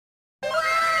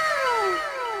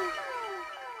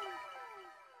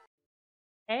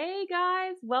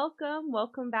guys,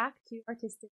 welcome back to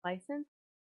Artistic License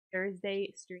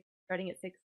Thursday stream starting at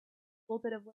 6. A little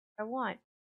bit of what I want.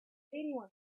 Katie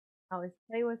wants to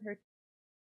play with her.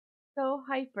 So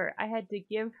hyper. I had to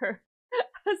give her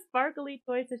a sparkly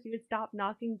toy so she would stop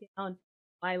knocking down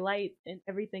my lights and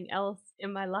everything else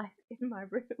in my life in my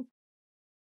room.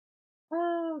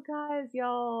 Oh, guys,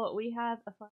 y'all, we have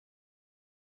a fun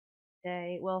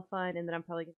day. Well, fun, and then I'm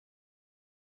probably gonna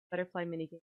butterfly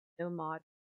minigame. No mod.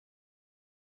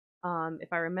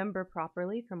 If I remember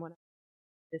properly from what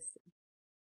this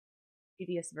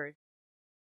previous version.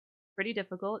 Pretty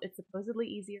difficult. It's supposedly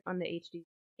easier on the HD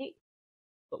 8,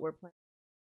 but we're playing.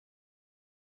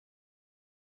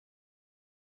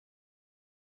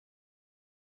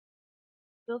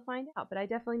 We'll find out, but I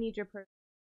definitely need your person.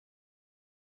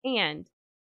 And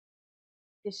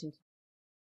addition to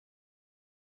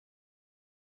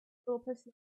little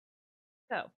personality.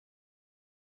 So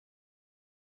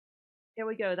there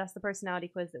we go. That's the personality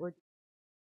quiz that we're doing.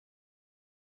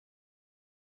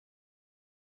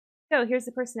 So here's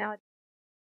the personality.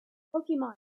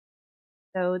 Pokemon.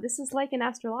 So this is like an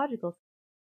astrological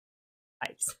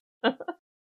types. So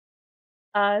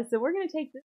we're gonna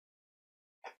take this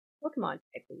Pokemon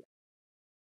type.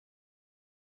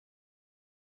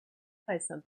 Try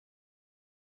something.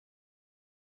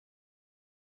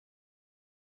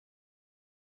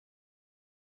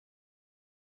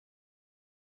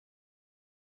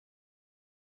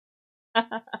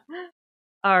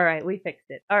 All right, we fixed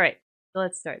it. All right, so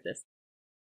let's start this.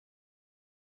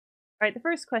 All right, the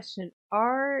first question: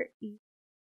 are you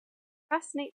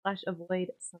procrastinate /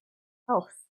 avoid something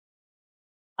else?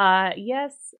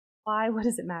 Yes. Why? What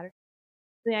does it matter?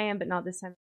 I am, but not this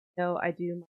time. No, I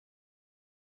do.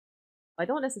 I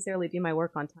don't necessarily do my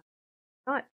work on time.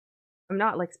 I'm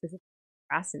not like specifically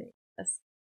procrastinating this.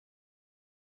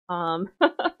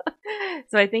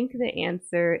 So I think the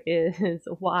answer is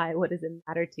why. What does it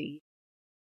matter to you?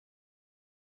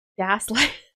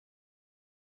 Gaslight,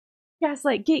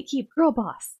 gatekeep, girl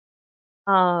boss.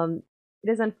 It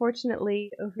is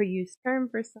unfortunately overused term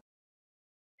for some.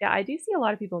 Yeah, I do see a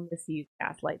lot of people misuse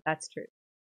gaslight. That's true.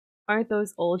 Aren't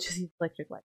those old just use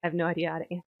electric light? I have no idea how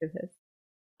to answer this.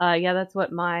 Yeah, that's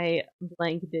what my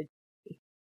blank did.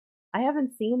 I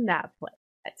haven't seen that play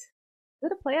yet. Is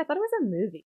it a play? I thought it was a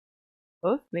movie.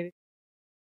 Both? Maybe.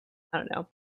 I don't know.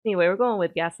 Anyway, we're going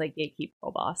with Gaslight Gatekeep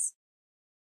Girl Boss.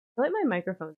 I like my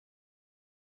microphone.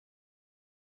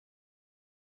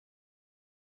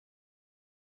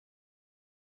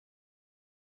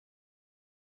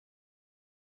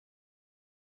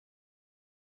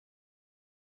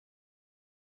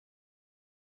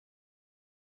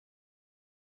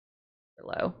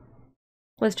 Low.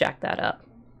 Let's jack that up.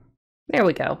 There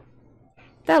we go.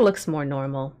 That looks more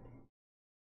normal.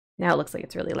 Now it looks like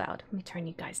it's really loud. Let me turn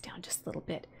you guys down just a little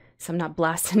bit so I'm not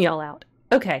blasting y'all out.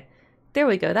 Okay, there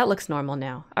we go. That looks normal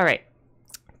now. All right.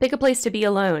 Pick a place to be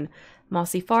alone.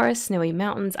 Mossy forest, snowy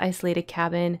mountains, isolated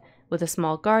cabin with a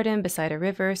small garden beside a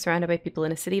river, surrounded by people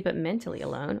in a city, but mentally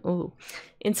alone. Ooh.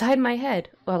 Inside my head.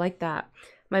 Oh, I like that.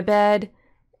 My bed,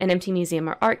 an empty museum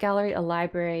or art gallery, a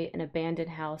library, an abandoned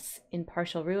house in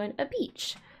partial ruin, a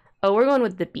beach. Oh, we're going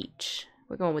with the beach.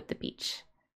 We're going with the beach.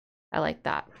 I like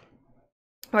that.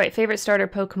 All right, favorite starter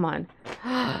Pokemon.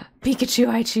 Pikachu,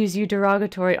 I choose you,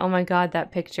 derogatory. Oh my god,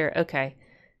 that picture. Okay.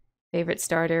 Favorite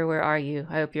starter, where are you?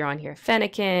 I hope you're on here.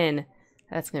 Fennekin.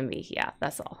 That's going to be, yeah,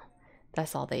 that's all.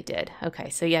 That's all they did. Okay,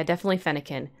 so yeah, definitely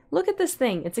Fennekin. Look at this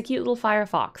thing. It's a cute little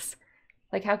Firefox.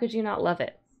 Like, how could you not love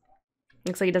it?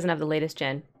 Looks like it doesn't have the latest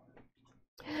gen.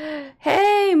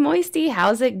 Hey, Moisty,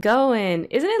 how's it going?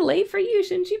 Isn't it late for you?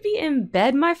 Shouldn't you be in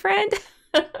bed, my friend?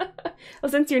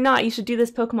 Well, since you're not, you should do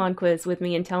this Pokemon quiz with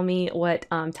me and tell me what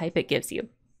type it gives you.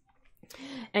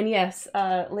 And yes,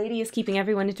 Lady is keeping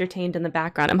everyone entertained in the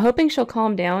background. I'm hoping she'll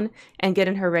calm down and get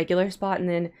in her regular spot, and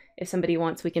then if somebody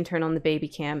wants, we can turn on the baby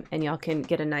cam and y'all can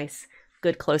get a nice,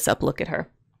 good close-up look at her.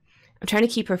 I'm trying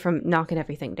to keep her from knocking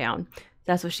everything down.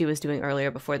 That's what she was doing earlier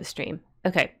before the stream.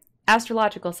 Okay,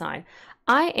 astrological sign.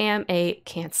 I am a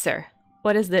Cancer.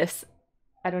 What is this?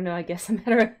 I don't know, I guess I'm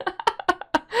better.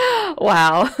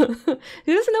 Wow. Who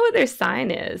doesn't know what their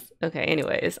sign is? Okay,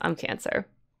 anyways, I'm Cancer.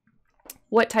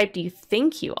 What type do you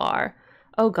think you are?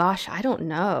 Oh gosh, I don't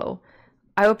know.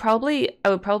 I would probably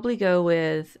go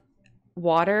with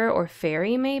water or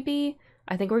fairy maybe.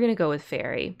 I think we're going to go with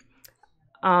fairy.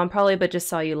 Probably, but just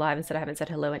saw you live and said I haven't said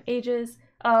hello in ages.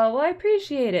 Oh, well, I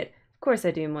appreciate it. Of course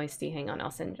I do, Moisty. Hang on,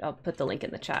 I'll put the link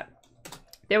in the chat.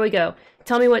 There we go.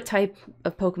 Tell me what type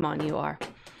of Pokemon you are.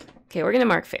 Okay, we're going to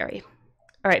mark fairy.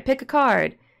 All right, pick a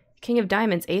card. King of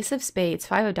Diamonds, Ace of Spades,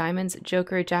 Five of Diamonds,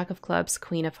 Joker, Jack of Clubs,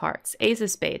 Queen of Hearts. Ace of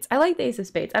Spades. I like the Ace of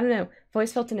Spades. I don't know. I've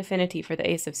always felt an affinity for the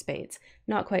Ace of Spades.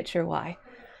 Not quite sure why.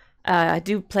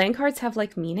 Do playing cards have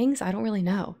like meanings? I don't really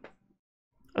know.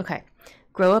 Okay.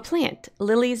 Grow a plant.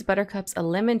 Lilies, buttercups, a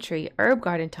lemon tree, herb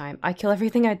garden time. I kill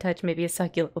everything I touch. Maybe a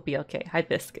succulent will be okay.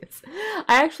 Hibiscus.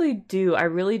 I actually do. I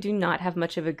really do not have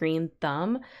much of a green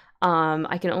thumb.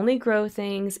 I can only grow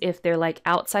things if they're like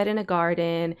outside in a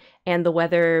garden and the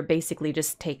weather basically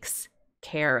just takes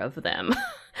care of them.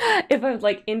 If I have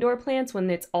like indoor plants, when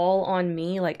it's all on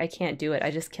me, like I can't do it.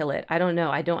 I just kill it. I don't know.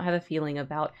 I don't have a feeling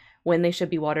about when they should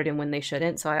be watered and when they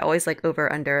shouldn't. So I always like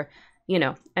over under, you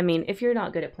know, I mean, if you're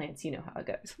not good at plants, you know how it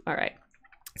goes. All right.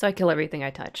 So I kill everything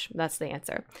I touch. That's the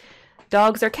answer.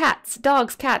 Dogs or cats?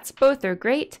 Dogs, cats, both are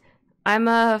great. I'm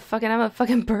a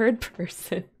fucking bird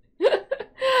person.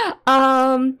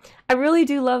 I really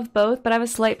do love both, but I have a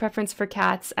slight preference for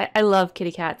cats. I love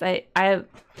kitty cats.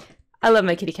 I love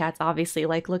my kitty cats, obviously.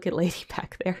 Like, look at Lady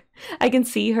back there. I can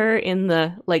see her in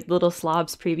the, like, little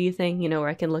slobs preview thing, you know, where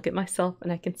I can look at myself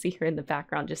and I can see her in the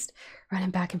background just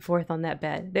running back and forth on that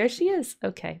bed. There she is.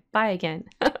 Okay, bye again.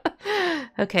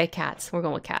 Okay, cats. We're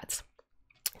going with cats.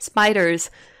 Spiders.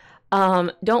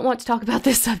 Don't want to talk about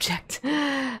this subject.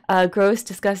 Gross,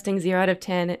 disgusting, 0 out of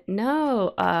 10.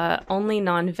 No, only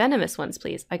non-venomous ones,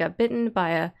 please. I got bitten by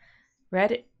a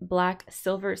red, black,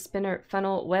 silver, spinner,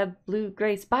 funnel, web, blue,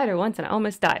 gray spider once and I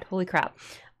almost died. Holy crap.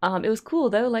 It was cool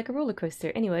though, like a roller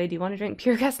coaster. Anyway, do you want to drink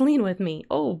pure gasoline with me?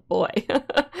 Oh boy.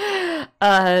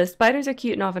 Spiders are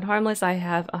cute and often harmless. I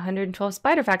have 112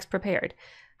 spider facts prepared.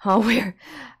 Oh,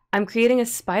 I'm creating a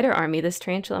spider army. This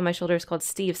tarantula on my shoulder is called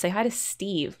Steve. Say hi to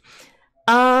Steve.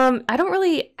 I don't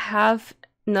really have,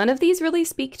 none of these really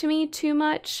speak to me too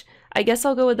much. I guess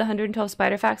I'll go with the 112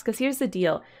 spider facts because here's the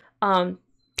deal.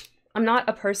 I'm not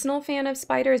a personal fan of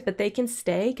spiders, but they can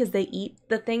stay because they eat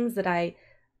the things that I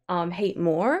hate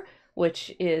more,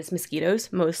 which is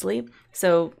mosquitoes mostly.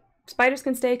 So spiders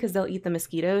can stay because they'll eat the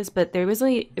mosquitoes, but there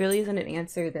really isn't an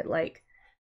answer that like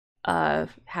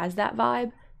has that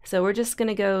vibe. So we're just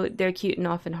gonna go, they're cute and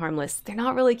often harmless. They're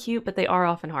not really cute, but they are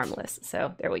often harmless.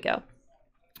 So there we go.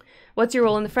 What's your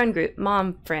role in the friend group?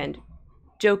 Mom, friend,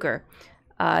 Joker.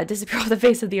 Disappear off the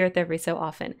face of the earth every so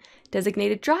often.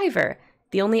 Designated driver.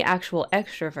 The only actual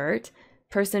extrovert,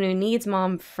 person who needs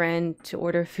mom friend to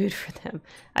order food for them.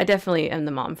 I definitely am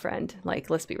the mom friend. Like,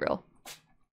 let's be real.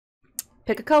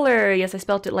 Pick a color. Yes, I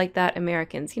spelt it like that.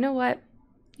 Americans. You know what?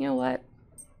 You know what?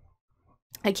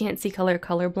 I can't see color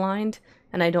colorblind,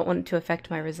 and I don't want it to affect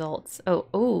my results.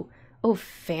 Oh,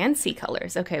 fancy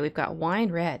colors. Okay, we've got wine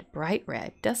red, bright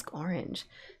red, dusk orange,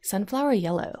 sunflower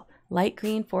yellow, light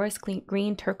green, forest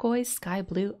green, turquoise, sky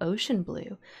blue, ocean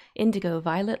blue, indigo,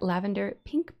 violet, lavender,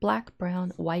 pink, black,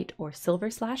 brown, white, or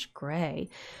silver/gray.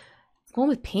 Going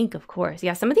with pink, of course.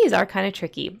 Yeah, some of these are kind of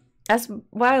tricky. That's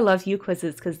why I love you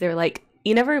quizzes, because they're like,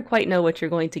 you never quite know what you're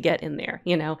going to get in there,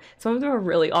 you know? Some of them are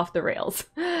really off the rails.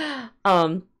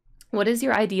 What is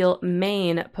your ideal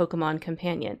main Pokemon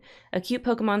companion? A cute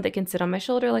Pokemon that can sit on my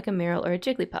shoulder like a Marill or a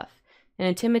Jigglypuff. An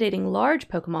intimidating large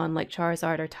Pokemon like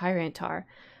Charizard or Tyranitar.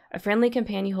 A friendly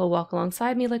companion who will walk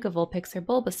alongside me like a Vulpix or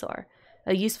Bulbasaur.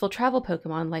 A useful travel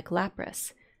Pokemon like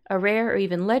Lapras. A rare or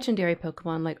even legendary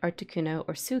Pokemon like Articuno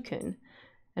or Suicune.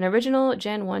 An original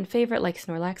Gen 1 favorite like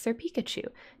Snorlax or Pikachu.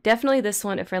 Definitely this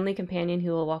one, a friendly companion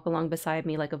who will walk along beside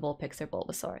me like a Vulpix or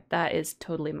Bulbasaur. That is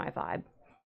totally my vibe.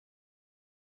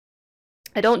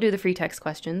 I don't do the free text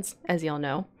questions, as y'all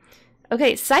know.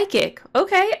 Okay, Psychic.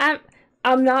 Okay,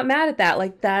 I'm not mad at that.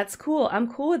 Like, that's cool. I'm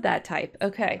cool with that type.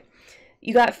 Okay.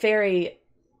 You got fairy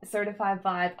certified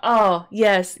vibe. Oh,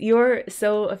 yes. You're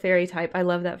so a fairy type. I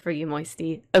love that for you,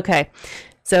 Moisty. Okay.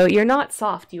 So you're not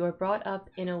soft. You were brought up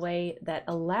in a way that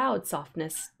allowed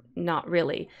softness. Not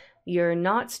really. You're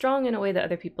not strong in a way that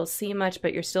other people see much,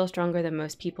 but you're still stronger than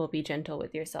most people. Be gentle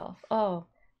with yourself. Oh,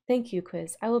 thank you,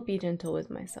 quiz. I will be gentle with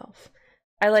myself.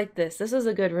 I like this. This is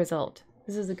a good result.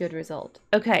 This is a good result.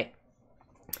 Okay.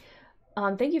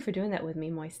 Thank you for doing that with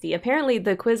me, Moisty. Apparently,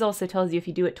 the quiz also tells you if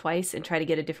you do it twice and try to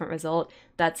get a different result,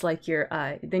 that's like your,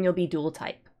 then you'll be dual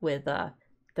type with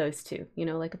those two, you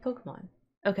know, like a Pokemon.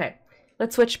 Okay,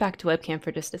 let's switch back to webcam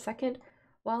for just a second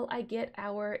while I get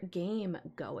our game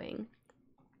going.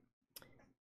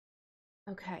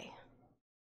 Okay,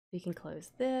 we can close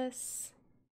this.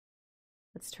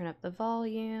 Let's turn up the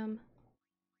volume.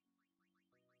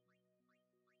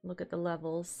 Look at the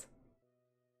levels.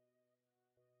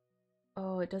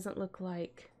 Oh, it doesn't look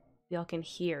like y'all can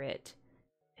hear it.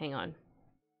 Hang on.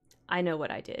 I know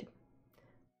what I did.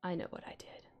 I know what I did.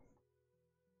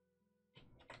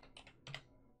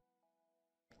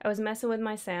 I was messing with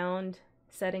my sound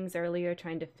settings earlier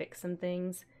trying to fix some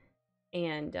things.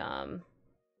 And,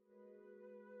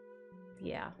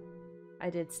 yeah. I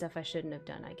did stuff I shouldn't have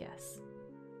done, I guess.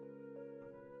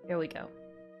 Here we go.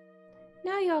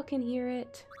 Now y'all can hear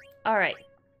it. Alright.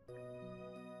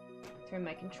 Turn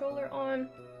my controller on.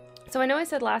 So I know I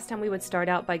said last time we would start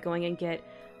out by going and get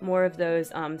more of those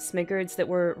smiggards that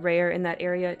were rare in that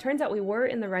area. It turns out we were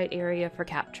in the right area for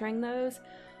capturing those.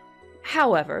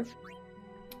 However,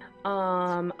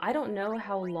 I don't know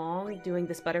how long doing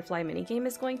this butterfly minigame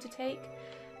is going to take.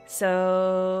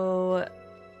 So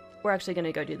we're actually going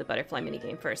to go do the butterfly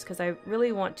minigame first, because I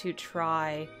really want to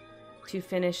try to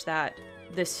finish that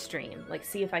this stream. Like,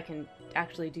 see if I can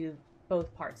actually do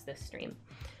both parts this stream.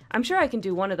 I'm sure I can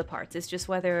do one of the parts. It's just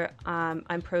whether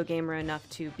I'm pro gamer enough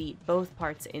to beat both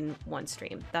parts in one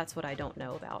stream. That's what I don't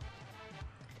know about.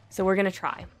 So we're going to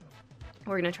try.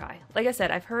 We're going to try. Like I said,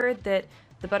 I've heard that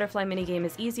the butterfly minigame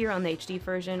is easier on the HD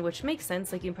version, which makes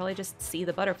sense. Like, you can probably just see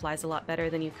the butterflies a lot better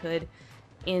than you could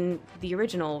in the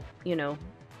original, you know,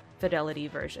 Fidelity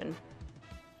version.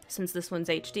 Since this one's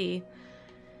HD,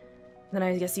 then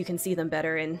I guess you can see them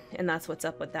better, and that's what's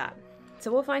up with that.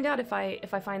 So we'll find out if I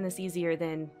find this easier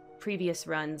than previous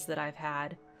runs that I've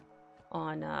had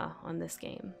on this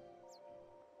game.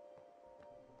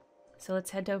 So let's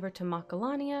head over to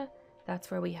Macalania. That's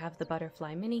where we have the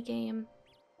butterfly minigame.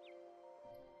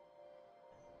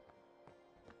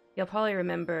 You'll probably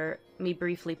remember me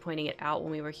briefly pointing it out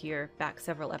when we were here back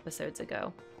several episodes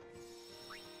ago.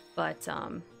 But,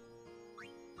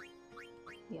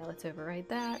 yeah, let's override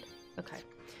that. Okay.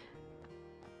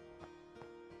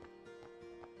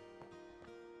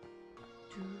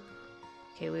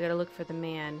 Okay, we gotta look for the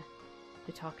man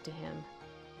to talk to him.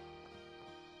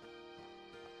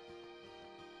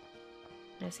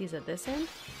 I guess he's at this end?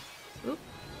 Oop.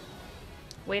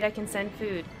 Wait, I can send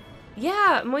food.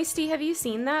 Yeah, Moisty, have you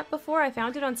seen that before? I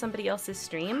found it on somebody else's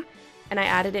stream, and I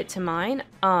added it to mine.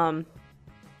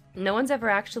 No one's ever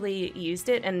actually used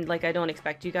it, and, like, I don't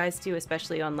expect you guys to,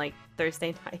 especially on, like,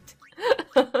 Thursday night.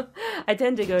 I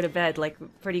tend to go to bed, like,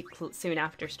 pretty soon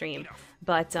after stream.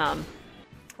 But,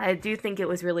 I do think it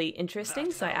was really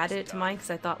interesting, so I added it to mine because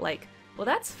I thought, like, well,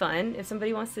 that's fun. If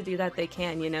somebody wants to do that, they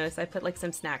can, you know? So I put, like,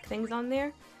 some snack things on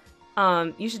there.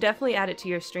 You should definitely add it to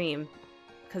your stream,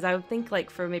 because I would think,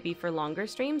 like, maybe for longer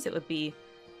streams, it would be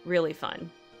really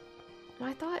fun.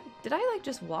 I thought, did I, like,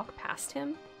 just walk past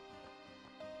him?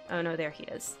 Oh no, there he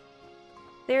is.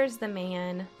 There's the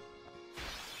man.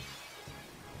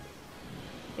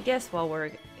 I guess while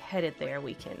we're headed there,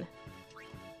 we can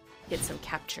get some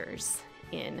captures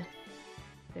in.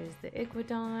 There's the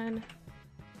Iguodon.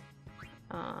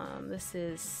 This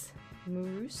is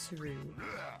Murusuru.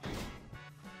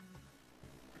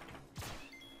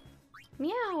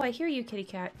 Meow, I hear you, kitty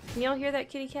cat. Can y'all hear that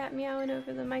kitty cat meowing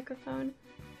over the microphone?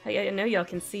 I know y'all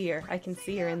can see her. I can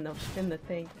see her in the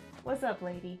thing. What's up,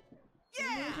 lady?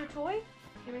 Yeah. Here's your toy?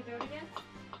 Can we throw it again?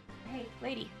 Hey,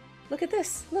 lady, look at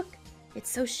this. Look, it's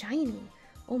so shiny.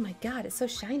 Oh my god, it's so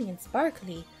shiny and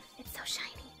sparkly. It's so shiny.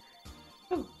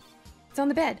 Oh, it's on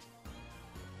the bed.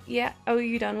 Yeah. Oh, are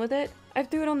you done with it? I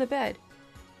threw it on the bed.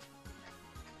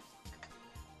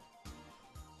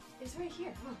 It's right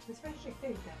here. Oh, it's right here.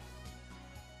 There you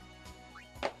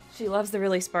go. She loves the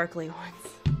really sparkly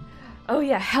ones. Oh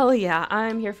yeah, hell yeah.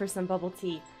 I'm here for some bubble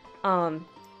tea.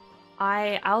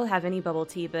 I'll have any bubble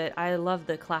tea, but I love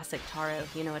the classic taro,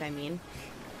 you know what I mean?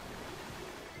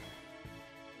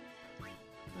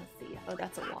 Let's see. Oh,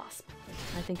 that's a wasp.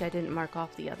 I think I didn't mark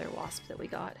off the other wasp that we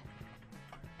got.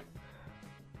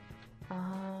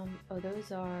 Oh,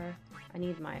 those are... I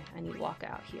need Waka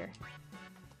out here.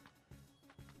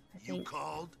 I think... You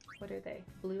called? What are they?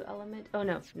 Blue element? Oh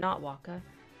no, not Waka.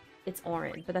 It's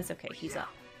Orin, but that's okay, he's up.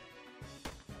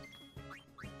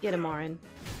 Get him, Orin.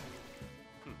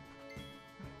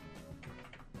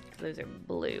 Those are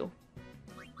blue.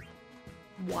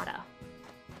 Wada.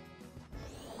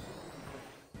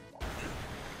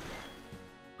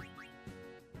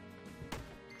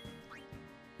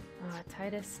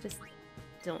 Titus, just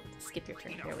don't skip your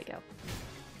turn. There we go.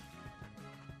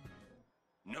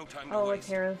 No time to Oh, a waste.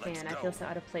 tarot fan. I feel so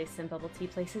out of place in bubble tea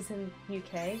places in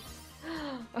UK.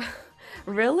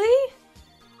 Really?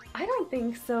 I don't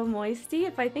think so, Moisty.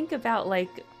 If I think about, like,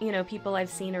 you know, people I've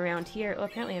seen around here... Oh,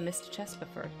 apparently I missed a chest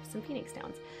before. Some Phoenix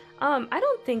Downs. I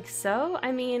don't think so.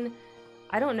 I mean,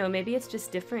 I don't know. Maybe it's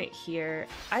just different here.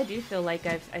 I do feel like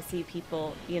I see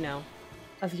people, you know,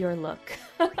 of your look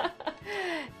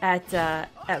at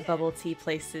bubble tea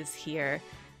places here.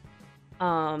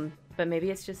 But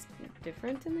maybe it's just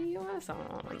different in the US? I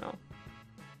don't know.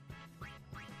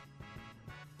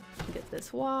 Get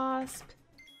this wasp.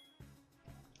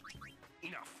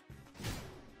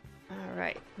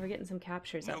 Alright, we're getting some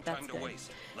captures up. That's good.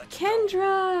 Let's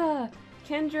Kendra!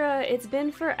 Kendra, it's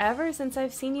been forever since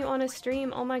I've seen you on a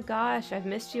stream. Oh my gosh, I've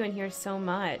missed you in here so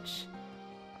much.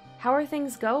 How are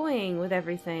things going with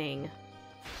everything?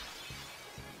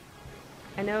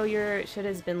 I know your shit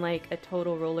has been like a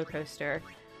total roller coaster,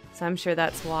 so I'm sure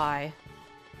that's why.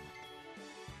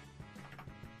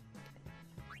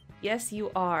 Yes, you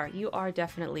are. You are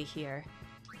definitely here.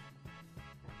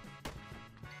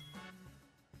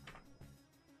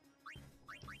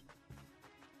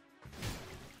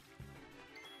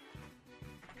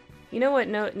 You know what?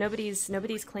 Nobody's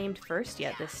claimed first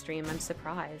yet this stream. I'm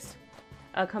surprised.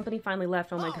 A company finally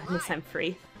left. Oh my goodness, I'm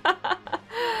free.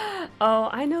 Oh,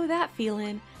 I know that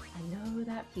feeling. I know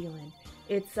that feeling.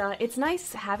 It's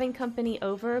nice having company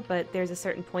over, but there's a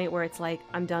certain point where it's like,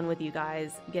 I'm done with you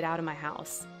guys. Get out of my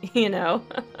house. You know?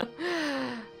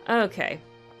 Okay.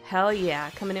 Hell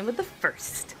yeah. Coming in with the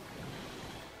first.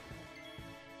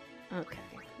 Okay.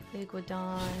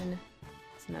 Iguodon.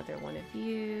 It's another one of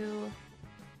you.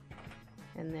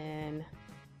 And then,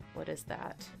 what is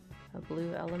that? A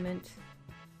blue element.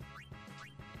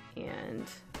 And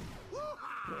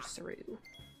Nursery.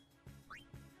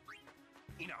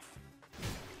 Enough.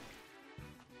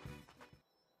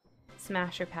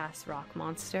 Smash or pass rock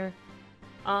monster.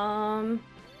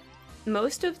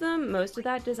 Most of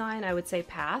that design I would say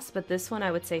pass, but this one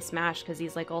I would say smash because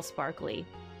he's like all sparkly.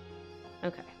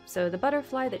 Okay, so the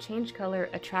butterfly that change color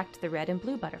attract the red and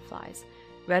blue butterflies.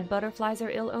 Red butterflies are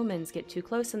ill omens, get too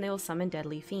close and they will summon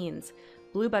deadly fiends.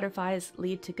 Blue butterflies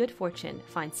lead to good fortune.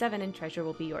 Find 7 and treasure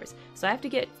will be yours. So I have to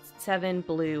get 7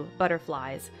 blue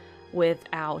butterflies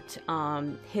without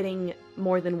hitting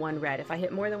more than one red. If I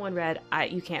hit more than one red,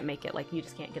 you can't make it. Like, you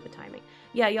just can't get the timing.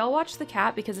 Yeah, y'all watch the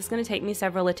cat because it's going to take me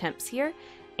several attempts here.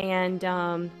 And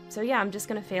so yeah, I'm just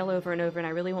going to fail over and over, and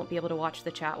I really won't be able to watch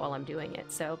the chat while I'm doing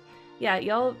it. So yeah,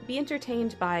 y'all be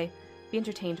entertained by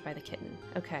the kitten.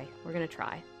 Okay, we're going to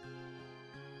try.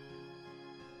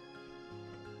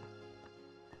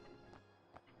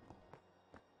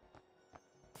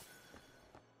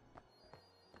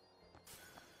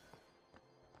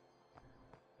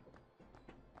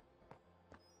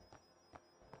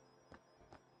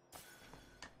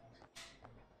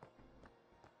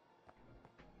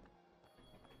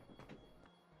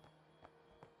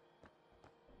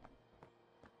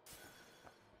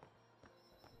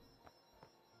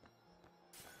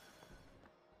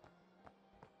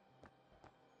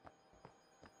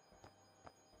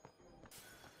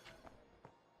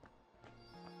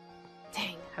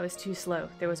 Dang, I was too slow.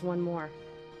 There was one more.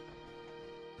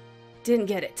 Didn't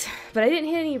get it. But I didn't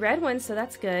hit any red ones, so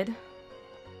that's good.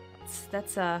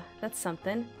 That's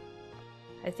something.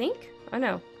 I think? Oh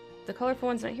no. The colorful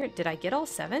one's not here. Did I get all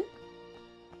 7?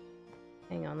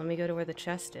 Hang on, let me go to where the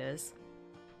chest is.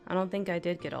 I don't think I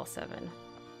did get all 7.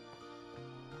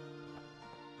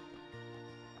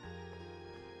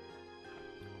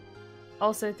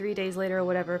 Also, 3 days later or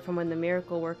whatever from when the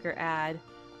Miracle Worker ad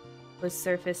was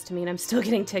surfaced to me, and I'm still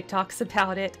getting TikToks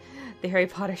about it. The Harry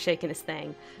Potter shaking his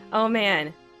thing. Oh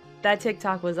man, that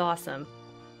TikTok was awesome.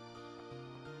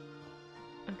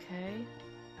 Okay.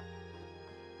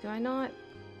 Do I not?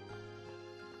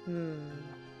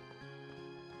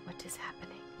 What is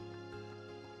happening?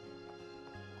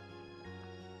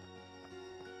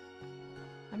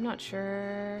 I'm not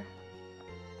sure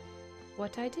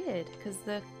what I did, because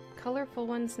the colorful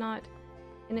one's not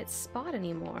in its spot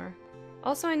anymore.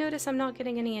 Also, I notice I'm not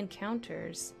getting any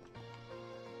encounters.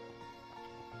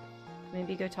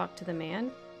 Maybe go talk to the man?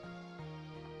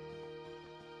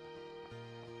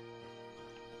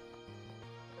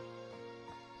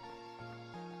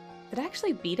 Did I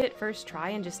actually beat it first try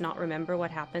and just not remember what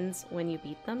happens when you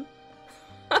beat them?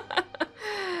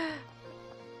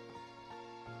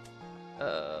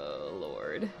 Oh,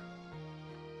 Lord.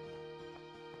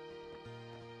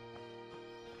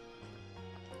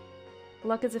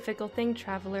 Luck is a fickle thing,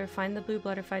 traveler. Find the blue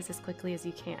butterflies as quickly as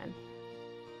you can.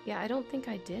 Yeah, I don't think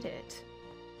I did it.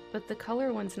 But the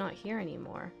color one's not here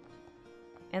anymore.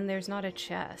 And there's not a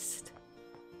chest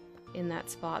in that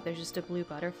spot. There's just a blue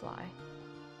butterfly.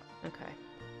 Okay.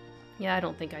 Yeah, I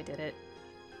don't think I did it.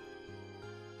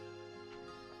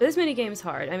 But this minigame's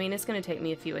hard. I mean, it's going to take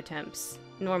me a few attempts.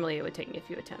 Normally it would take me a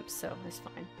few attempts, so it's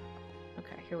fine.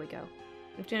 Okay, here we go.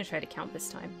 I'm going to try to count this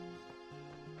time.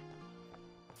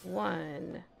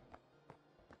 1,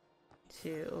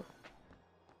 2.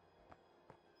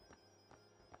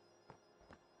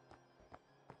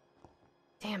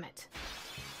 Damn it.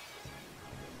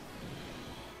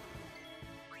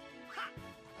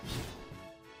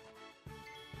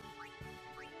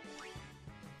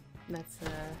 That's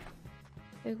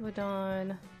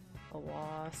Iguodon. a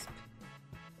wasp,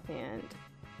 and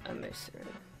a Musuru.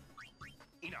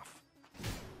 Enough.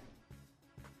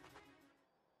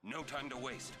 No time to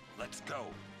waste. Let's go.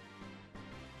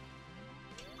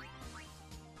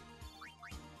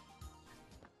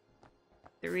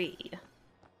 Three.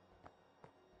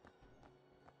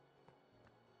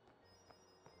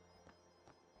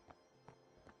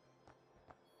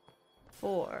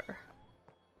 Four.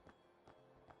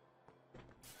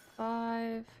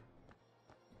 Five.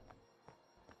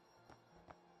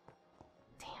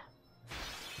 Damn.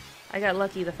 I got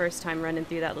lucky the first time running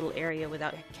through that little area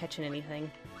without catching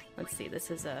anything. Let's see, this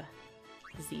is a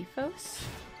Zephos.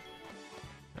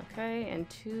 Okay, and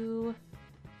 2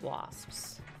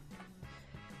 wasps.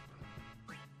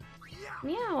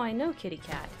 Meow, I know, kitty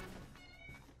cat.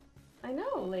 I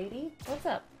know, lady. What's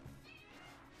up?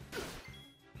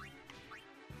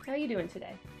 How are you doing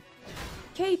today?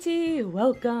 Katie,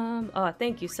 welcome. Oh,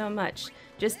 thank you so much.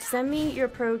 Just send me your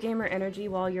pro gamer energy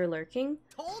while you're lurking.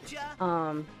 Told ya.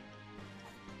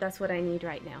 That's what I need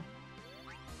right now.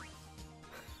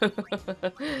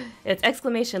 It's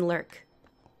exclamation lurk.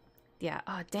 Yeah,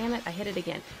 oh damn it, I hit it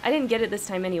again. I didn't get it this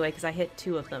time anyway because I hit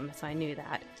 2 of them, so I knew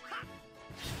that.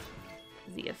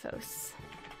 Zephos.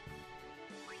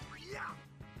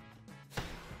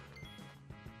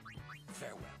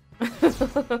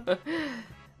 Farewell.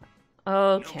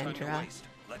 Oh, No time to Kendra. waste.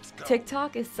 Let's go.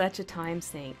 TikTok is such a time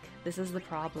sink. This is the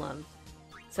problem.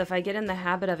 So if I get in the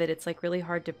habit of it, it's like really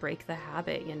hard to break the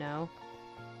habit, you know?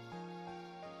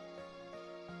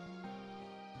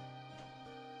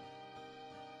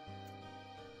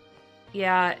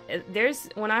 Yeah,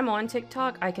 when I'm on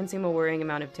TikTok, I consume a worrying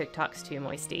amount of TikToks too,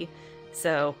 Moisty.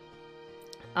 So,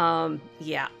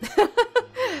 yeah.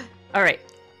 All right,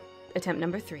 attempt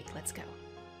number 3. Let's go.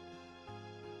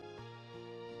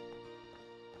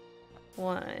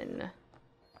 1,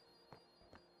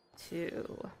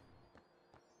 2,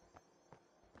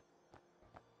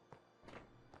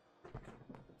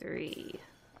 3.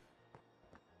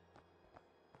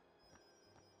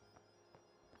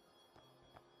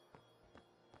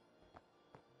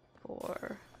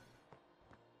 4,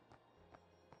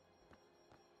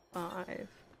 5,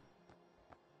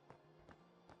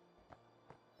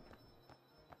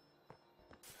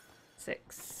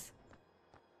 6,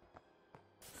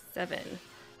 7.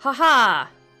 Haha!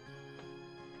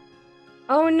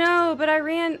 Oh no, but I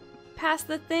ran past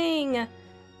the thing,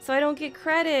 so I don't get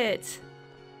credit.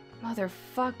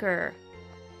 Motherfucker.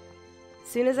 As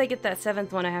soon as I get that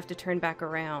 7th one, I have to turn back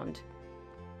around.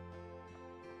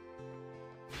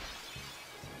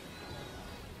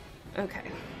 Okay.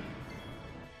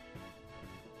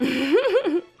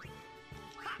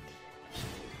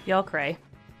 Y'all cray.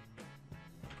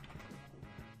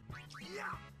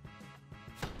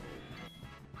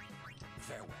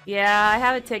 Farewell. Yeah, I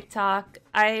have a TikTok.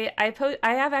 I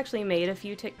have actually made a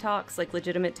few TikToks, like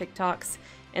legitimate TikToks,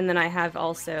 and then I have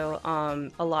also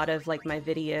a lot of like my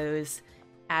videos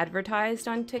advertised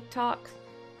on TikTok,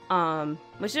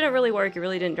 which didn't really work. It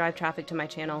really didn't drive traffic to my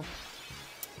channel.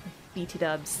 BT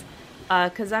dubs.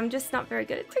 Because I'm just not very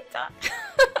good at TikTok.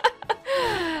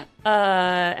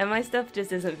 And my stuff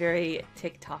just isn't very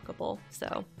TikTokable,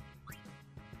 so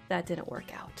that didn't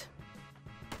work out.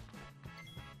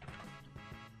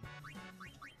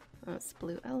 That's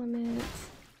Blue Element.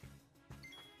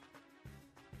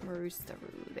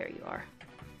 Marustaru, there you are.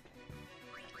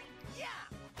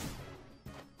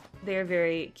 They're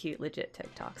very cute, legit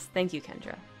TikToks. Thank you,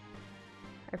 Kendra. I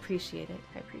appreciate it.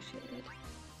 I appreciate it.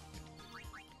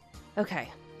 Okay,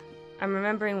 I'm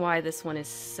remembering why this one is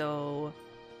so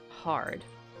hard.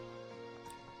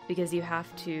 Because you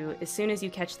have to, as soon as you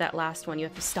catch that last one, you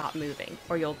have to stop moving,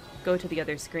 or you'll go to the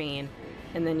other screen,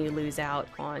 and then you lose out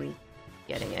on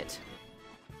getting it.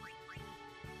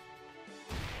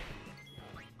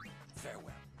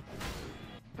 Farewell.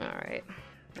 Alright,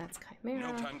 that's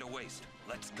Chimera. No time to waste.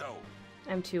 Let's go.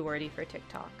 I'm too wordy for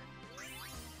TikTok.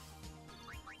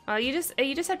 You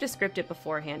just have to script it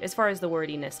beforehand, as far as the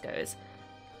wordiness goes.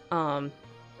 Kendra,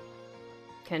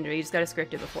 you just gotta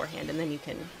script it beforehand, and then you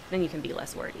can be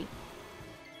less wordy.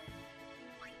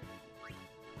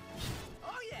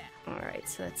 Oh yeah. All right,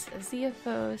 so that's a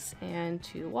Zephos and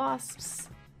 2 wasps.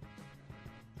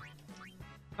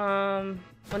 Well,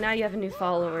 now you have a new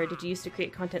follower. Did you used to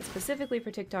create content specifically for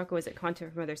TikTok, or was it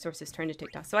content from other sources turned to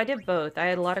TikTok? So I did both. I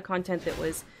had a lot of content that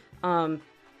was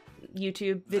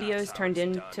YouTube videos turned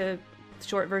into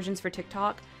short versions for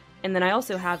TikTok, and then I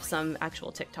also have some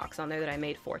actual TikToks on there that I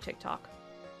made for TikTok.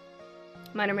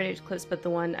 Minor managed clips, but the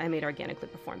one I made organically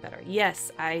performed better.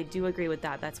 Yes, I do agree with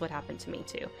that. That's what happened to me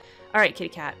too. All right, kitty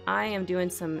cat. I am doing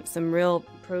some real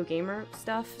pro gamer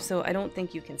stuff, so I don't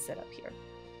think you can sit up here.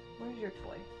 Where's your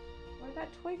toy? Where'd that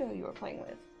toy go you were playing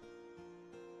with?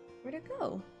 Where'd it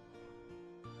go?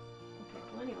 Okay,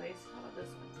 well anyways, how about this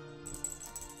one?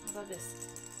 How about this?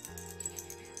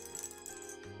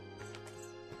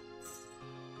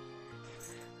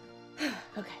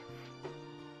 Okay.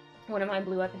 One of mine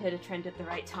blew up and hit a trend at the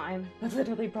right time, but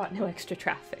literally brought no extra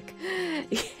traffic.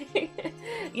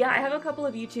 Yeah, I have a couple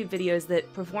of YouTube videos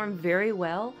that perform very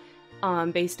well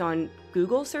based on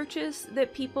Google searches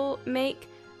that people make.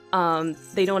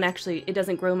 They don't actually, it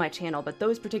doesn't grow my channel, but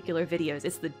those particular videos,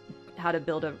 it's the how to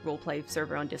build a roleplay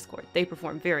server on Discord. They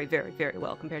perform very, very, very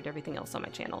well compared to everything else on my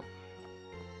channel.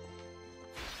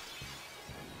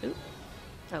 Ooh.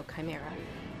 Oh, Chimera.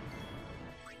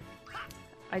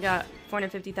 I got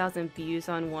 450,000 views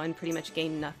on one, pretty much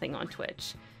gained nothing on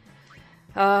Twitch.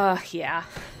 Yeah.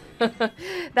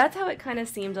 That's how it kind of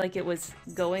seemed like it was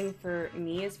going for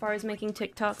me as far as making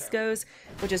TikToks goes,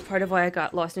 which is part of why I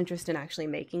got lost interest in actually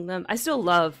making them. I still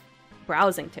love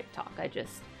browsing TikTok, I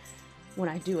just, when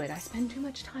I do it, I spend too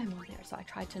much time on there, so I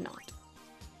try to not.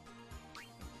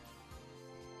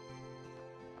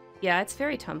 Yeah, it's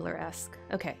very Tumblr-esque.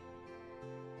 Okay.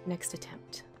 Next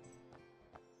attempt.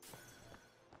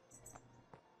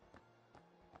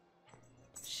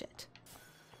 Shit.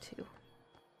 2.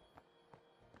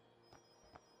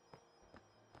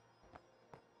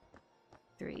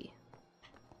 Three.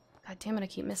 God damn it, I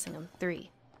keep missing them. 3.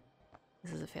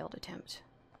 This is a failed attempt.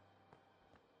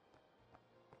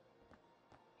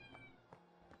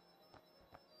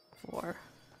 4.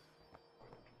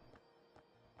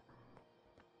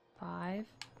 5.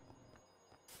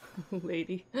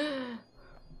 Lady.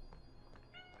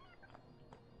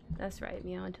 That's right,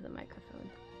 meow into the microphone.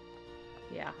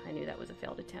 Yeah, I knew that was a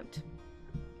failed attempt.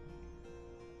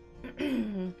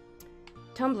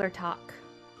 Tumblr talk.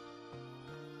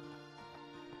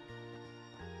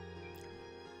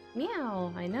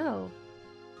 Meow, I know.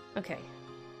 Okay.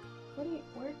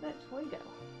 Where'd that toy go?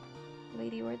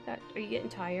 Lady, where'd that... Are you getting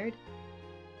tired?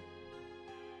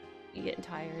 You getting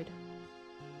tired?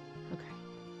 Okay.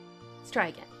 Let's try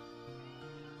again.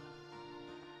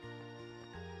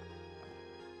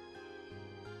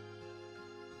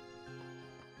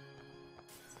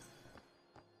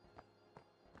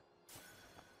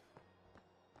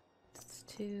 That's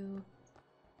 2.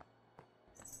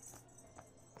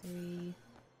 3.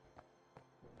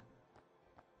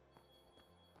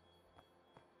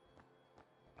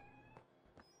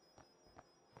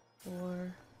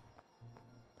 4.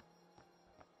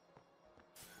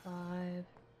 5.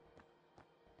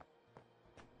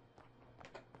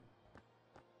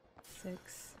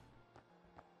 6.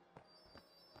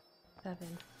 7.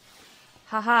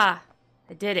 Haha!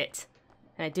 I did it!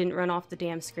 And I didn't run off the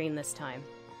damn screen this time.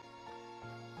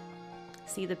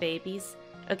 See the babies?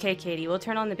 Okay, Katie, we'll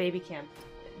turn on the baby cam.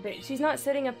 She's not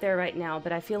sitting up there right now,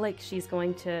 but I feel like she's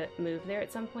going to move there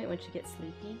at some point when she gets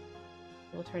sleepy.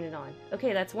 We'll turn it on.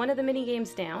 Okay, that's one of the mini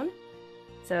games down.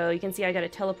 So you can see I got a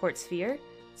teleport sphere.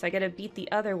 So I gotta beat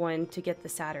the other one to get the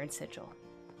Saturn sigil.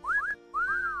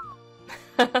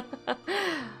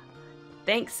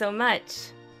 Thanks so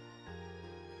much.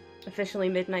 Officially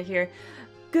midnight here.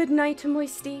 Good night,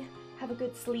 Moisty. Have a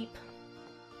good sleep.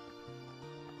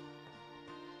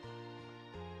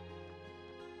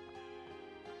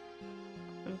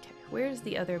 Okay, where's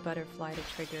the other butterfly to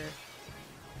trigger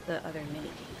the other mini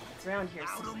game? It's around here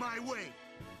somewhere. Out of my way.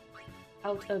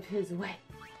 Out of his way.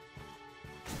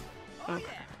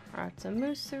 Okay.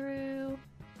 Ratsamusuru.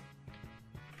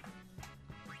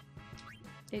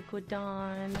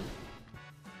 Iguodon.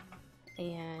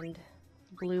 And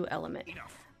Blue Element.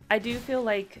 I do feel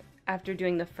like after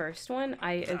doing the first one,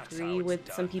 I agree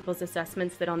with some people's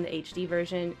assessments that on the HD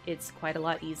version, it's quite a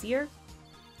lot easier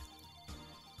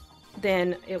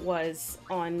than it was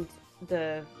on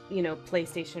the, you know,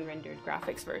 PlayStation rendered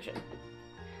graphics version.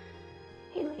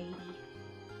 Hey, lady.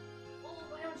 Oh,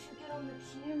 why don't you get on the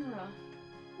camera?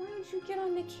 Why don't you get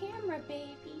on the camera,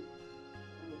 baby?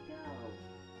 There we go.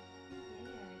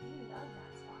 There, you love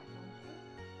that spot, don't you?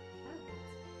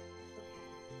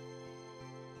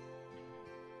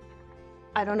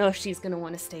 I don't know if she's gonna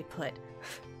want to stay put.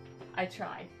 I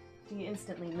tried. She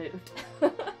instantly moved.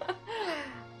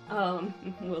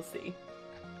 We'll see.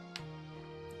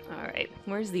 Alright,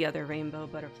 where's the other rainbow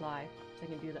butterfly? So I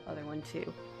can do the other one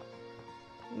too.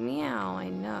 Meow, I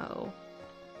know.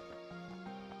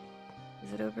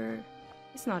 Is it over?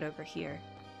 It's not over here.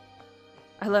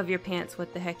 I love your pants,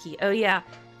 what the hecky. Oh yeah,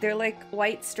 they're like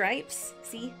white stripes,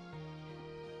 see?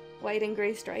 White and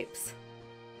gray stripes.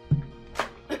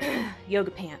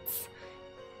 Yoga pants.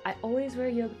 I always wear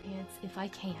yoga pants if I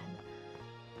can.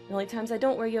 The only times I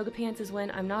don't wear yoga pants is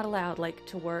when I'm not allowed, like,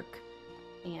 to work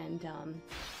and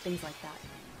things like that.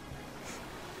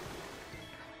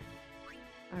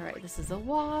 Alright, this is a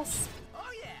wasp. Oh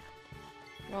yeah.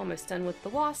 We're almost done with the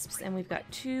wasps, and we've got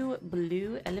 2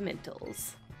 blue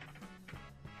elementals.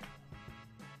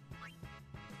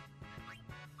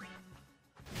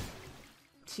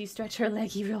 She stretched her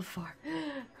leggy real far.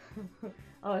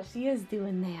 Oh, she is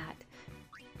doing that.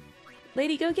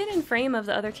 Lady, go get in frame of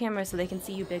the other camera so they can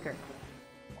see you bigger.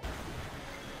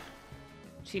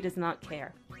 She does not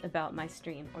care about my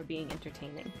stream or being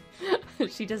entertaining.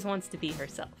 She just wants to be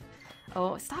herself.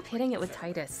 Oh, stop hitting it with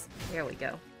Titus. There we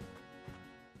go.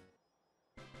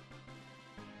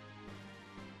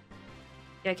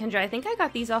 Yeah, Kendra, I think I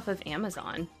got these off of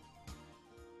Amazon.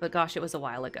 But gosh, it was a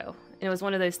while ago. And it was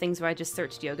one of those things where I just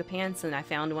searched yoga pants and I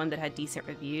found one that had decent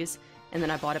reviews, and then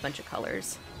I bought a bunch of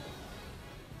colors.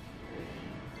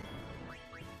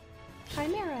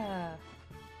 Chimera!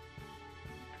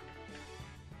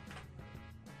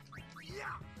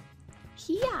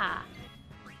 Kia!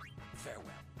 Farewell.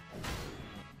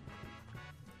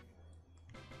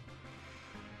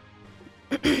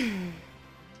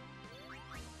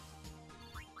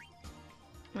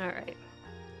 Alright.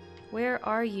 Where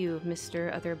are you,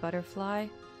 Mr. Other Butterfly?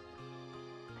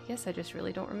 I guess I just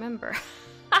really don't remember.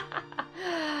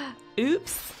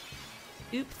 Oops!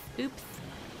 Oops, oops.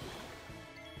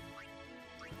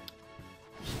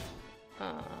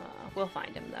 We'll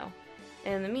find him, though.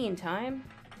 In the meantime,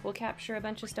 we'll capture a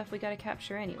bunch of stuff we gotta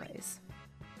capture anyways.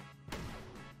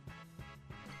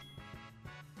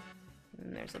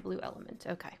 And there's a blue element.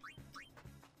 Okay.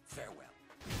 Farewell.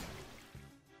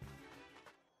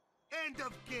 End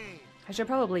of game. I should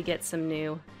probably get some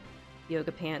new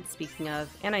yoga pants, speaking of,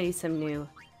 and I need some new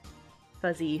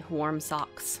fuzzy warm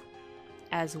socks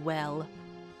as well.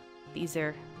 These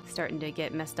are starting to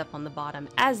get messed up on the bottom,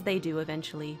 as they do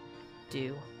eventually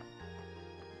do.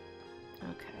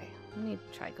 Okay, let me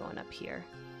try going up here.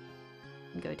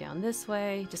 And go down this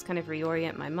way, just kind of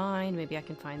reorient my mind. Maybe I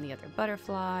can find the other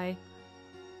butterfly.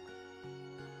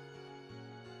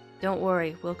 Don't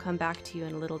worry, we'll come back to you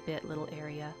in a little bit, little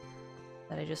area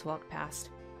that I just walked past.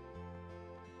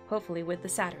 Hopefully with the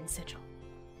Saturn sigil.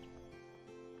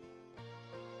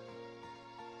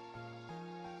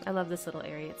 I love this little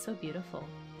area, it's so beautiful.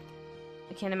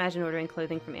 I can't imagine ordering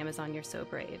clothing from Amazon, you're so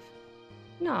brave.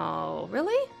 No,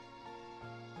 really?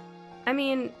 I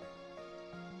mean,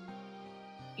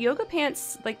 yoga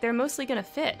pants, like, they're mostly gonna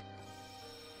fit.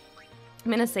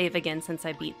 I'm gonna save again since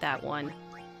I beat that one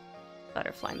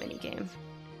butterfly minigame.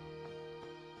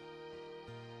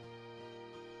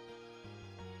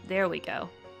 There we go.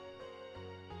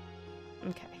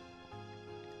 Okay.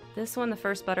 This one, the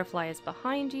first butterfly is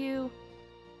behind you.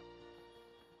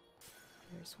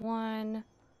 There's 1,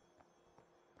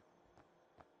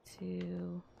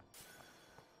 2.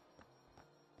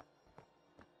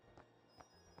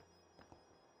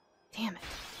 Damn it.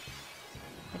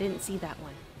 I didn't see that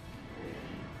one.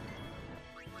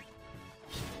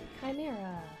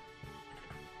 Chimera.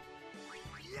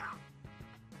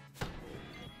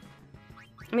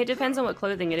 I mean, it depends on what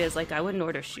clothing it is. Like, I wouldn't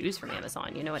order shoes from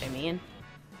Amazon, you know what I mean?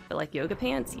 But like yoga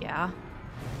pants, yeah.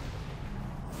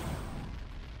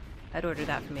 I'd order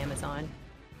that from Amazon.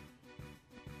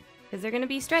 Because they're gonna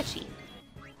be stretchy.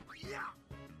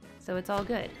 So it's all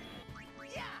good.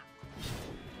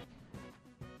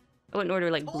 I wouldn't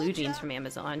order like blue jeans from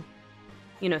Amazon.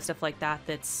 You know, stuff like that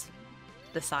that's...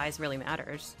 the size really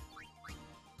matters.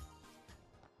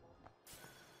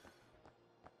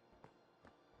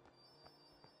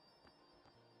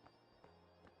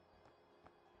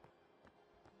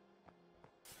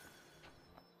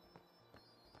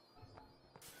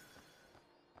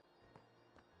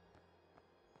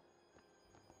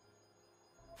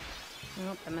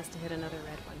 Nope, I must have hit another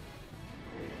red one.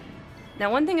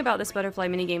 Now, one thing about this butterfly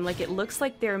minigame, like, it looks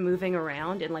like they're moving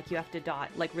around and, like, you have to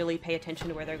like, really pay attention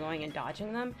to where they're going and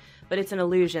dodging them, but it's an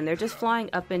illusion. They're just flying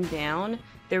up and down.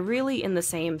 They're really in the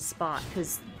same spot,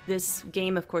 because this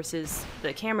game, of course, is...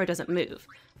 the camera doesn't move.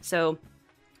 So,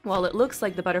 while it looks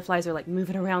like the butterflies are, like,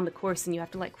 moving around the course and you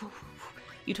have to, like...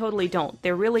 you totally don't.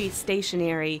 They're really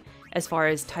stationary as far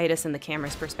as Titus and the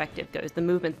camera's perspective goes. The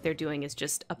movement they're doing is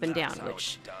just up and down,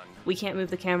 which... we can't move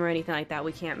the camera or anything like that.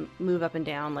 We can't move up and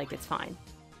down, like, it's fine.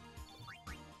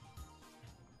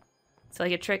 So,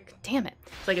 like, a trick... damn it.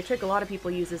 It's like a trick a lot of people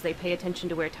use is they pay attention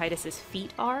to where Titus's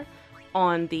feet are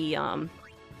on the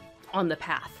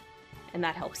path. And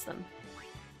that helps them.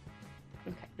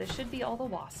 Okay, this should be all the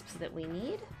wasps that we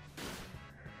need.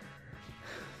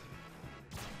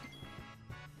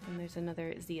 And there's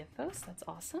another Xeophos. That's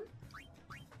awesome.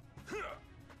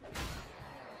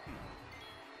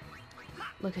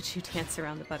 Look at you dance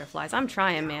around the butterflies. I'm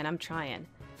trying, man. I'm trying.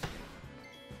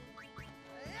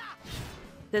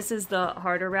 This is the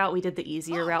harder route. We did the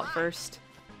easier route first.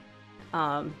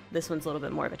 This one's a little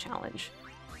bit more of a challenge.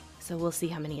 So we'll see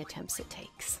how many attempts it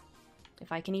takes.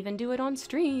 If I can even do it on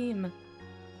stream.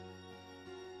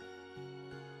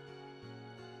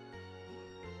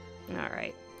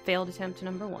 Alright. Failed attempt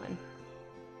number 1.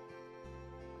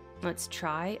 Let's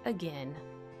try again.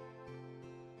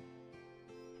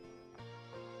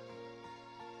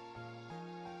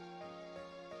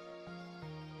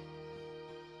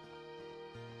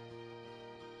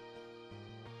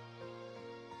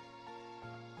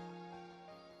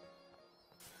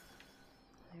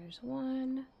 There's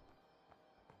 1,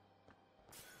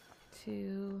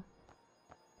 2.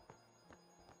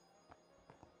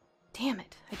 Damn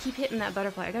it. I keep hitting that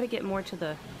butterfly. I gotta get more to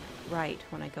the right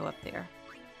when I go up there.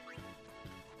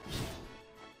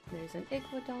 There's an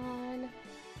Iguanodon.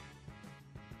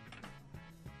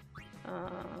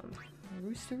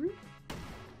 Roosteroo.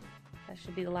 That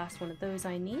should be the last one of those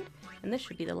I need. And this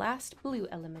should be the last blue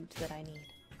element that I need.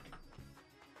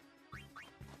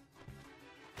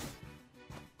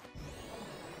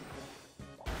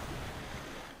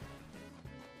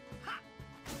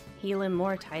 Heal him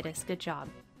more, Titus. Good job.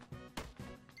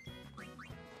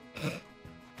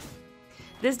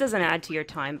 This doesn't add to your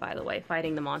time, by the way,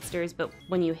 fighting the monsters, but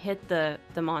when you hit the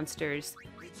monsters,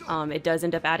 it does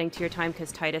end up adding to your time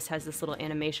because Titus has this little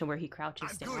animation where he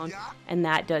crouches down, and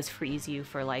that does freeze you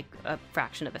for like a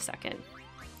fraction of a second.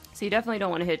 So you definitely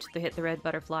don't want to hit the red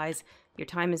butterflies. Your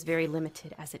time is very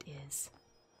limited as it is.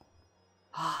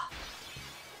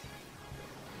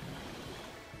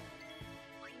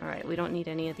 Alright, we don't need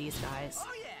any of these guys.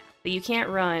 But you can't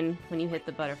run when you hit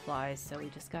the butterflies, so we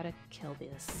just gotta kill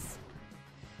this.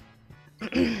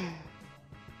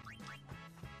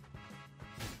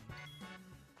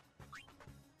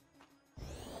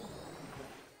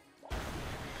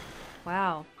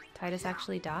 Wow, Titus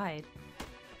actually died.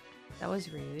 That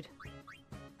was rude.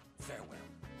 Farewell.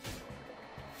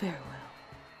 Farewell.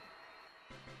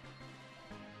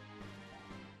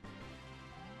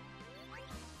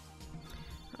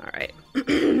 Alright.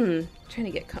 Trying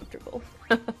to get comfortable.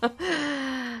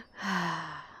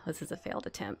 This is a failed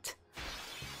attempt.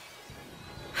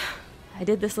 I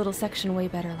did this little section way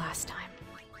better last time.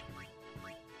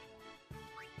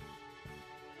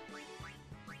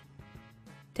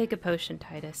 Take a potion,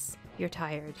 Titus. You're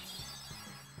tired.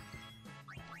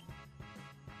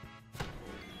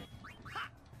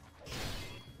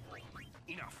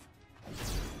 Enough.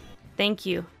 Thank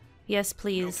you. Yes,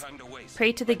 please. No time to waste.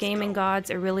 Pray to the Let's gaming go.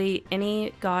 gods, or really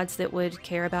any gods that would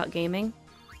care about gaming.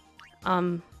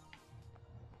 Because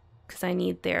I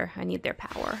need their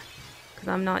power. Because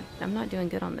I'm not doing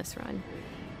good on this run.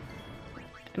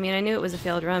 I mean, I knew it was a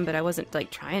failed run, but I wasn't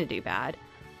like trying to do bad.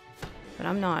 But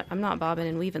I'm not bobbing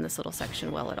and weaving this little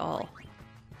section well at all.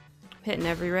 I'm hitting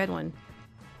every red one.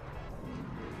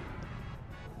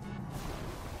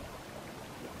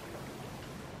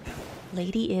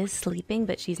 Lady is sleeping,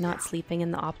 but she's not sleeping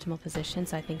in the optimal position,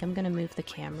 so I think I'm gonna move the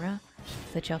camera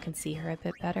so that y'all can see her a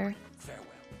bit better. Farewell.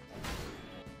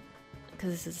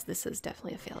 Because this is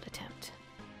definitely a failed attempt.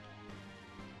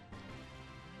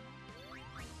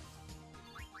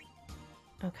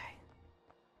 Okay.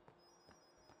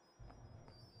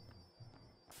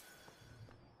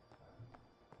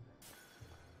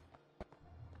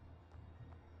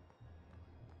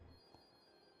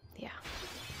 Yeah.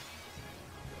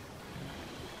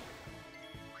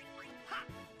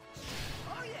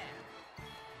 Oh yeah.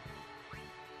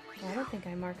 Well, I don't think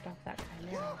I marked off that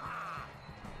chimera.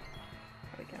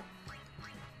 There we go.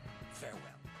 Farewell.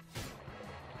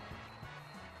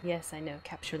 Yes, I know.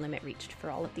 Capture limit reached for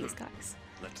all of these guys.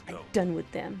 Let's I'm go. done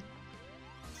with them.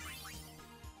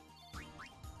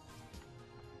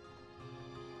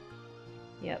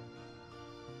 Yep.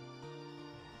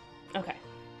 Okay.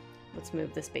 Let's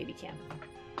move this baby cam.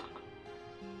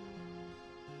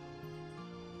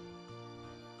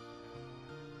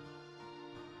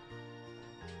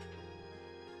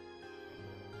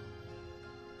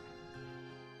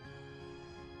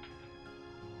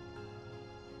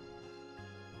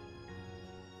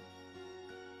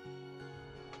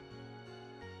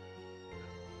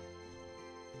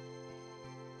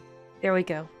 There we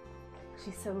go.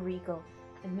 She's so regal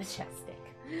and majestic,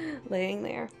 laying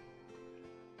there.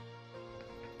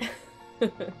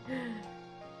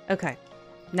 Okay,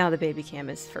 now the baby cam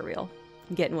is for real.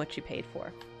 Getting what you paid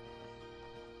for.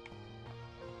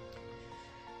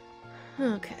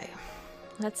 Okay,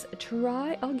 let's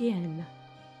try again.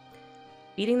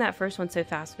 Beating that first one so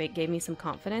fast gave me some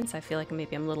confidence. I feel like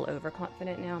maybe I'm a little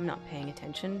overconfident now. I'm not paying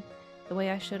attention the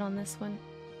way I should on this one.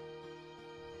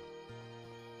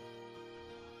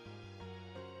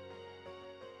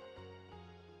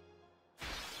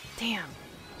 Damn,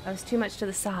 that was too much to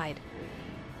the side.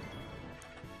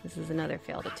 This is another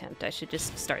failed attempt. I should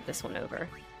just start this one over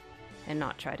and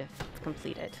not try to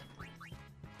complete it.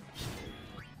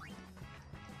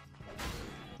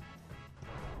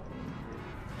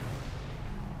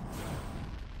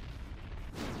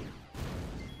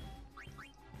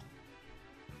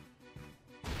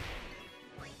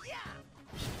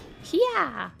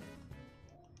 Yeah.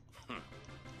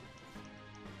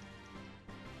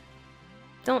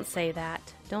 Don't say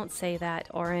that. Don't say that,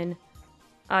 Orin.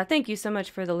 Thank you so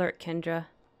much for the lurk, Kendra.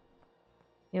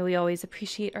 You know, we always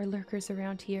appreciate our lurkers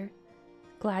around here.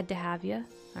 Glad to have you.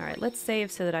 Alright, let's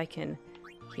save so that I can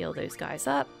heal those guys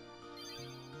up.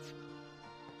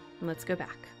 And let's go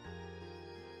back.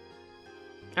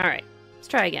 Alright, let's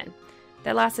try again.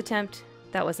 That last attempt,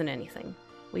 that wasn't anything.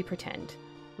 We pretend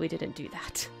we didn't do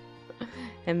that.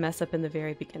 And mess up in the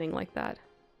very beginning like that.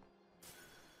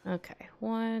 Okay,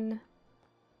 1,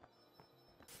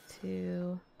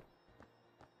 2,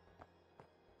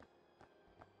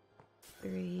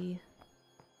 3.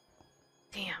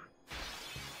 Damn.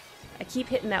 I keep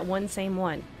hitting that same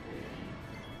one.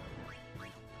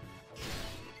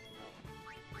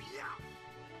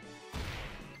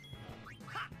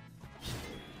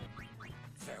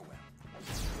 Farewell.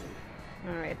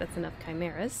 Alright, that's enough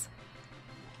chimeras.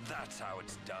 That's how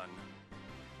it's done.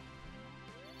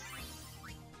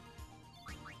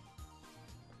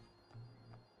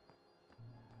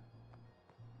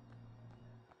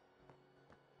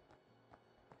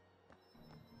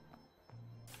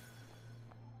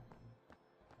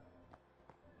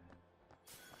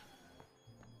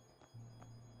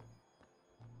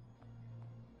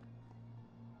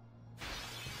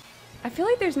 I feel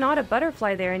like there's not a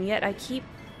butterfly there, and yet I keep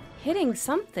hitting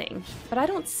something, but I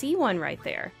don't see one right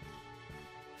there.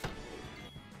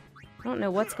 I don't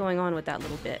know what's going on with that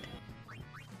little bit.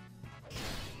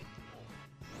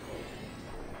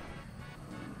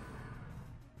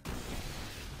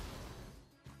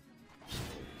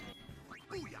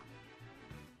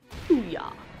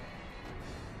 Booyah.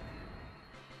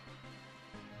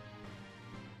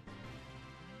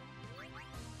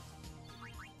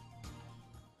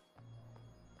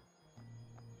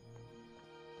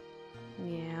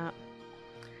 Yeah.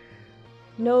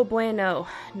 No bueno.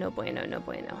 No bueno, no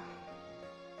bueno.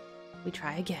 We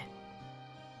try again.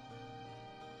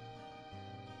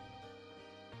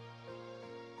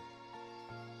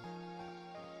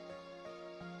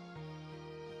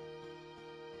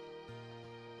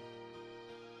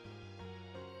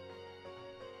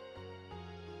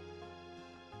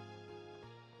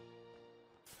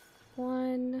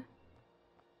 One,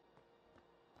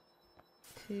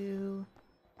 2.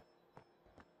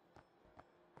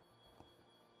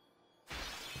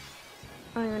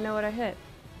 I don't even know what I hit.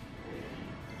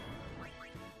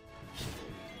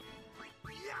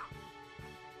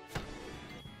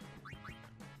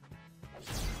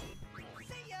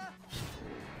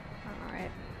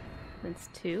 Alright. That's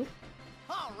 2.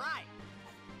 All right.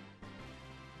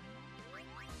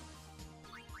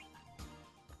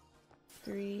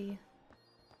 3.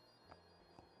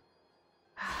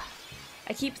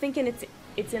 I keep thinking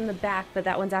it's in the back, but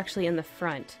that one's actually in the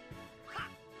front.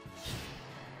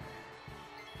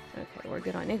 Okay, we're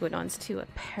good on Iguanodons too,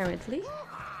 apparently.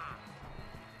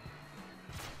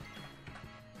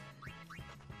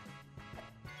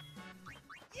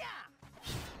 Yeah.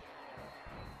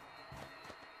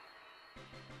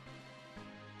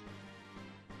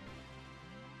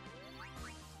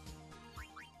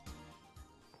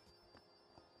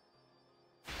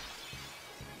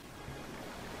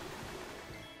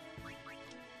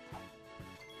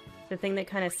 The thing that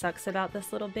kind of sucks about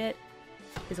this little bit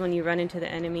is when you run into the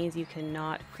enemies, you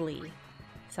cannot flee.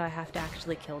 So I have to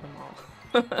actually kill them all.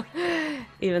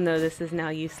 Even though this is now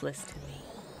useless to me.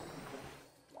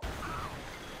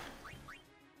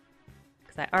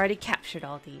 Because I already captured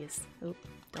all these. Oop,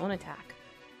 don't attack.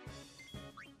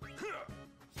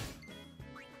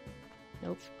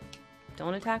 Nope.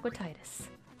 Don't attack with Titus.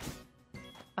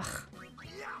 Ugh.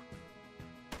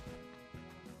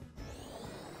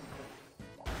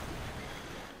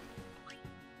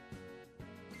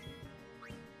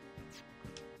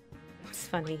 It's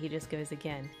funny, he just goes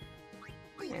again.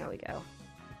 There we go.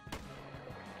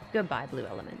 Goodbye, Blue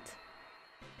Element.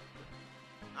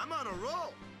 I'm on a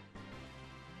roll.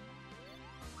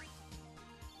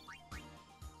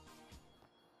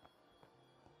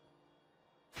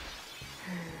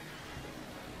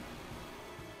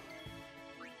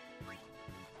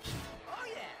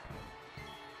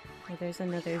 there's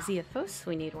another Xeophos.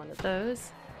 We need one of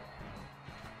those.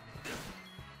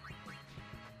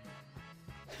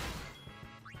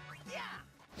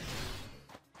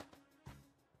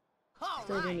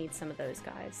 Still do need some of those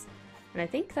guys. And I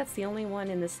think that's the only one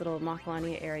in this little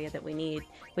Macalania area that we need.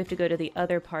 We have to go to the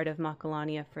other part of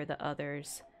Macalania for the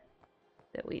others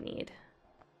that we need.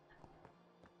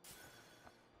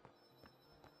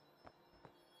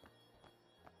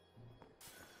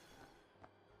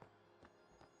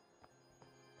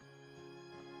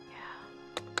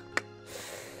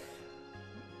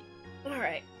 Yeah.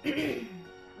 Alright.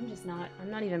 I'm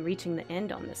not even reaching the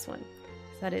end on this one.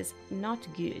 So that is not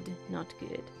good. Not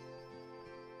good.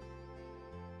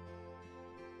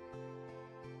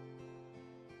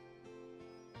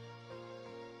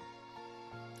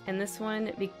 And this one,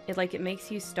 it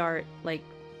makes you start, like,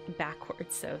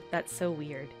 backwards, so that's so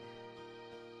weird.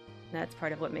 That's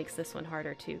part of what makes this one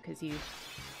harder, too, because you...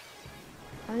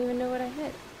 I don't even know what I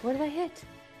hit. What did I hit?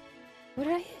 What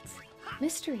did I hit?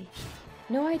 Mystery.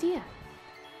 No idea.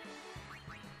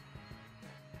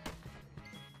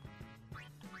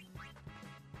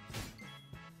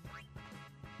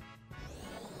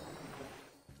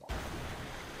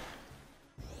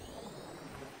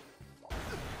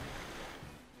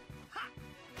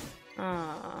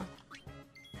 Aww.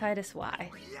 Titus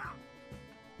Y.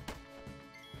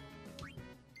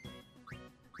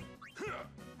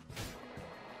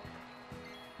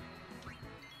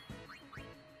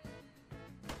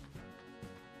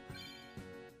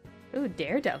 Ooh,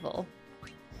 Daredevil.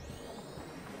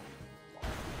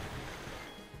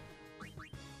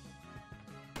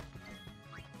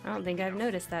 I don't think I've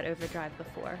noticed that overdrive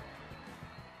before.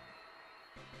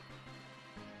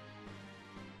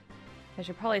 I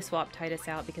should probably swap Titus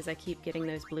out because I keep getting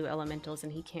those blue elementals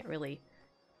and he can't really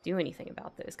do anything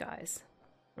about those guys.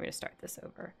 We're gonna start this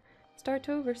over. Start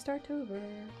over, start over.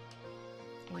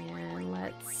 And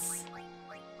let's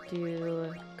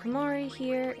do Kimahri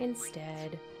here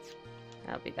instead.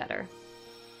 That'll be better.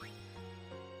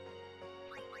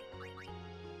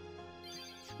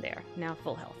 There, now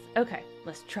full health. Okay,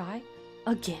 let's try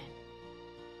again.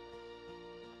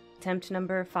 Attempt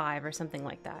number 5 or something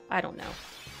like that. I don't know.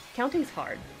 Counting's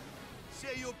hard. Say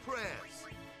your prayers.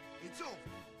 It's over.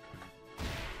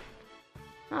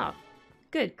 Oh,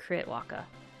 good crit, Waka.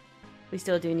 We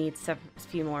still do need a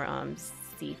few more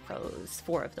Xeophos.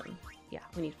 4 of them. Yeah,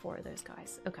 we need 4 of those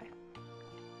guys. Okay.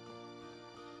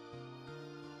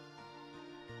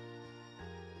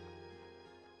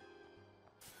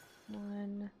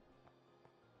 One,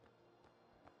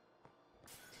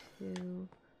 2.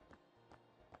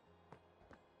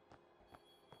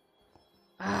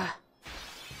 Ah.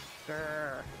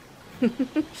 Grr.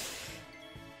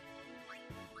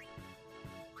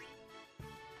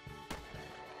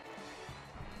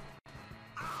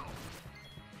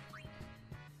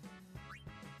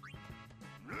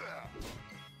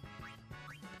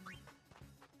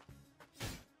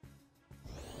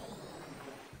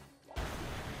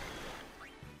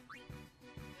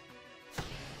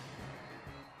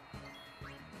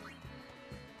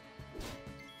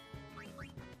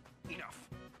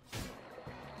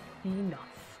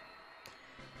 Enough.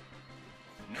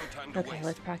 No time to Okay, waste.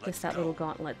 let's practice that little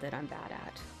gauntlet that I'm bad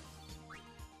at.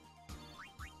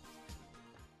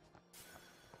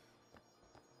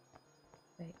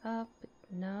 Stay up,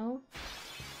 no.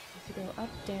 Have to go up,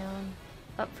 down,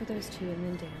 up for those 2 and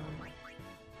then down.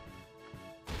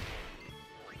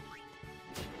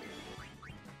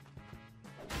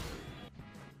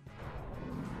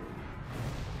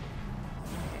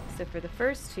 So for the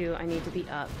first 2, I need to be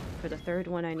up. For the third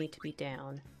one, I need to be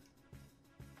down.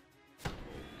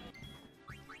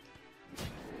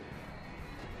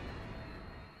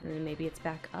 And then maybe it's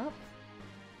back up?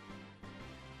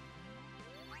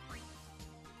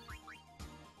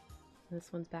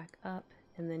 This one's back up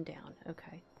and then down.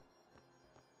 Okay.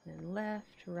 Then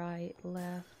left, right,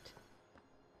 left.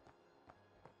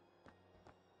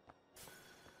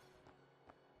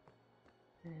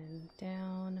 And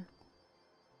down.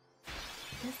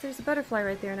 Yes, there's a butterfly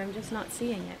right there and I'm just not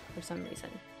seeing it for some reason.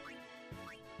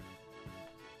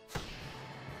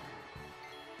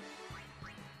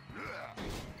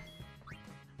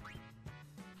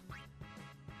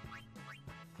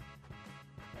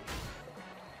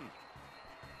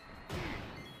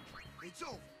 It's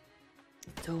over.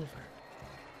 It's over.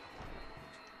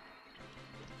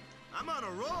 I'm on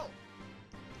a roll.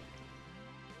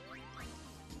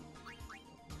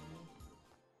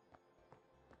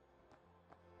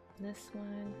 This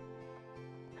one.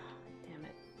 Oh, damn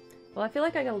it. Well, I feel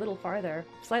like I got a little farther,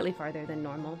 slightly farther than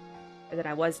normal, or than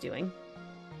I was doing.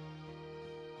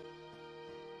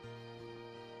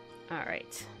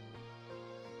 Alright.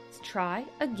 Let's try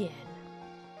again.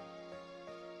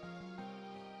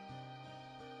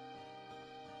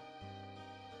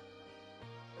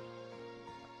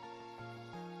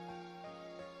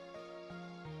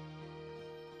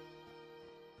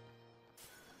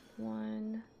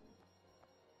 One,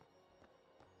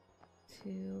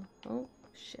 two, oh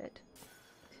shit.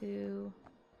 2,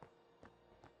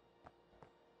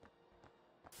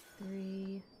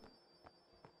 3.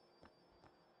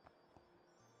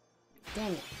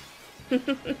 Dang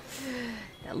it.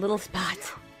 That little spot.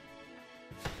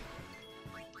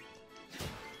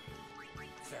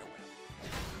 Farewell.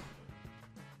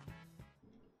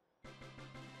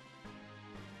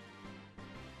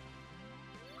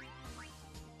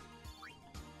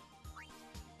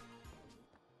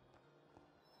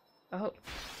 Oh.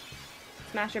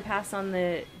 Smash or pass on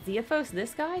the Zeophos?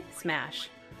 This guy? Smash.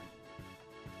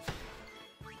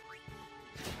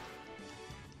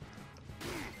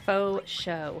 Faux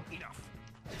show. Enough.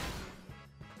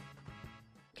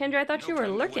 Kendra, I thought No you were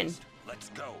time to lurking. waste. Let's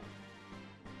go.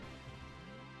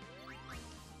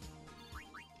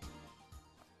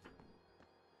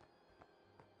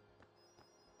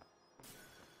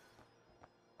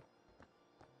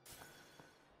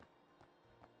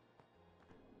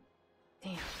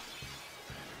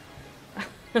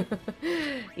 Damn.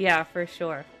 Yeah, for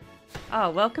sure. Oh,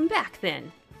 welcome back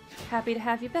then. Happy to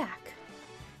have you back.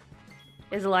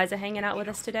 Is Eliza hanging out with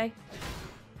us today?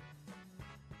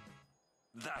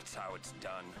 That's how it's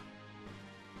done.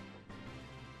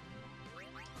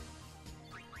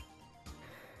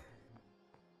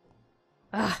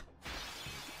 Ah,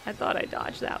 I thought I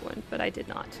dodged that one, but I did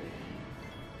not.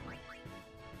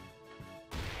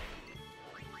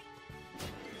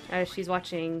 She's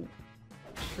watching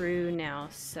True now,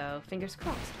 so fingers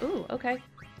crossed. Ooh, okay.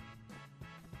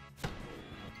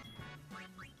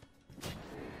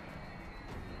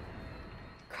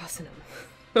 Crossing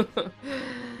them.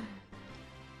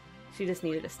 She just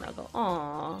needed a snuggle.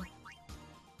 Aww.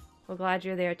 Well, glad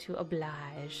you're there to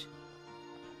oblige.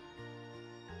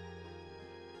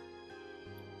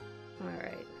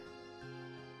 Alright.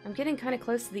 I'm getting kind of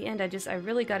close to the end. I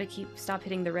really gotta stop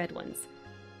hitting the red ones.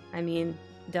 I mean,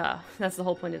 duh. That's the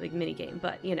whole point of the minigame,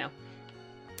 but, you know.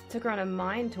 Took her on a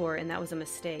mine tour, and that was a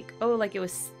mistake. Oh, like it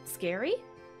was scary?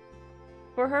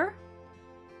 For her?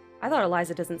 I thought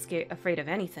Eliza doesn't afraid of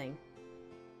anything.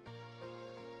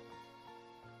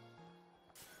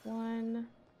 1,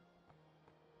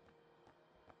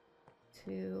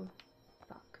 2,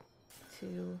 fuck.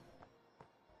 2,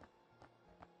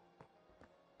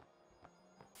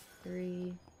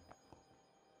 3.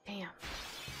 Damn.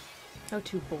 Oh,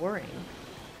 too boring.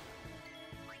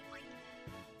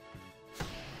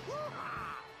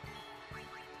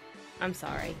 I'm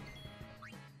sorry.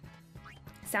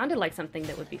 Sounded like something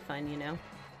that would be fun, you know?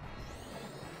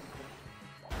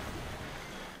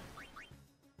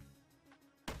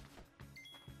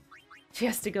 She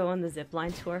has to go on the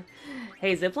zipline tour.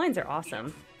 Hey, ziplines are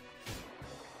awesome.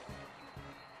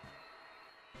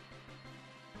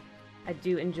 I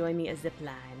do enjoy me a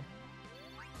zipline.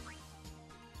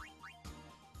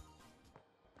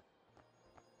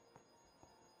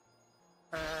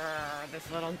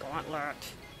 This little gauntlet.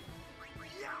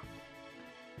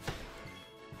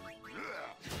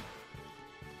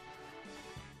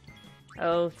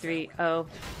 Oh, 3. Oh.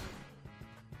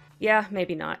 Yeah,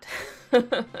 maybe not.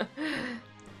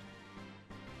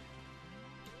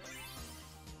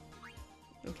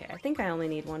 Okay, I think I only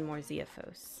need one more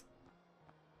Zeophos.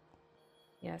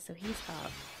 Yeah, so he's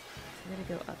up. So I'm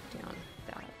gonna go up, down,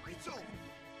 that. It's over.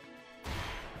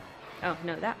 Oh,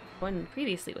 no, that one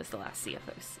previously was the last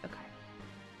Zeophos. Okay.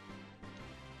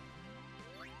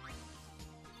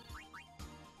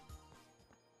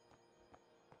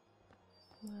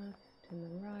 Left, and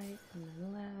then right, and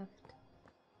then left.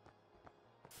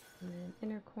 And then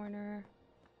inner corner.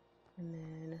 And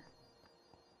then...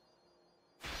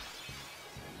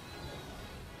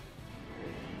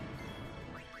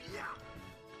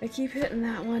 I keep hitting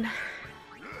that one.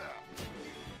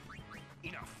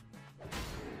 Enough.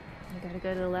 I gotta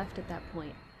go to the left at that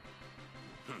point.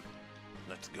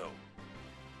 Let's go.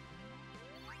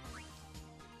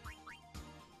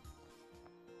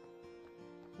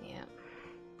 Yeah.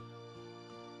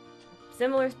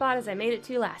 Similar spot as I made it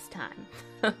to last time.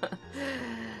 Ugh.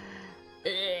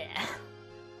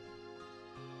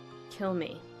 Kill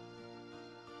me.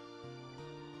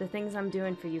 The things I'm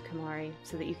doing for you, Kimahri,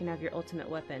 so that you can have your ultimate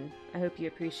weapon. I hope you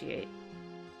appreciate.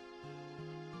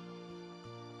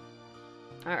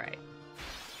 Alright.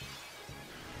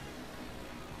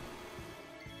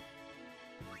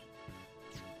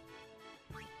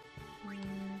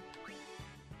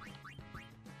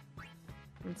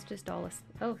 Let's just all...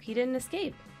 Oh, he didn't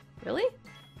escape. Really?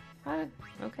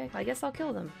 Okay, I guess I'll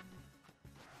kill them.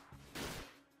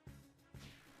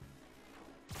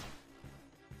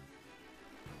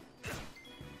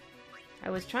 I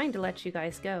was trying to let you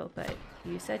guys go, but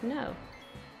you said no.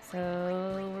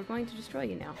 So we're going to destroy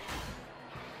you now.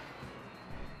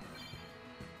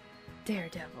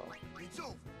 Daredevil. It's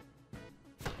over.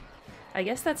 I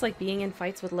guess that's like being in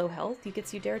fights with low health. He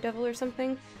gets you Daredevil or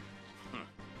something.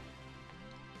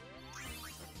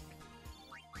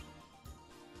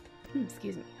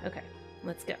 Excuse me. Okay,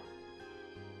 let's go.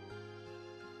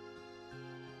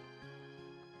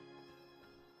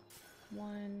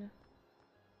 One,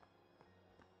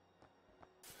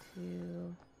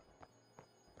 two,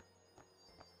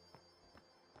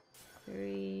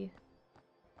 three.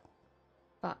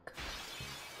 Fuck.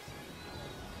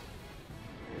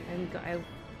 I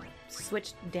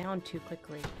switched down too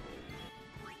quickly.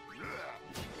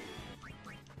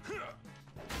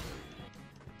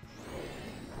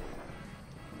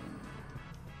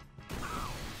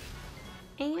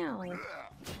 Ow.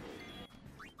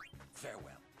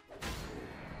 Farewell.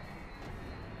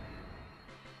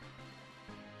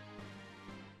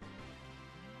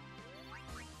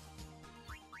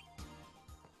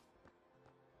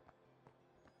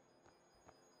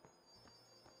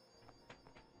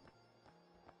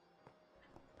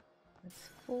 That's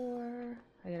 4.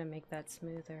 I gotta make that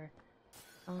smoother.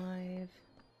 5.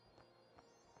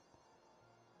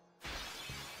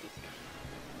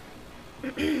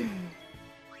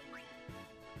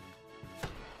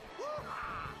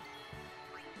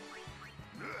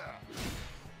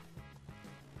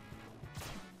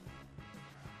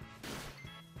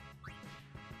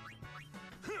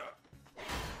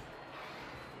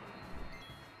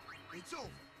 It's over.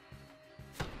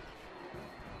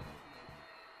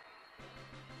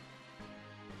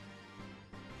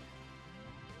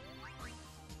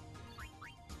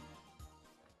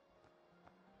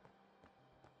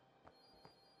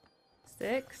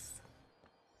 Six.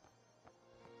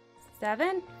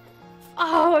 7.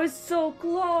 Oh, I was so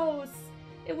close.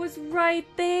 It was right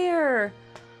there.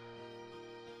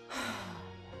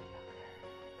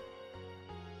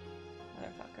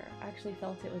 Motherfucker. I actually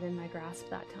felt it within my grasp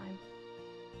that time.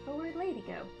 Oh, where'd Lady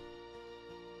go?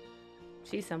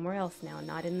 She's somewhere else now,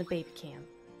 not in the baby cam.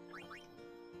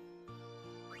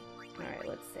 Alright,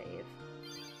 let's save.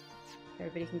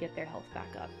 Everybody can get their health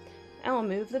back up. And I'll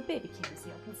move the baby cam so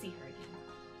y'all can see her again.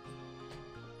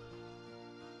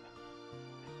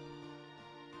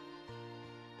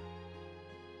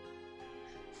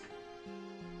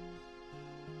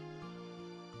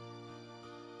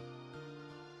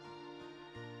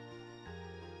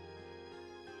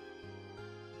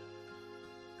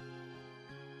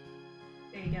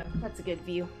 There you go. That's a good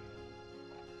view.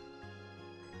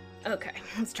 Okay,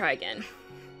 let's try again.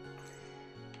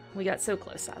 We got so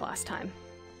close that last time.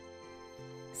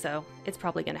 So, it's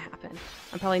probably gonna happen.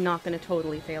 I'm probably not gonna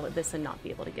totally fail at this and not be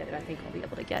able to get it. I think I'll be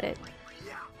able to get it.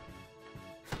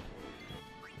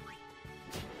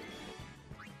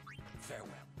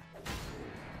 Farewell.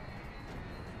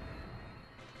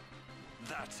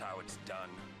 That's how it's done.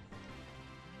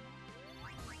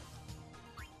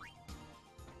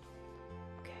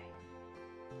 Okay.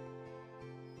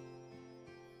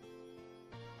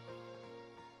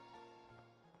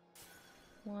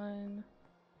 One,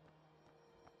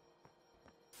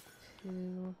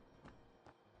 2,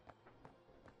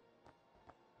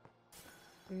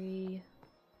 3.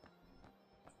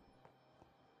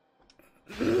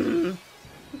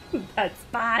 That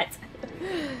spot.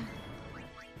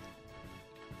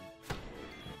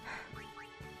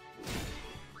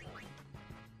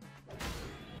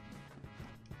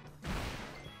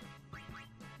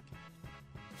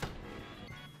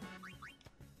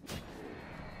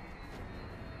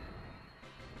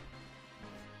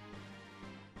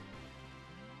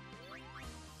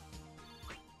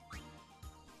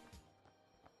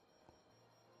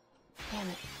 Damn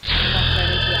it. I walked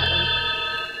right into that one.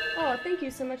 Oh, thank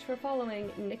you so much for following,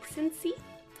 Nixon C.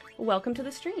 Welcome to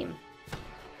the stream.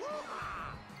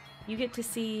 You get to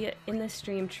see in this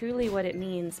stream truly what it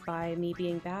means by me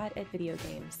being bad at video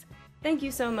games. Thank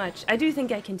you so much. I do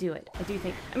think I can do it.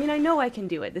 I mean, I know I can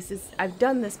do it. I've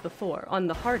done this before on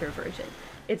the harder version.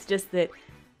 It's just that,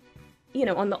 you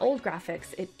know, on the old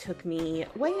graphics, it took me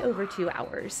way over 2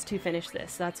 hours to finish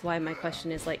this. That's why my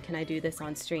question is, like, can I do this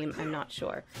on stream? I'm not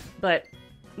sure. But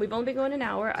we've only been going an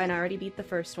hour, and I already beat the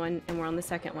first one, and we're on the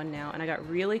second one now, and I got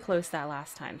really close that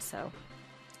last time, so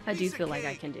I do feel like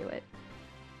I can do it.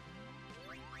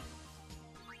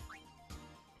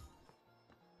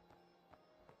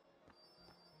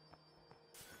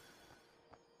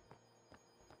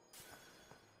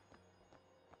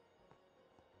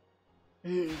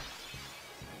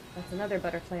 That's another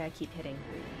butterfly I keep hitting.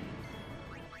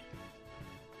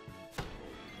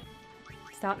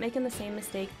 Stop making the same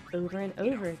mistake over and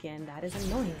over again. That is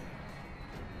annoying.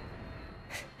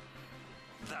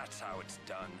 That's how it's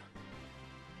done.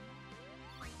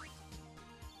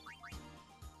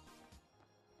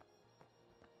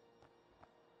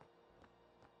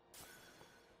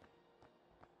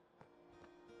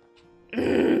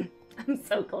 I'm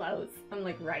so close. I'm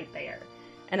like right there.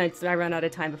 And I run out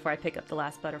of time before I pick up the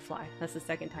last butterfly. That's the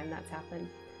second time that's happened.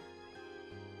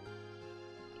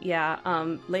 Yeah,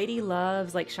 Lady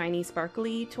loves like shiny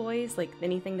sparkly toys, like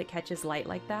anything that catches light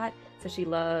like that. So she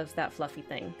loves that fluffy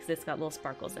thing because it's got little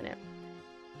sparkles in it.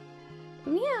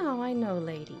 Meow, I know,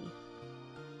 Lady.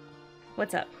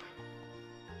 What's up?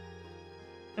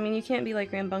 I mean, you can't be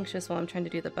like rambunctious while I'm trying to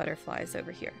do the butterflies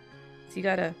over here. So you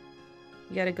gotta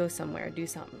go somewhere, do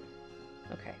something.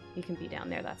 Okay, you can be down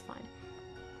there, that's fine.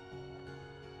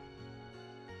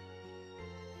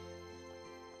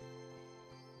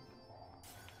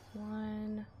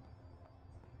 One,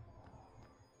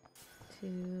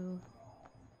 two,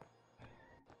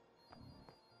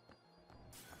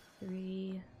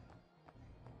 three.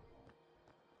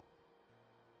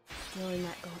 Still in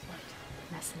that gauntlet,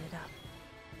 messing it up.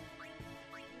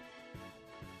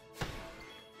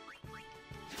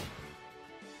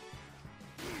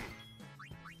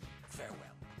 Farewell.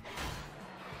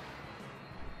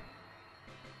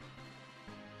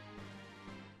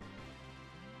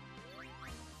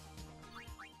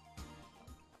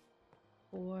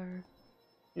 4.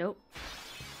 Nope.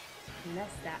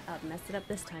 Messed that up. Messed it up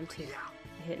this time too.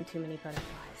 I hitting too many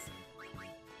butterflies.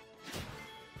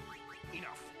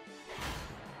 Enough.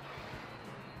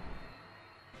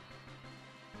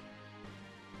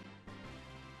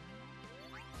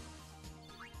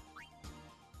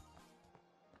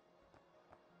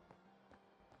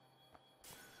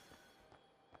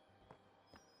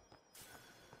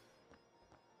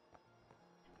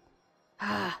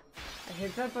 Ah, I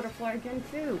hit that butterfly again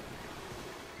too.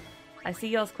 I see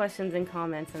y'all's questions and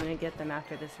comments. I'm gonna get them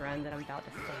after this run that I'm about to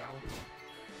fail.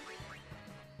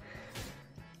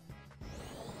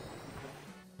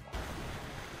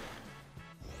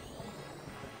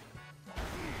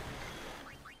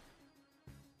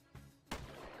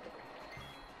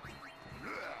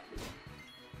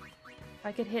 If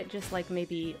I could hit just like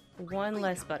maybe one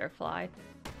less butterfly,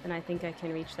 then I think I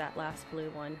can reach that last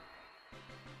blue one.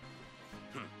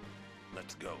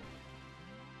 Let's go.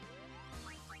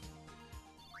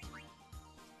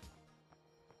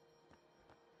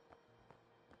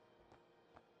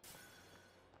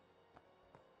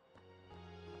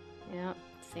 Yeah,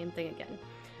 same thing again.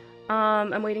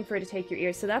 I'm waiting for her to take your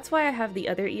ears. So that's why I have the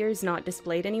other ears not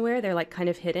displayed anywhere. They're like kind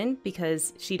of hidden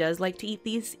because she does like to eat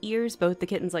these ears. Both the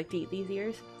kittens like to eat these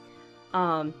ears.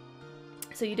 So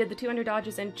you did the 200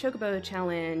 dodges and chocobo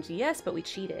challenge. Yes, but we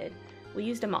cheated. We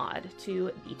used a mod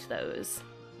to beat those.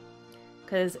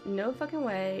 Because no fucking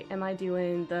way am I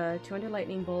doing the 200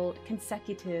 lightning bolt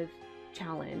consecutive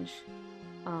challenge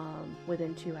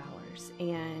within 2 hours.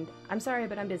 And I'm sorry,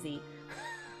 but I'm busy.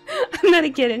 I'm not a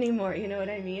kid anymore, you know what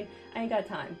I mean? I ain't got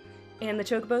time. And the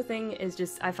chocobo thing is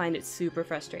just, I find it super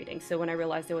frustrating. So when I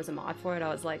realized there was a mod for it, I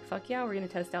was like, fuck yeah, we're gonna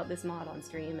test out this mod on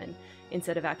stream and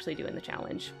instead of actually doing the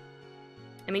challenge.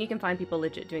 I mean, you can find people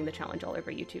legit doing the challenge all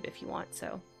over YouTube if you want,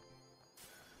 so.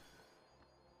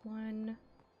 1,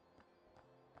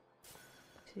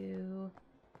 2,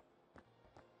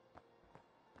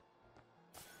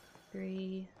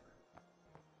 3.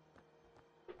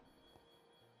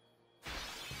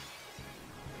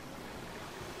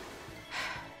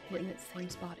 Hitting that same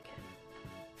spot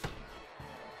again.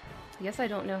 I guess I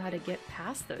don't know how to get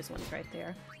past those ones right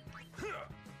there.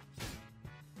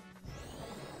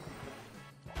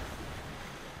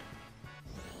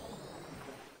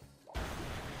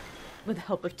 With the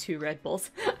help of 2 Red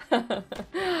Bulls.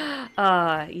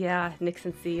 Yeah,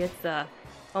 Nixon C, it's,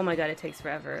 oh my god, it takes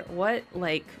forever. What,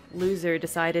 like, loser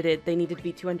decided they needed to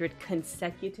be 200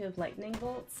 consecutive lightning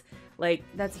bolts? Like,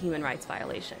 that's a human rights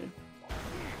violation.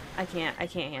 I can't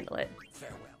handle it.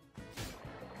 Farewell.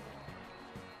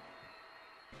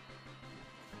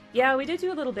 Yeah, we did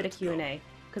do a little bit of Q&A,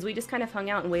 because we just kind of hung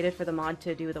out and waited for the mod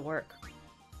to do the work.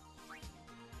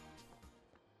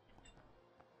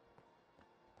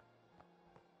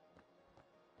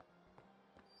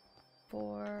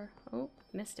 Four. Oh,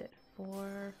 missed it.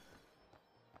 4,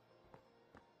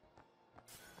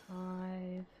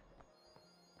 5.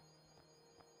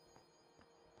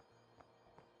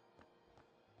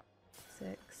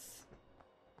 6.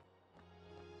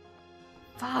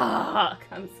 Fuck!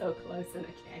 I'm so close and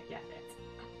I can't get it.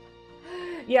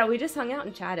 Yeah, we just hung out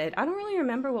and chatted. I don't really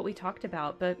remember what we talked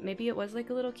about, but maybe it was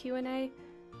like a little Q&A.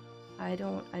 I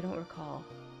don't recall.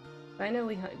 But I know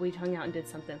we hung out and did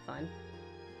something fun.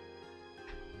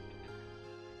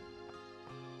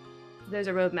 There's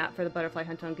a roadmap for the butterfly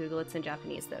hunt on Google. It's in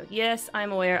Japanese, though. Yes,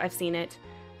 I'm aware. I've seen it.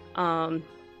 I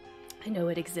know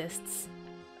it exists.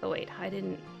 Oh, wait. I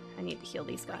need to heal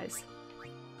these guys.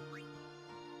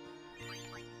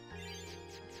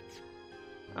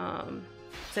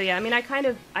 So yeah, I mean,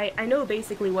 I know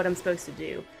basically what I'm supposed to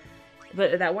do.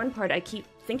 But that one part, I keep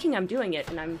thinking I'm doing it,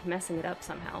 and I'm messing it up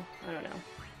somehow. I don't know.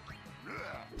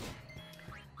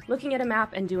 Looking at a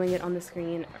map and doing it on the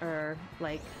screen, or,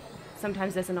 like,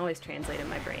 sometimes doesn't always translate in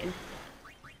my brain.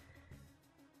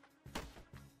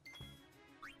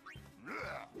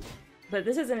 But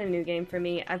this isn't a new game for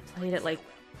me. I've played it, like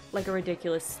a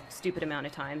ridiculous, stupid amount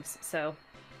of times, so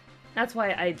that's why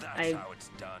I How it's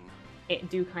done.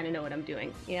 do kind of know what I'm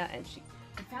doing. Yeah, and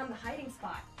I found the hiding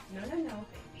spot. No,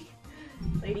 baby.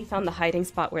 Lady found the hiding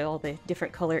spot where all the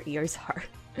different color ears are.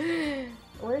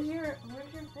 Where's your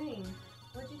thing?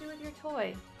 What'd you do with your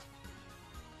toy?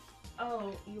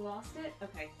 Oh, you lost it?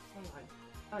 Okay, hang on.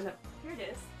 Oh no, here it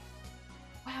is.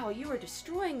 Wow, you were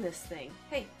destroying this thing.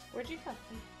 Hey, where'd you go?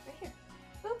 Right here.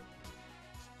 Boop.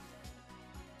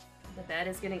 The bed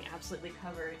is getting absolutely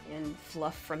covered in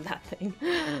fluff from that thing.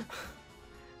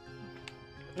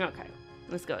 Okay,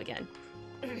 let's go again.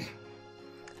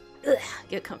 Ugh,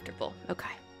 get comfortable. Okay.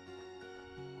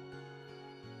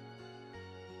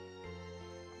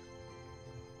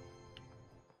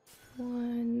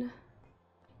 One,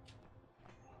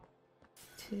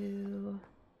 two,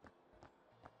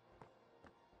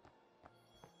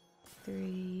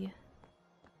 three.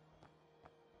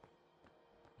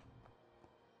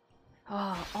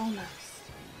 Oh, almost.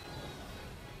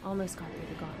 Almost got through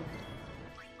the gauntlet.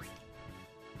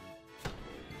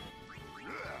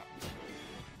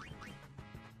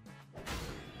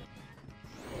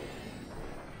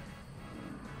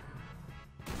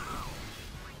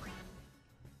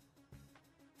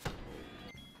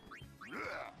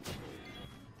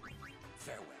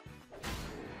 Farewell.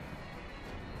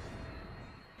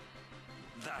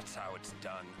 That's how it's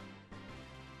done.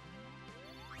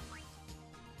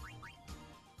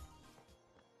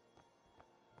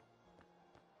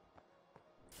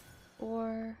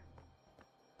 Four,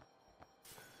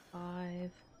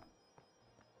 five.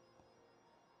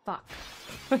 Fuck.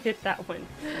 I hit that one.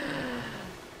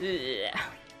 Ugh.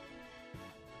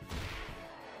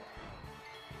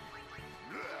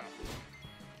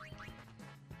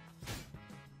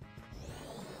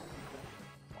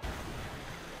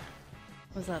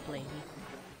 What's up, lady?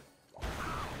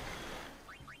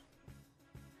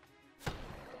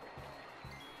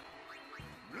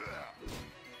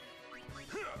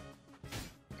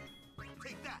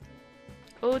 Take that.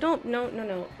 Oh, don't. No.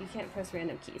 You can't press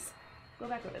random keys. Go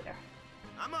back over there.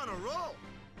 I'm on a roll.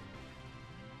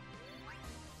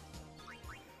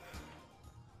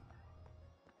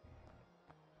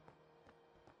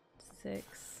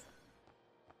 Six.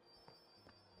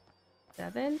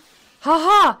 7.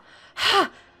 Ha!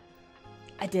 Ha!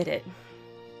 I did it.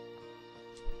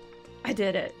 I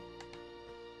did it.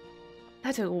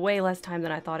 That took way less time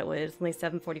than I thought it would. It's only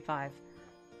 7:45.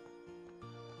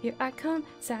 Here I come,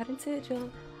 Saturn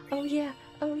Sigil. Oh yeah,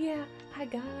 I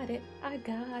got it.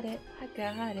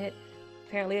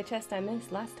 Apparently a chest I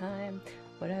missed last time.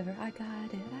 Whatever, I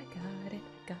got it. I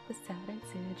got the Saturn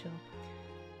Sigil.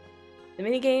 The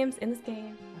mini games in this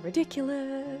game are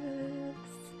ridiculous.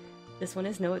 This one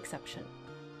is no exception.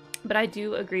 But I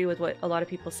do agree with what a lot of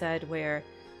people said, where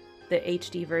the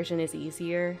HD version is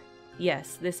easier.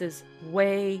 Yes, this is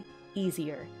way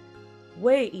easier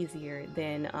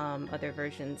than other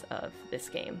versions of this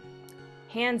game.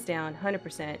 Hands down,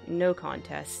 100%, no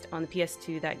contest. On the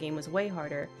PS2, that game was way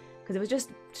harder, because it was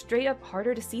just straight up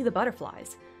harder to see the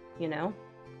butterflies, you know?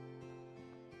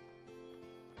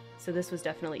 So this was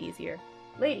definitely easier.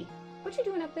 Lady, what you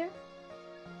doing up there?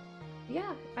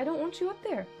 Yeah, I don't want you up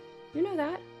there. You know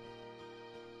that.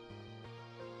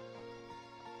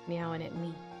 Meowing at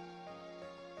me.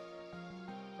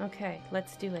 Okay,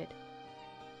 let's do it.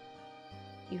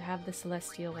 You have the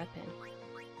celestial weapon.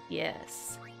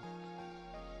 Yes.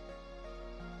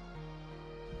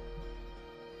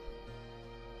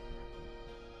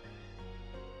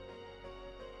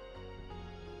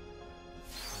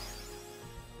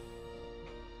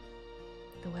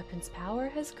 The weapon's power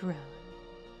has grown.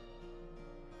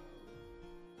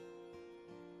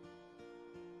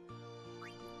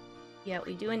 Yeah,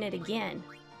 we're doing it again.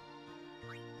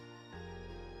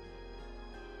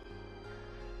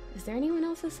 Is there anyone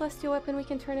else's celestial weapon we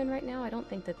can turn in right now? I don't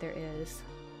think that there is.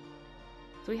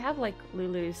 So we have like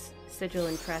Lulu's sigil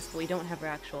and crest, but we don't have her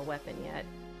actual weapon yet.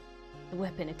 The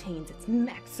weapon attains its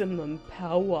maximum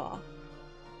power.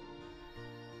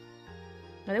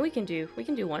 I think we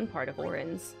can do one part of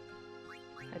Orin's,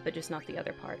 but just not the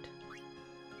other part.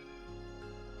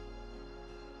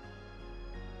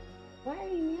 Why are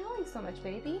you meowing so much,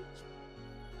 baby?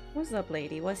 What's up,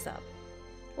 lady? What's up?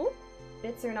 Oh,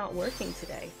 bits are not working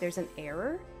today. There's an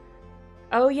error?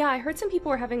 Oh yeah, I heard some people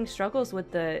were having struggles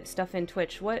with the stuff in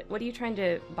Twitch. What are you trying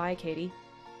to buy, Katie?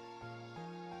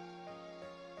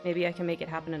 Maybe I can make it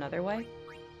happen another way?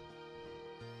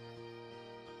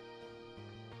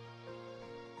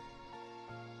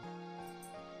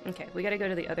 Okay, we gotta go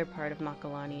to the other part of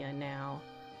Macalania now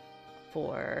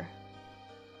for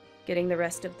getting the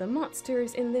rest of the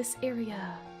monsters in this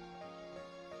area.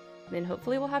 And then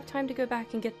hopefully we'll have time to go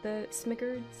back and get the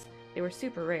Smiggards. They were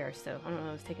super rare, so I don't know,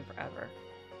 it was taking forever.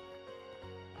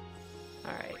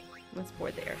 Alright, let's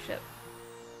board the airship.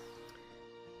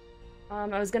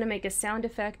 I was gonna make a sound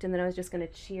effect and then I was just gonna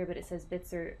cheer, but it says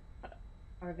bits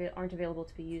aren't available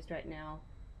to be used right now.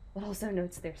 But also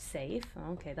notes they're safe.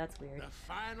 Oh, okay, that's weird. The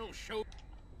final show.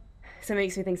 So it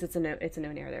makes me think it's a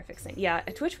known error they're fixing. Yeah,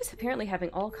 Twitch was apparently having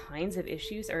all kinds of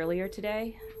issues earlier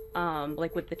today.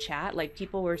 Like with the chat, like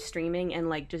people were streaming and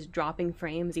like just dropping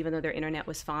frames even though their internet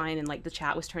was fine and like the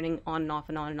chat was turning on and off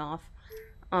and on and off.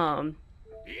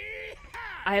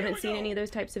 I haven't seen any of those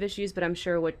types of issues, but I'm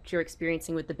sure what you're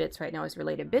experiencing with the bits right now is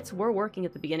related. Bits were working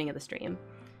at the beginning of the stream,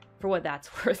 for what that's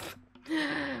worth.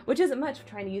 Which isn't much, I'm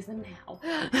trying to use them now.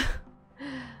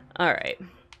 Alright.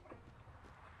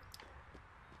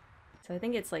 So I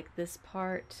think it's like this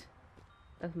part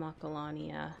of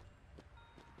Macalania.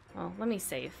 Well, let me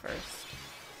save first.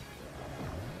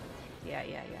 Yeah.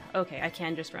 Okay, I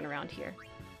can just run around here.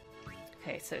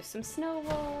 Okay, so some snow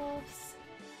wolves.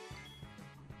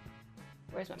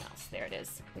 Where's my mouse? There it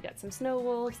is. We got some snow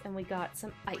wolves and we got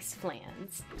some ice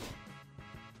flans.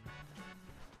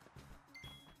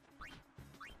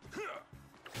 I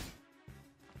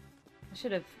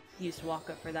should have used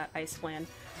Waka for that ice flan.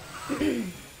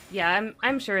 Yeah,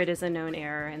 I'm sure it is a known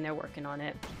error and they're working on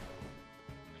it.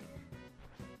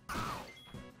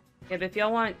 Yeah, but if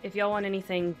y'all want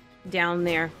anything down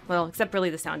there, well, except really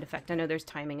the sound effect. I know there's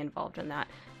timing involved in that.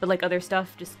 But like other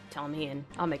stuff, just tell me and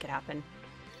I'll make it happen.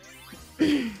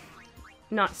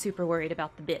 Not super worried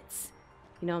about the bits.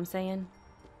 You know what I'm saying?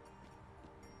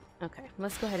 Okay,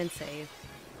 let's go ahead and save.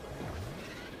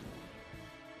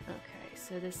 Okay,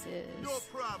 so this is No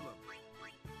problem.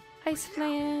 Ice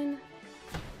Flan.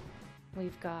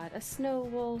 We've got a Snow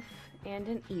Wolf and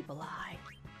an Evil Eye.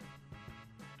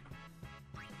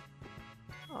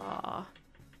 Aw,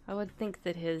 I would think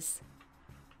that his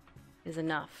is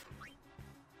enough.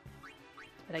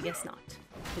 But I guess not.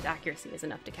 His accuracy is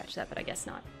enough to catch that, but I guess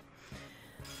not.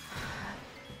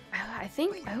 I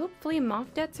think, hopefully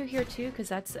Mofdets are here too, because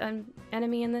that's an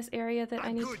enemy in this area that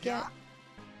I need to get.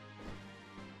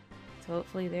 So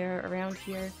hopefully they're around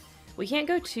here. We can't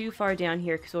go too far down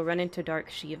here because we'll run into Dark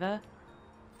Shiva.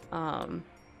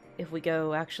 If we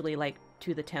go actually like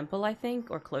to the temple, I think,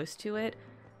 or close to it.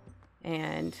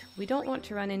 And we don't want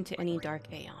to run into any Dark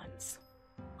Aeons.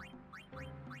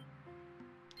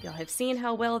 Y'all have seen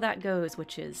how well that goes,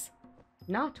 which is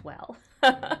not well.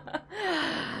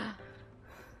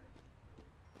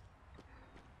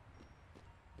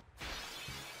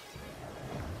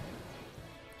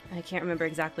 I can't remember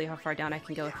exactly how far down I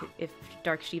can go if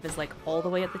Dark Shiva's like all the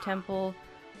way at the temple,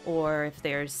 or if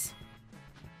it's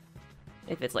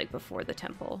like before the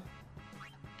temple.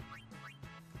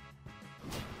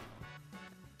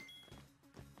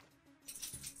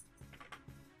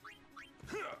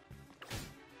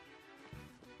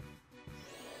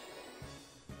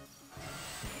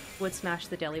 Would smash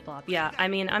the jelly blob. Yeah, I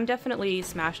mean, I'm definitely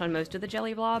smash on most of the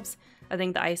jelly blobs. I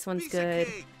think the ice one's good.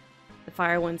 The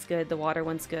fire one's good. The water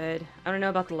one's good. I don't know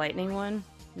about the lightning one.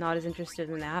 Not as interested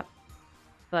in that.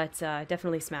 But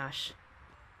definitely smash.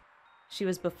 She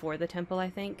was before the temple,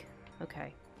 I think.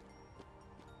 Okay.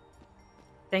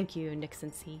 Thank you,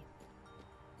 Nixon C.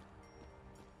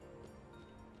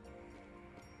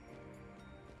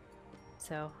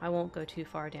 So I won't go too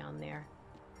far down there.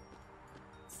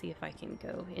 See if I can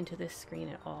go into this screen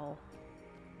at all.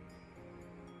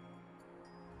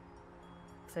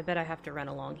 So I bet I have to run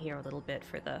along here a little bit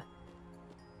for the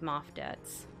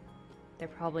Mofdets. They're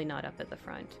probably not up at the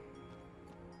front.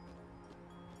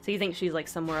 So you think she's like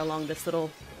somewhere along this little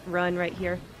run right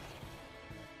here?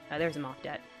 Oh, there's a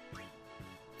Mofdet.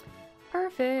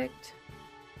 Perfect!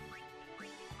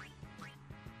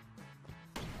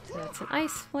 So that's an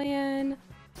Ice Flan.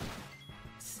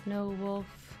 Snow Wolf.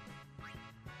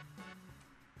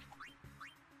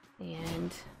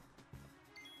 And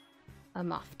a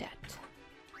Mofdet.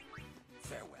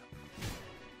 Farewell.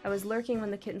 I was lurking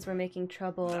when the kittens were making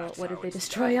trouble. That's What did how they it's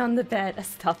destroy done. on the bed? A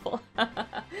Stuffle.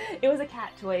 It was a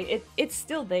cat toy. It's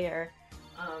still there.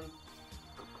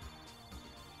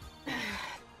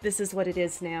 This is what it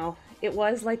is now. It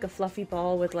was like a fluffy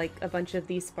ball with like a bunch of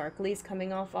these sparklies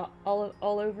coming off all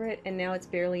over it, and now it's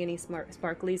barely any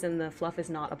sparklies, and the fluff is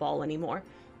not a ball anymore.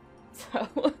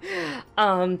 So,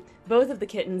 both of the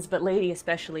kittens, but Lady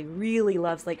especially, really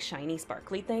loves like shiny,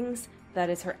 sparkly things. That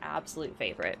is her absolute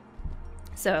favorite.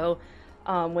 So,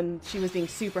 when she was being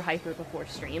super hyper before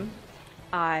stream,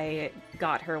 I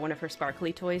got her one of her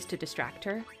sparkly toys to distract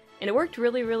her, and it worked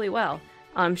really, really well.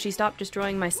 She stopped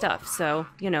destroying my stuff, so,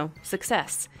 you know,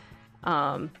 success.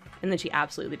 And then she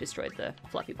absolutely destroyed the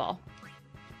fluffy ball.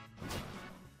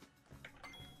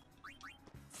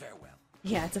 Farewell.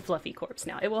 Yeah, it's a fluffy corpse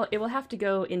now. It will have to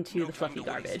go into No the time fluffy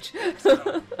to waste. garbage. Let's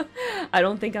go. I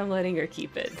don't think I'm letting her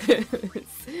keep it.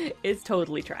 It's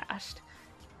totally trashed.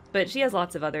 But she has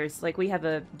lots of others. Like, we have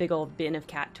a big old bin of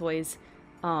cat toys.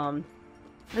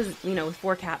 This is, you know, with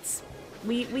 4 cats,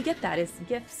 we get that as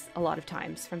gifts a lot of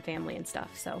times from family and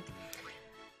stuff, so.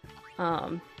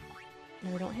 No,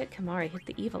 don't hit Kimahri, hit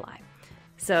the evil eye.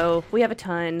 So, we have a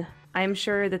ton. I'm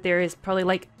sure that there is probably,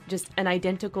 like, just an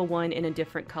identical one in a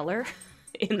different color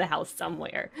in the house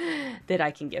somewhere that I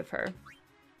can give her.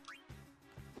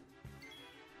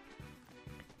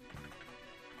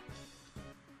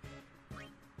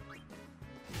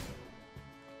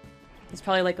 There's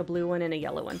probably like a blue one and a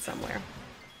yellow one somewhere.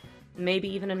 Maybe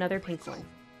even another pink one.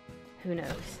 Who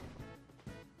knows?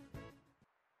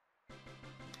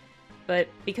 But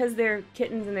because they're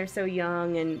kittens and they're so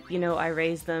young and, you know, I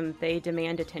raise them, they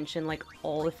demand attention like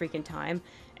all the freaking time.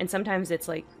 And sometimes it's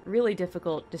like really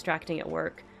difficult distracting at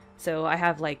work. So I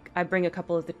have like, I bring a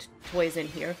couple of the toys in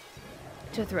here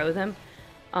to throw them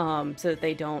so that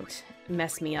they don't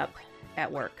mess me up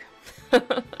at work.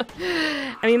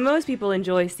 I mean, most people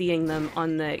enjoy seeing them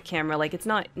on the camera. Like, it's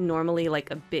not normally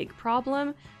like a big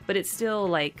problem, but it's still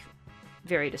like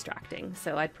very distracting.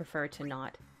 So I'd prefer to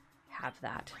not have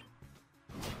that.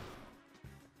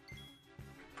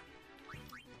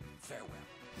 Farewell.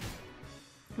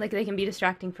 Like, they can be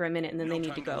distracting for a minute and then No they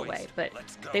need to time go to away, waste. but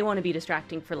Let's go. they want to be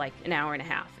distracting for like an hour and a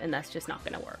half, and that's just not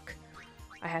gonna work.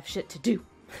 I have shit to do.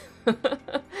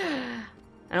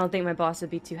 I don't think my boss would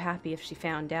be too happy if she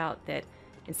found out that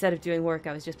instead of doing work,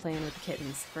 I was just playing with the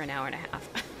kittens for an hour and a half.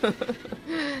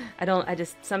 I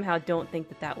just somehow don't think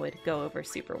that that would go over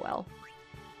super well.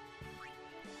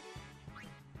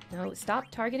 No, stop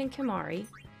targeting Kimahri.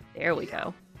 There we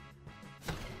go.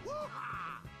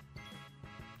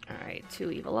 Alright,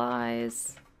 2 evil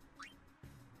eyes.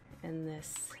 And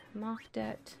this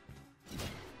Mofdet.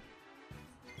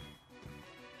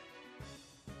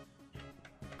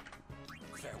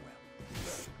 Farewell.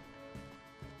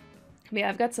 Yeah,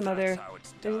 I've got some other... That's how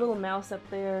it's There's a done. little mouse up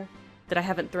there that I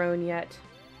haven't thrown yet.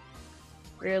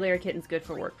 Rarely are kittens good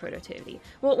for work productivity.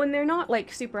 Well, when they're not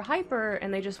like super hyper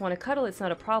and they just want to cuddle, it's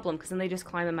not a problem because then they just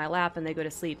climb in my lap and they go to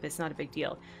sleep. It's not a big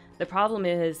deal. The problem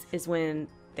is when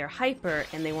they're hyper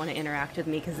and they want to interact with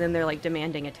me because then they're like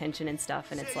demanding attention and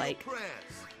stuff, and it's Say your like, prayers.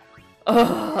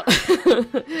 oh,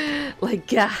 like,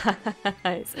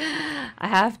 guys, I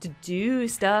have to do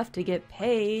stuff to get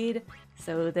paid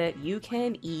so that you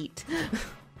can eat.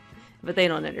 But they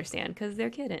don't understand because they're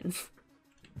kittens.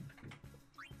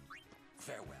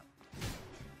 Farewell.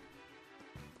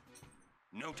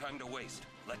 No time to waste.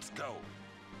 Let's go.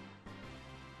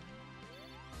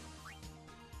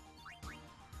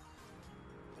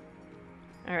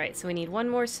 Alright, so we need 1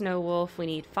 more Snow Wolf, we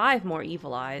need 5 more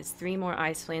Evil Eyes, 3 more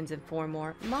Ice Flans, and 4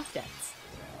 more Mofdets.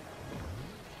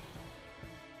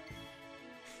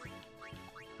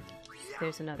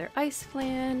 There's another Ice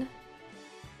Flan.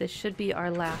 This should be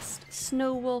our last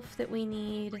Snow Wolf that we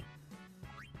need.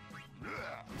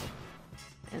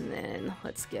 And then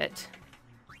let's get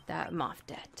that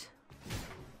Mofdet.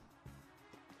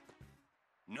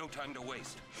 No time to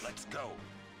waste. Let's go.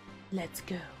 Let's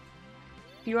go.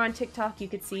 If you were on TikTok, you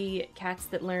could see cats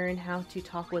that learn how to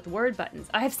talk with word buttons.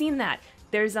 I have seen that.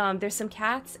 There's some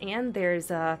cats and there's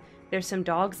some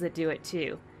dogs that do it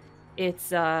too.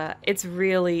 It's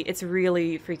really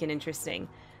freaking interesting.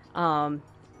 Watching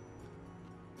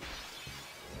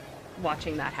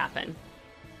that happen.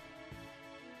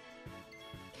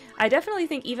 I definitely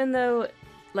think even though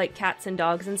like cats and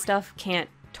dogs and stuff can't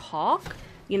talk,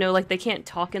 you know, like they can't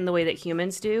talk in the way that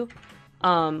humans do.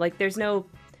 Like there's no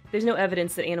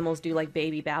evidence that animals do like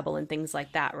baby babble and things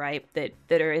like that, right?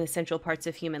 That are essential parts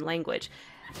of human language.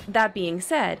 That being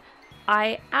said,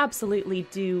 I absolutely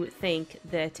do think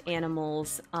that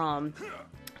animals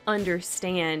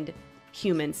understand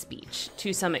human speech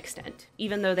to some extent,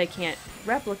 even though they can't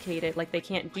replicate it, like they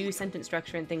can't do sentence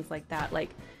structure and things like that.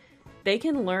 Like they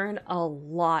can learn a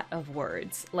lot of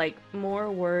words, like more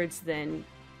words than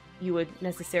you would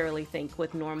necessarily think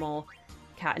with normal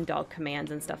cat and dog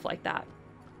commands and stuff like that.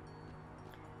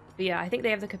 But yeah, I think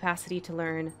they have the capacity to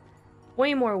learn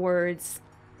way more words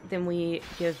than we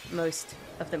give most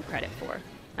of them credit for.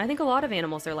 I think a lot of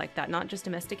animals are like that, not just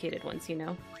domesticated ones, you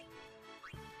know?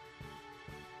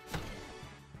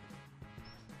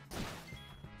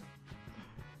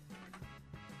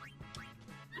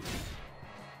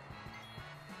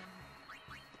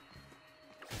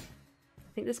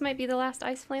 I think this might be the last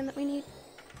ice flame that we need.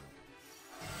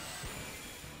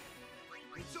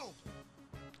 It's over.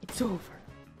 It's over.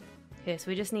 Okay,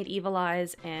 so we just need Evil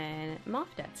Eyes and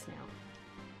Moffdets now.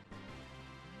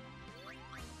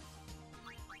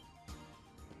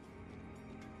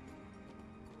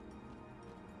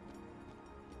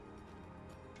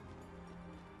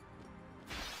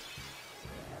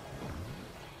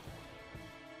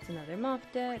 It's another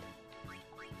Moffdet.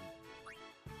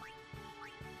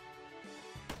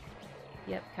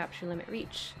 Yep, capture limit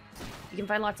reach. You can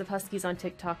find lots of huskies on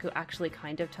TikTok who actually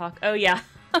kind of talk. Oh yeah,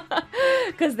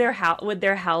 because with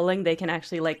their howling, they can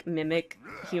actually like mimic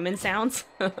human sounds.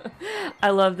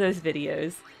 I love those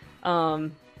videos.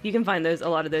 You can find a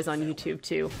lot of those on YouTube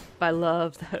too. I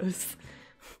love those.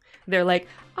 They're like,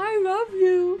 I love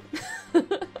you.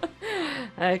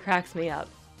 It cracks me up.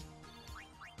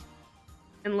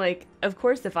 And like, of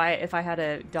course, if I had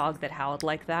a dog that howled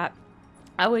like that,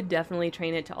 I would definitely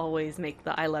train it to always make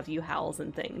the I love you howls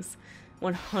and things.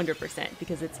 100%,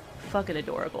 because it's fucking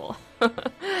adorable.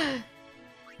 Okay.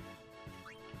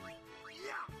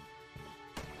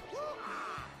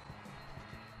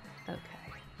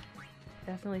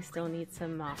 Definitely still need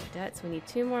some Moffdets. We need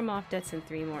 2 more Moffdets and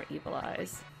 3 more Evil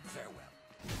Eyes. Farewell.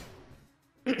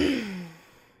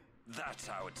 That's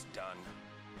how it's done.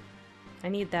 I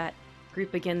need that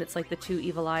group again that's like the 2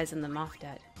 Evil Eyes and the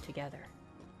Moffdet together.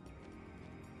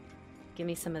 Give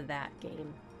me some of that,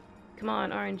 game. Come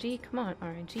on, RNG. Come on,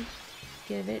 RNG.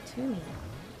 Give it to me.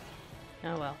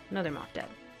 Oh well, another Moffdet.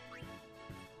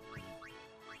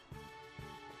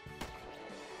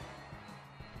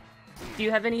 Do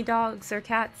you have any dogs or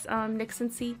cats,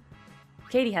 Nixon C?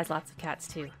 Katie has lots of cats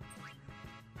too.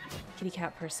 Kitty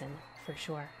cat person, for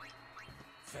sure.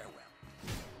 Farewell.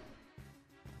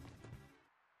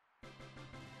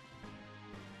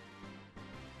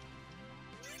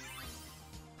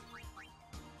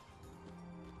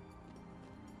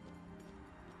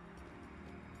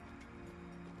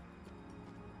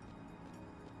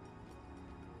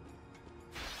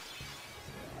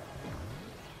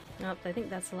 Nope, I think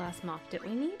that's the last Moffdet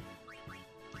we need.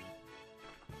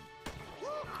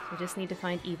 We just need to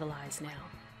find Evil Eyes now.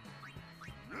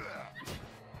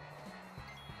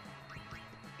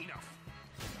 Enough.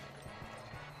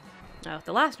 Oh,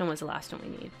 the last one was the last one we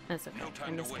need. That's okay. No I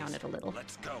time to miscounted waste. a little.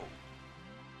 Let's go.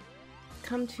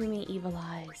 Come to me, Evil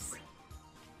Eyes.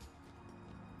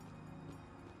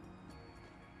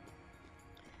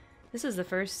 This is the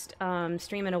first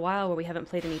stream in a while where we haven't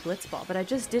played any Blitzball, but I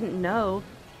just didn't know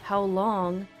how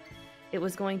long it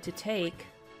was going to take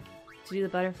to do the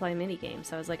butterfly minigame.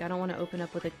 So I was like, I don't want to open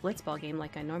up with a Blitzball game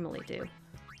like I normally do.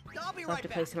 I'll be I'll have right to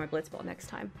back. play some more Blitzball next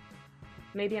time.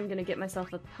 Maybe I'm going to get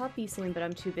myself a puppy soon, but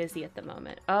I'm too busy at the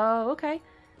moment. Oh, okay.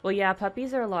 Well, yeah,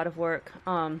 puppies are a lot of work.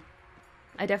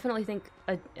 I definitely think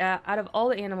out of all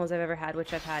the animals I've ever had,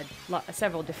 which I've had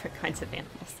several different kinds of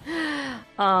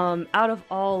animals, out of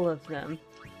all of them,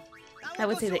 I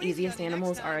would say the easiest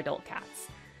animals are adult cats.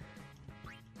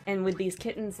 And with these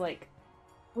kittens, like,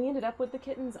 we ended up with the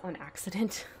kittens on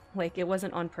accident. Like, it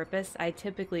wasn't on purpose. I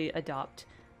typically adopt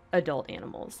adult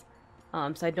animals.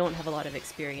 So I don't have a lot of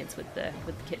experience with the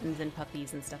kittens and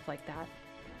puppies and stuff like that.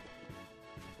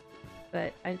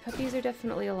 But puppies are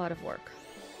definitely a lot of work.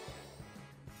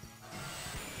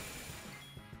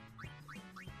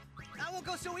 I won't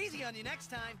go so easy on you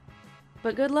next time.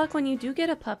 But good luck when you do get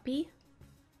a puppy.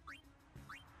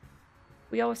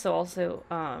 We also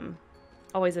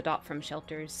always adopt from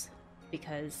shelters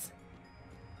because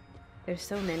there's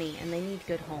so many and they need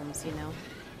good homes, you know.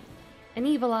 An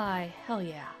Evil Eye, hell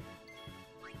yeah.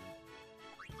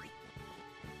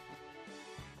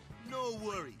 No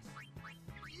worries.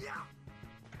 Yeah.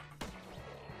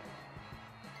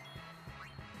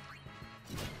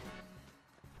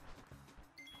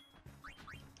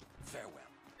 Farewell.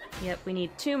 Yep, we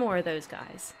need 2 more of those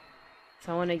guys.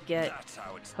 So I want to get, That's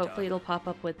how it's hopefully done. it'll pop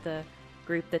up with the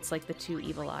group that's like the 2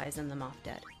 Evil Eyes and the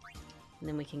Moffdet. And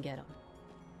then we can get them.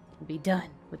 And be done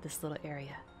with this little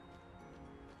area.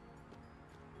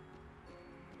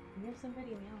 There's somebody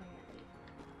meowing at me.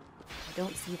 I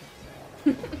don't see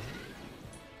them.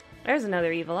 There's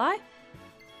another evil eye.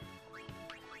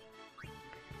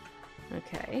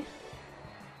 Okay.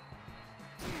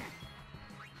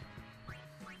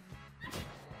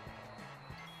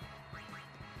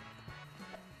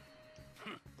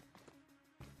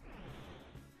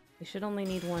 We should only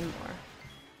need one more.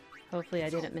 Hopefully I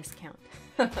didn't miscount.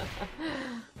 End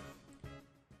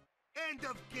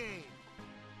of game.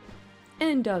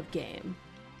 End of game.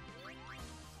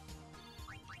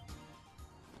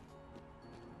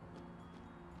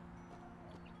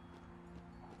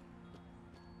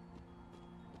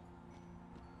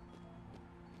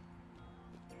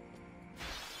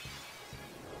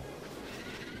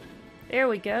 There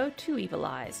we go, 2 evil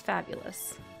eyes.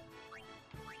 Fabulous.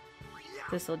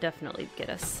 This will definitely get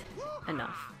us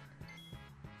enough.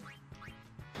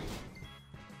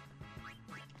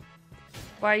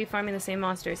 Why are you farming the same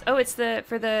monsters? Oh, it's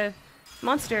for the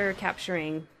monster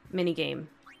capturing minigame.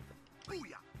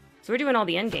 So we're doing all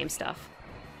the endgame stuff.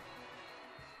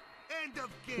 End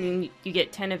of game. You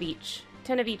get 10 of each.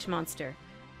 10 of each monster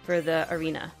for the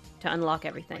arena to unlock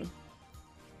everything.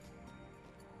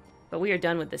 But we are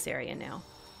done with this area now.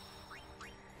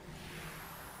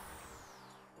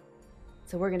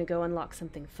 So we're gonna go unlock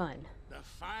something fun. The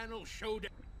final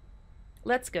showdown.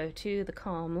 Let's go to the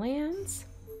Calm Lands.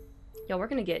 Y'all, we're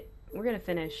gonna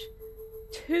finish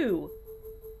 2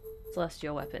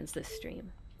 celestial weapons this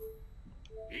stream.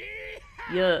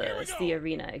 Yes, the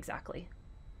arena, exactly.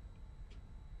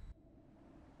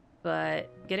 But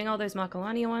getting all those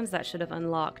Macalania ones, that should have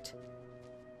unlocked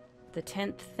the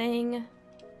 10th thing.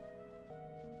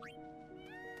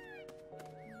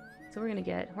 So we're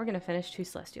gonna finish 2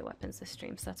 celestial weapons this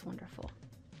stream, so that's wonderful.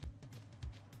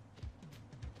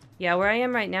 Yeah, where I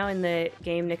am right now in the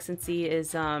game, Nixon C,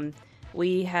 is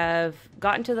we have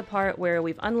gotten to the part where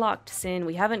we've unlocked Sin.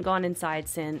 We haven't gone inside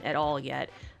Sin at all yet,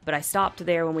 but I stopped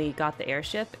there when we got the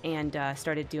airship and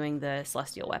started doing the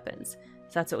celestial weapons.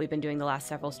 So that's what we've been doing the last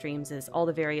several streams, is all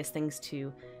the various things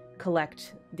to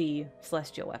collect the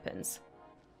celestial weapons.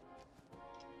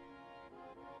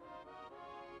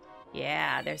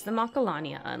 Yeah, there's the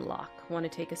Macalania unlock. Want to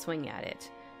take a swing at it?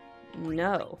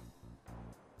 No.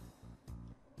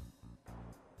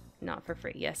 Not for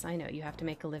free. Yes, I know. You have to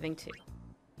make a living too.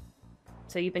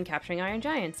 So you've been capturing Iron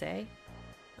Giants, eh?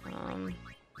 I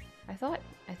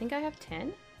think I have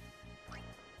 10?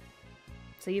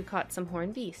 So you've caught some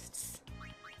Horned Beasts.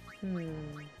 I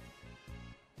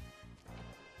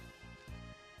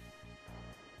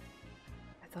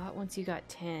thought once you got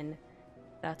 10,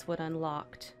 that's what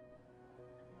unlocked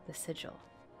the sigil.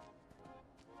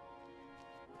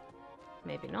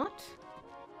 Maybe not.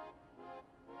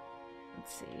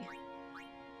 Let's see.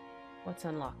 What's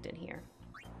unlocked in here?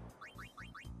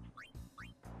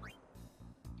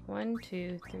 1,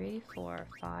 2, 3, 4,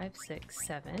 5, 6,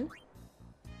 7,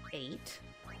 8,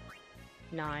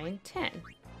 9, 10.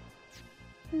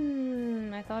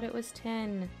 I thought it was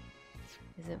 10.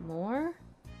 Is it more?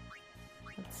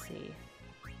 Let's see.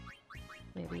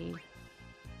 Maybe...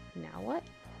 Now what?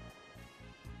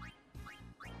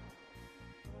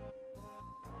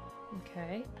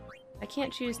 Okay. I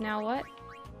can't choose now what?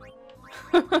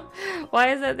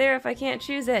 Why is that there if I can't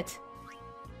choose it?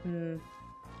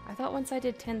 I thought once I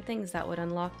did 10 things that would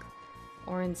unlock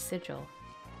Orange Sigil.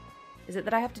 Is it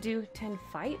that I have to do 10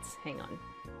 fights? Hang on.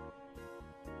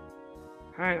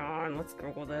 Hang on, let's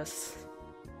Google this.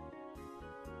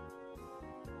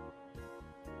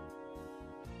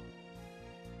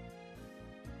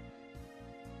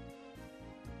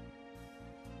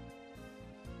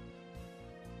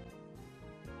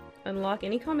 Unlock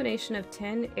any combination of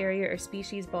 10 area or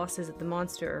species bosses at the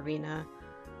monster arena.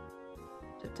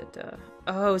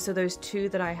 Oh, so those 2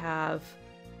 that I have...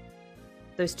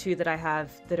 Those 2 that I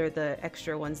have that are the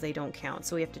extra ones, they don't count.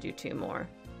 So we have to do 2 more.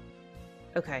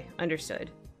 Okay,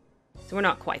 understood. So we're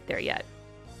not quite there yet.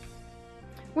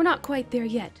 We're not quite there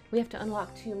yet. We have to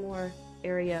unlock 2 more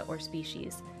area or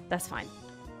species. That's fine.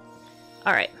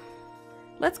 Alright.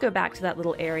 Let's go back to that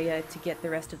little area to get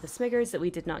the rest of the Smiggers that we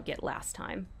did not get last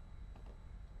time.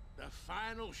 The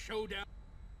final showdown.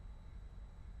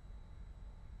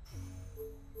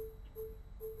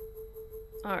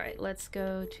 Alright, let's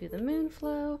go to the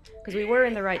Moonflow, because we were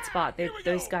in the right spot.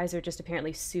 Those guys are just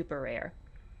apparently super rare.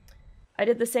 I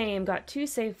did the same, got 2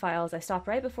 save files. I stopped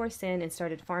right before Sin and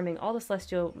started farming all the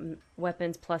celestial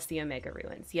weapons plus the Omega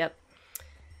Ruins. Yep.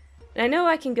 And I know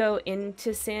I can go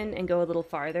into Sin and go a little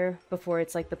farther before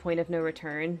it's like the point of no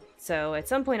return. So at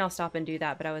some point I'll stop and do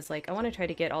that, but I was like, I want to try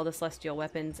to get all the Celestial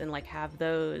weapons and like have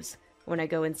those when I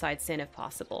go inside Sin if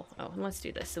possible. Oh, and let's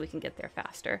do this so we can get there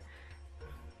faster.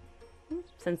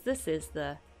 Since this is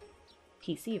the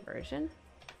PC version,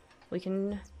 we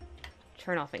can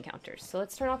turn off encounters. So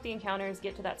let's turn off the encounters,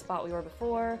 get to that spot we were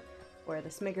before, where the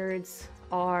Smiggards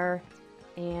are,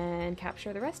 and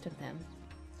capture the rest of them.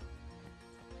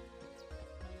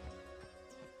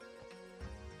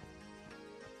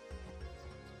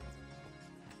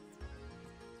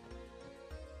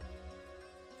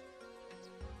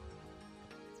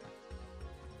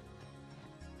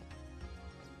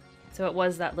 So it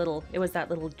was that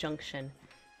little junction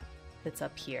that's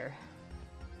up here,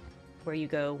 where you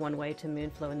go one way to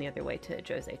Moonflow and the other way to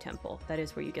Jose Temple. That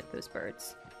is where you get those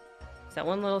birds. It's that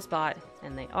one little spot,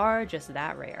 and they are just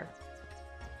that rare.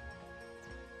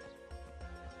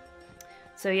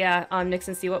 So yeah,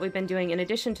 Nixon, see what we've been doing. In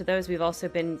addition to those, we've also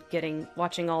been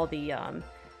watching all the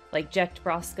like Jecht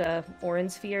Braska Oran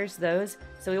spheres, those.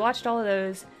 So we watched all of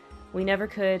those. We never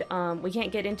could, we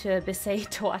can't get into Besaid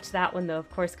to watch that one though, of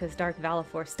course, because Dark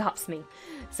Valifor stops me.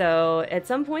 So at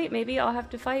some point, maybe I'll have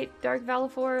to fight Dark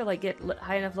Valifor, like get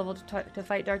high enough level to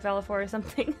fight Dark Valifor or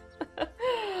something.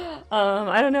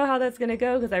 I don't know how that's gonna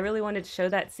go, because I really wanted to show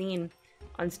that scene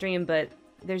on stream, but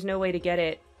there's no way to get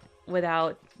it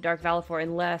without Dark Valifor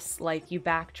unless, like, you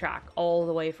backtrack all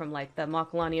the way from, like, the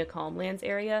Macalania Calmlands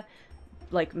area,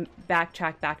 like,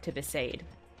 backtrack back to Besaid.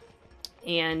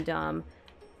 And,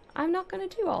 I'm not gonna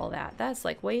do all that. That's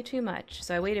like way too much.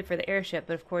 So I waited for the airship,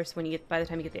 but of course by the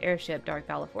time you get the airship, Dark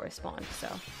Valifor is spawned, so.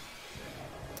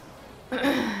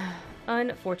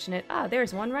 Unfortunate. Ah,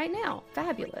 there's one right now.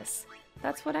 Fabulous.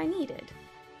 That's what I needed.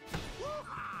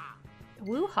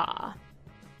 Woo-ha.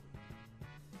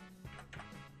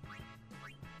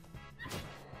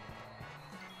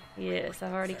 Yes,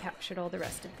 I've already captured all the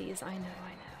rest of these. I know.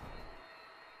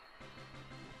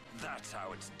 That's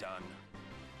how it's done.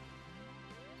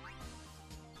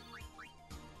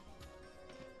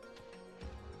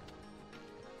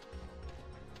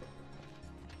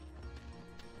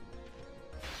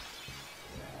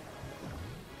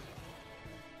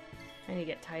 I need to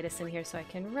get Tidus in here so I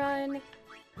can run,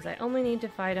 because I only need to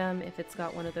fight him if it's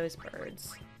got one of those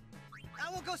birds. I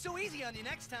won't go so easy on you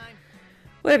next time.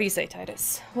 Whatever you say,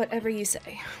 Tidus. Whatever you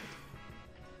say.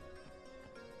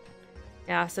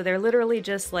 Yeah, so they're literally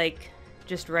just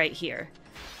right here.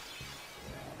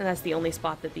 And that's the only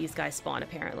spot that these guys spawn,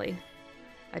 apparently.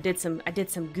 I did some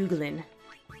Googling.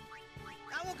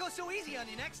 I won't go so easy on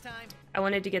you next time. I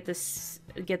wanted to get the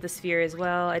sphere as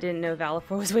well. I didn't know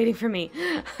Valifor was waiting for me.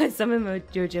 I summoned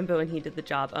Yojimbo and he did the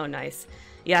job. Oh, nice.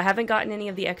 Yeah, I haven't gotten any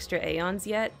of the extra Aeons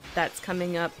yet. That's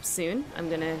coming up soon. I'm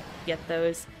gonna get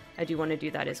those. I do want to do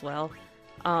that as well.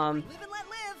 Live and let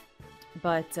live.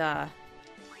 But,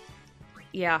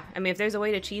 yeah, I mean, if there's a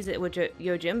way to cheese it with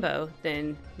Yojimbo,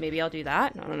 then maybe I'll do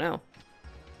that. I don't know.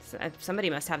 So,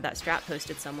 somebody must have that strat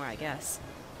posted somewhere, I guess.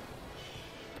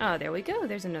 Oh, there we go.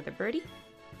 There's another birdie.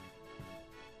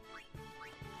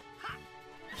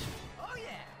 Oh yeah.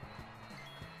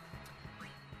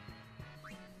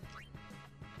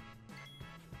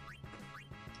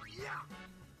 Yeah.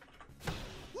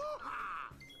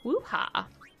 Woo-ha! Woo-ha!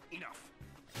 Enough.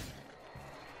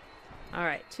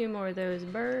 Alright, 2 more of those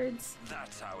birds.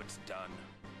 That's how it's done.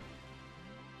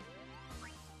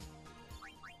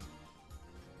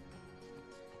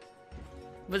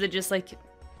 Was it just like,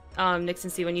 Nixon,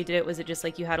 see, when you did it, was it just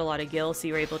like you had a lot of gil, so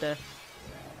you were able to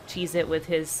cheese it with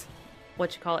his,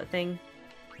 what-you-call-it thing?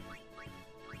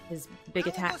 His big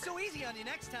attack. I won't go so easy on you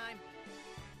next time.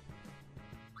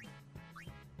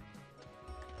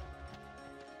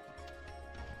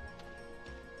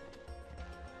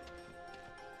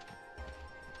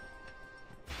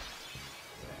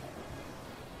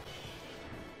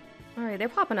 Alright, they're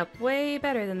popping up way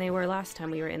better than they were last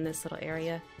time we were in this little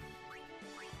area.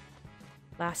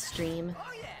 Last stream.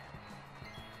 Oh yeah.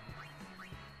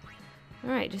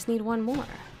 Alright, just need one more.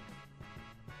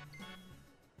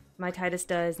 My Tidus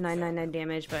does 999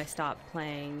 damage, but I stopped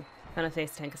playing Final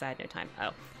Fantasy X because I had no time.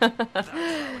 Oh. That's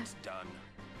how it's done.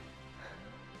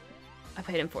 I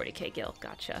paid him 40k gil,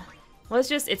 gotcha. Well,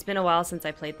 it's been a while since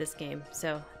I played this game,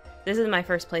 so this is my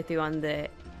first playthrough on the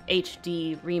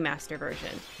HD remaster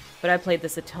version, but I played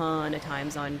this a ton of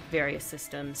times on various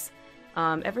systems,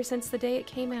 ever since the day it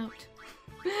came out.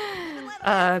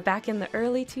 Back in the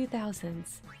early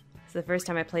 2000s. So the first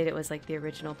time I played it was like the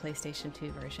original PlayStation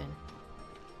 2 version.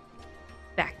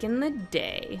 Back in the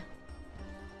day.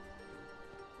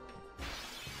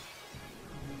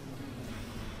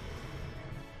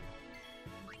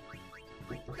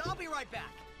 be right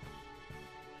back.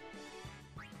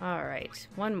 Alright,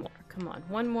 one more. Come on,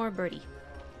 one more birdie.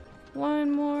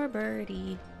 One more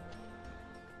birdie.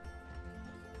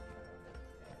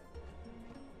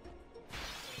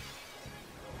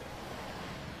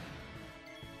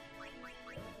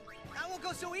 I won't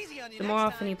go so easy on you The next more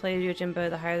often time. you play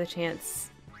Yojimbo, the higher the chance.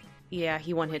 Yeah,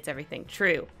 he one-hits everything.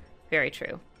 True. Very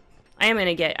true. I'm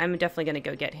definitely gonna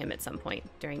go get him at some point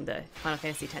during the Final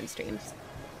Fantasy X streams.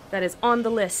 That is on the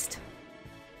list.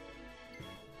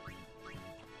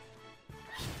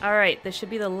 Alright, this should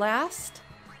be the last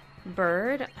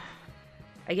bird.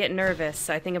 I get nervous,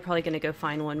 so I think I'm probably gonna go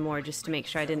find one more just to make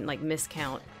sure I didn't, like,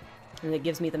 miscount. And it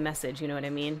gives me the message, you know what I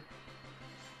mean?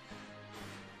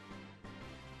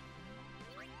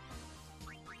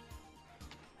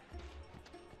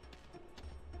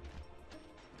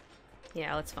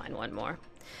 Yeah, let's find one more.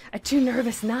 I'm too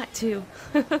nervous not to.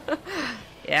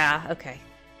 Yeah, okay.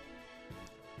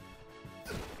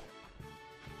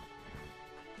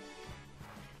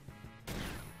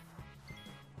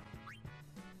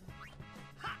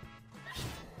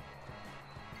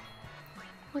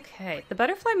 Okay, the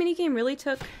butterfly minigame really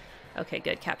took... Okay,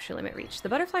 good, capture limit reached. The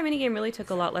butterfly minigame really took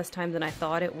a lot less time than I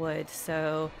thought it would,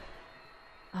 so...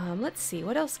 let's see,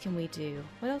 what else can we do?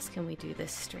 What else can we do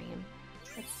this stream?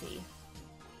 Let's see.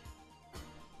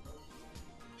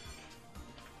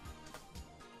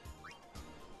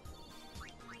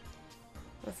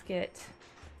 Let's get...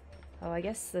 Oh, I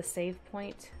guess the save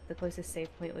point, the closest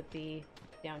save point would be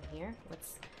down here.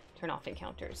 Let's turn off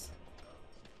encounters.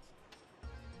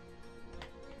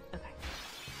 Okay.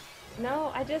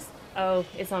 No, I just... Oh,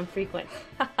 it's on frequent.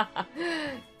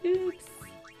 Oops.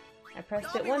 I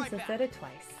pressed it once instead of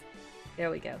twice. There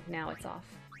we go. Now it's off.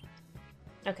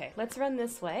 Okay, let's run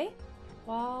this way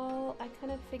while I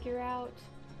kind of figure out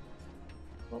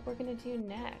what we're gonna do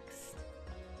next.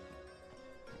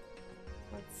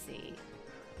 Let's see.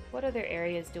 What other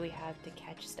areas do we have to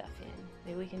catch stuff in?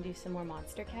 Maybe we can do some more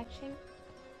monster catching?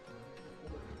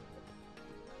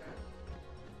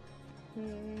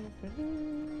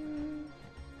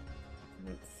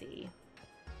 Let's see.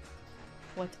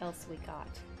 What else we got?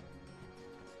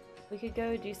 We could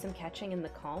go do some catching in the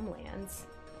Calm Lands.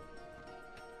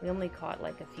 We only caught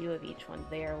like a few of each one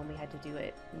there when we had to do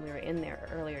it when we were in there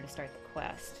earlier to start the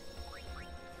quest.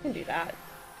 We can do that.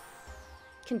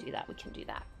 We can do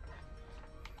that.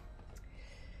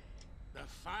 The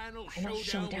final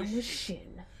Showdown with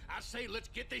Shin. I say let's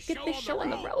get this Get this show on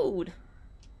the road.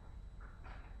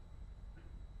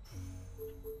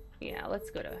 Yeah, let's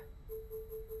go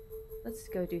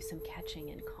do some catching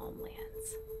in Calm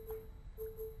Lands.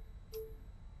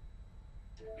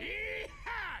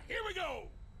 Yee-haw! Here we go.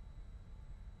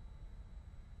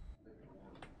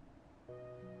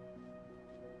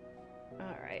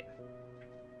 All right.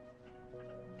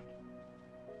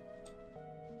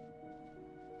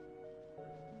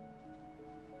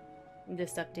 I'm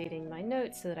just updating my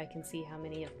notes so that I can see how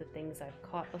many of the things I've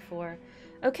caught before.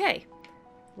 Okay,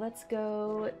 let's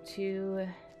go to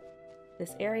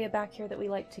this area back here that we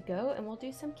like to go, and we'll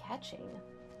do some catching.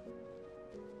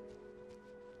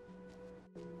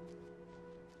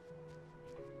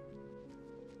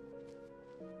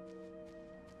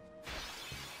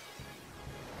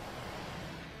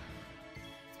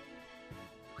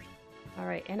 All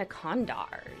right,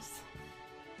 Anacondars.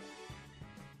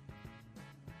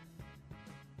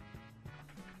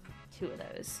 Two of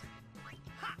those.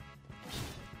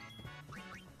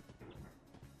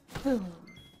 Boom.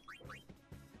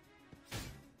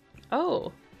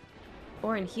 Oh,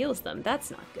 Orin heals them.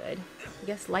 That's not good. I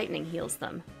guess lightning heals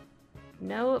them.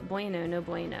 No bueno, no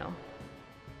bueno.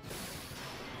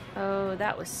 Oh,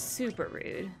 that was super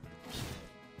rude.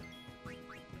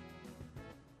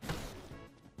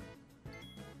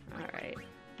 Alright,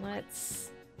 let's...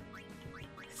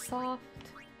 soft.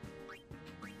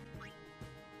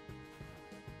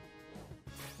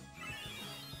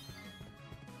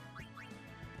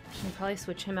 I'll probably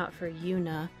switch him out for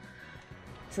Yuna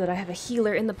so that I have a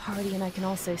healer in the party and I can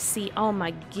also see. Oh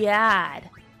my god!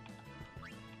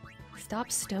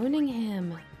 Stop stoning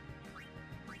him.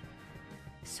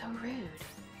 So rude.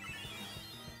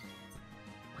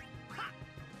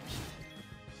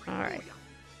 Alright.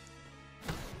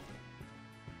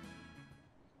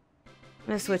 I'm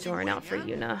gonna switch Orin out for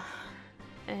Yuna.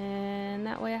 And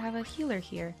that way I have a healer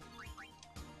here.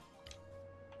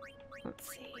 Let's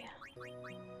see.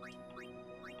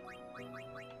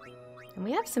 And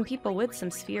we have some people with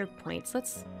some sphere points.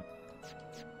 Let's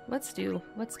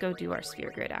go do our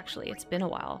sphere grid actually. It's been a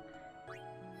while.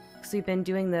 Because we've been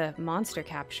doing the monster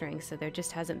capturing, so there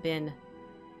just hasn't been...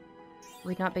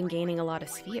 We've not been gaining a lot of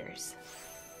spheres.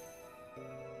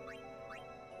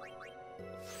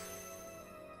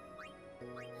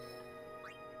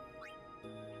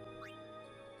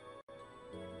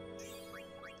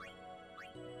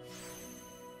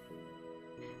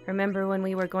 Remember when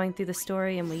we were going through the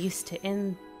story and we used to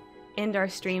end our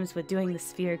streams with doing the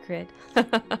sphere crit?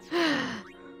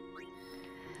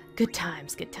 Good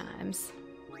times, good times.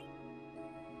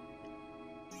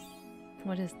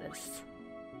 What is this?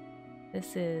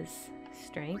 This is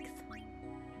strength.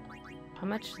 How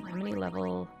many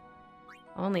level?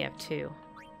 I only have 2.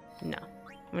 No,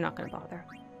 we're not gonna bother.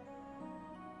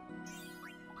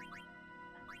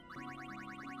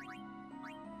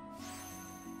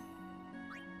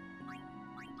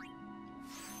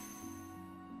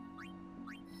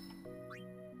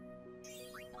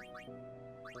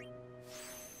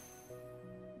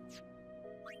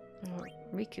 Oh,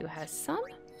 Riku has some?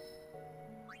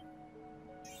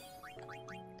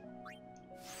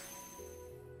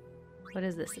 What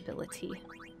is this ability?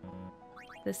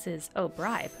 This is... oh,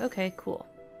 bribe. Okay, cool.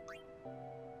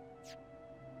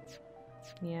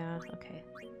 Yeah, okay.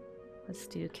 Let's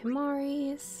do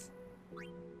Kimahri's.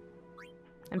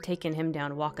 I'm taking him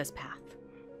down Wakka's path.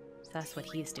 So that's what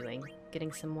he's doing.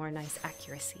 Getting some more nice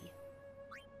accuracy.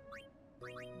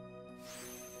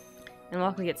 And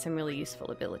Wakka gets some really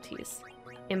useful abilities.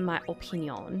 In my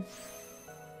opinion.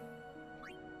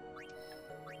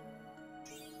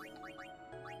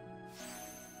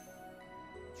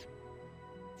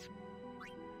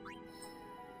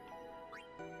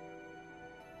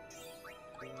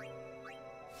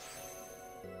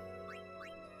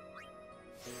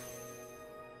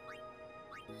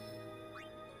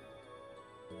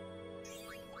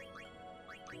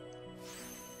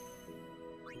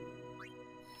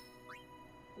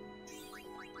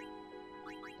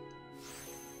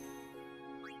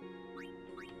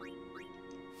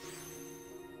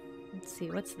 Let's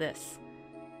see, what's this?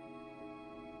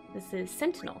 This is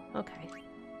Sentinel. Okay.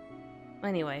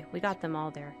 Anyway, we got them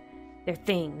all there. They're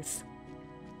things.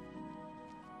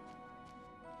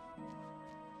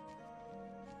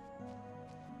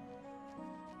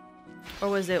 Or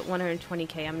was it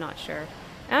 120k? I'm not sure.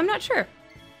 I'm not sure.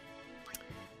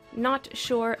 Not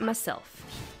sure myself.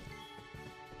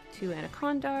 2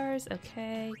 Anacondars.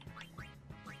 Okay.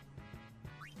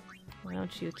 Why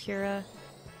don't you, Kira?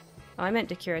 Oh, I meant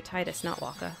to Kira Titus, not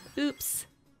Wakka. Oops.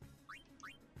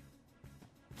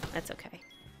 That's okay.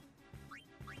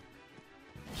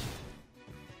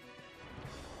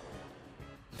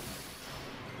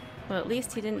 Well, at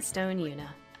least he didn't stone Yuna.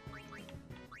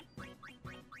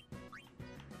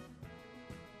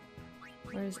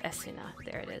 Where's Esuna?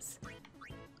 There it is.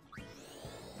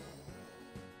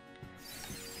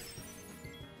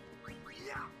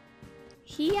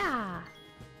 Hiya!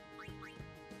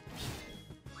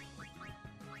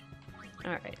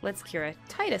 Alright, let's Kira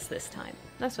Titus this time.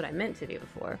 That's what I meant to do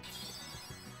before.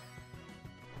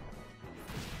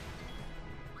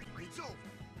 It's over.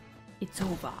 It's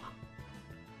over.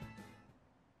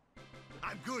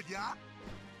 I'm good, yeah?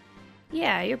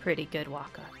 Yeah, you're pretty good,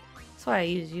 Wakka. That's why I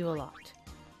use you a lot.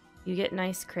 You get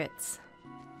nice crits.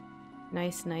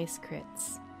 Nice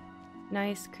crits.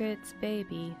 Nice crits,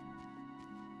 baby.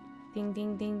 Ding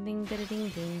ding ding ding da ding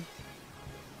ding.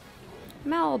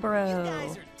 Malboro. You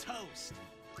guys are toast.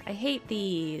 I hate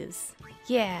these.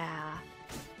 Yeah.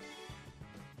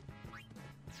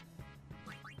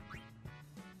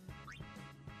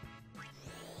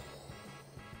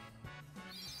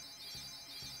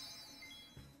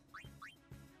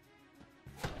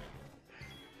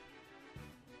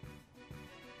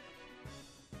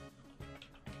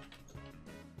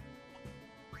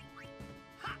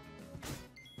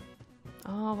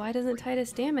 Oh, why doesn't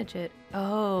Titus damage it?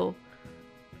 Oh.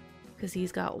 Because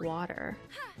he's got water.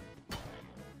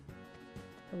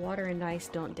 The water and ice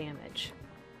don't damage.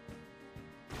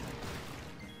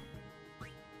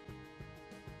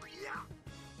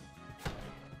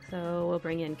 So we'll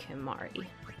bring in Kimahri.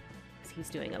 Because he's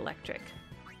doing electric.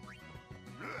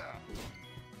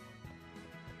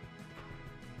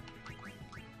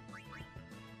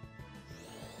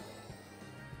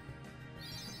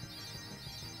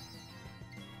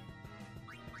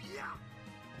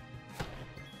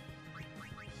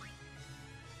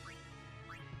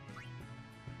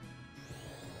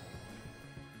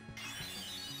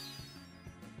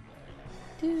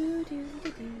 Do, do, do,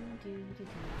 do, do, do.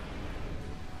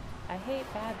 I hate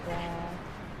bad breath.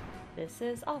 This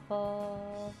is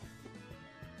awful.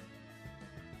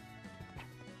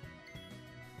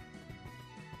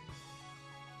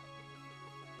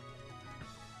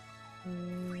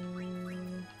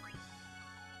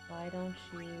 Why don't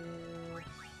you...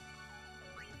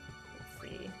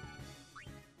 Let's see.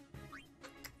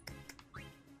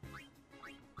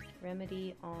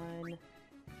 Remedy on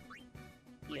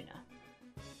Yuna.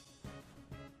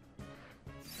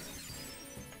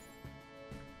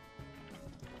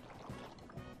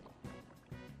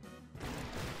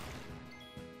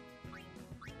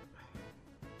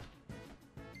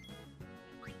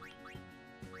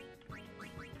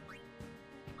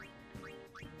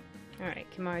 Alright,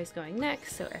 Kimahri's going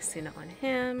next, so Esuna on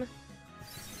him.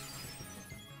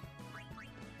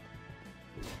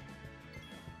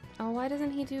 Oh, why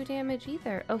doesn't he do damage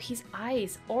either? Oh, he's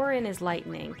ice. Auron is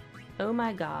lightning. Oh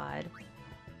my god.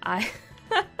 I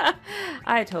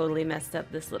I totally messed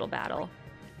up this little battle.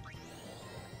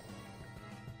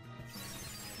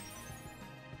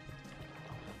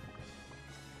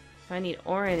 I need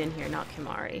Auron in here, not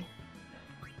Kimahri.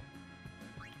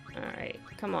 Alright,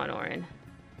 come on, Auron.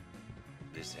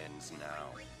 This ends now.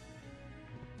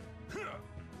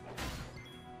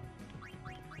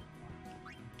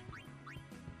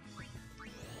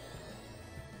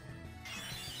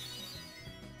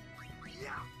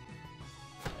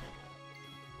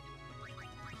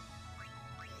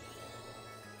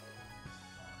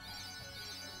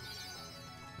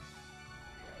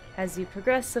 As you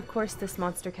progress, of course, this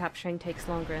monster capturing takes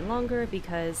longer and longer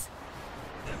because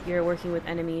you're working with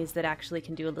enemies that actually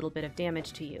can do a little bit of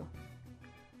damage to you.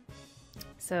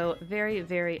 So, very,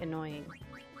 very annoying.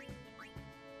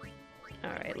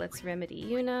 Alright, let's remedy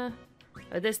Yuna.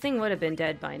 Oh, this thing would have been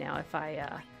dead by now if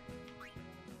I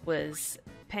was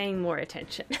paying more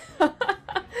attention.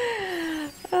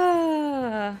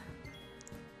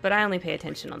 But I only pay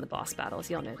attention on the boss battles,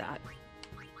 y'all know that.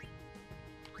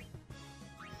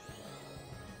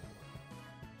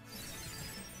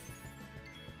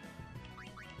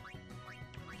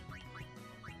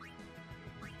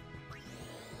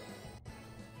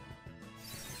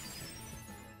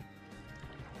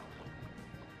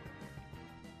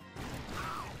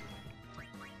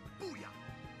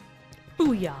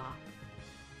 Booyah!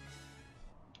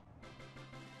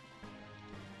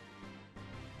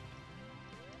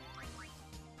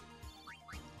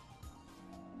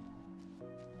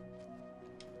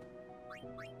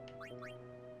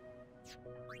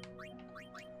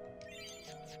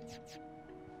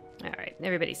 Alright,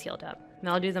 everybody's healed up.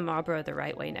 Now I'll do the Marlboro the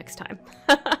right way next time.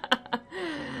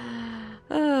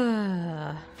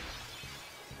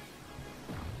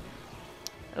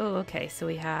 Oh, okay, so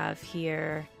we have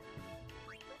here...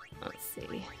 Let's see.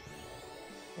 We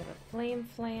have a Flame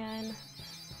Flan.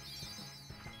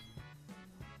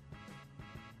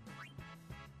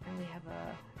 And we have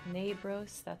a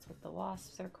Nabros, that's what the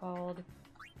wasps are called.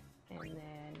 And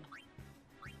then,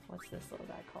 what's this little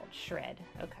guy called? Shred.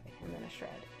 Okay, and then a Shred.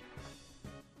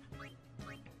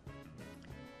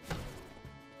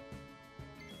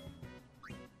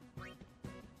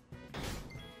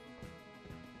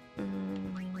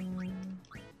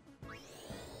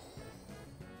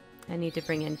 I need to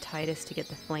bring in Tidus to get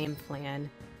the Flame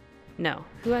Flan. No,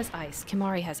 who has ice?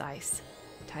 Kimahri has ice.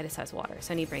 Tidus has water,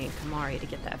 so I need to bring in Kimahri to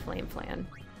get that Flame Flan.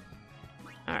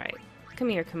 Alright, come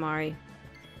here, Kimahri.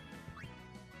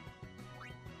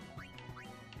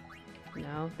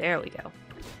 No, there we go.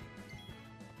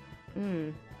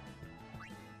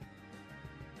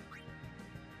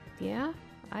 Yeah,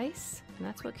 ice? And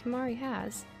that's what Kimahri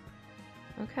has.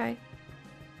 Okay.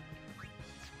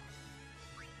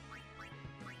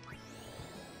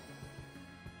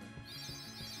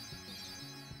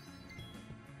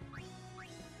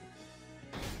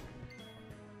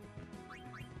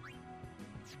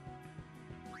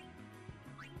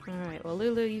 Alright, well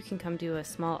Lulu, you can come do a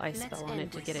small ice spell on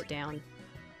it to get it down.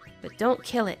 But don't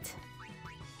kill it!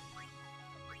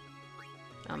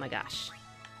 Oh my gosh.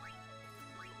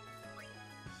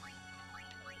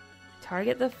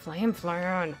 Target the Flame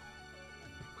Flan!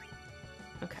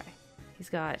 Okay, he's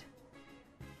got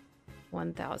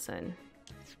 1,000.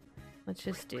 Let's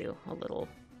just do a little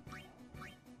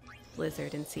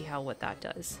blizzard and see what that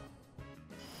does.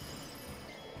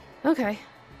 Okay,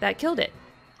 that killed it.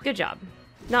 Good job.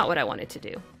 Not what I wanted to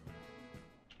do.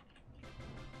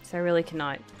 So I really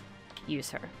cannot use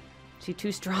her. She's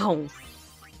too strong.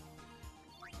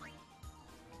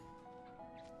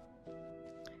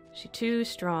 She's too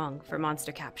strong for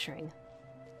monster capturing.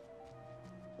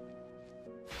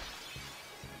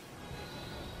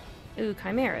 Ooh,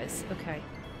 chimeras. Okay.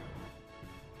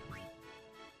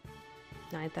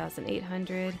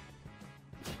 9,800.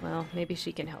 Well, maybe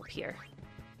she can help here.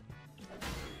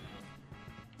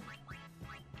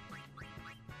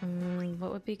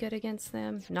 What would be good against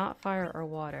them? Not fire or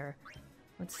water.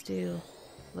 Let's do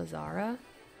Lazara.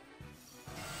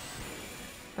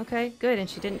 Okay, good, and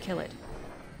she didn't kill it.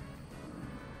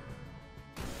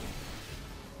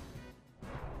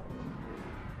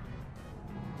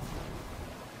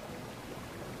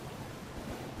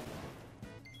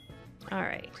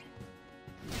 Alright.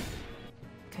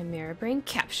 Chimera Brain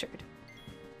captured.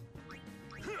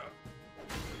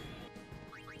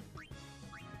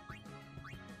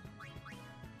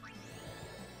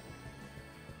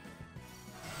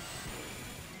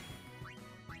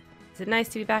 Is it nice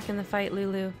to be back in the fight,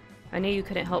 Lulu? I knew you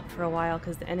couldn't help for a while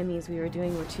because the enemies we were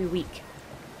doing were too weak.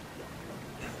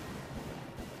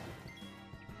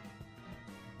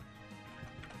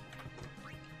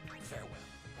 Farewell.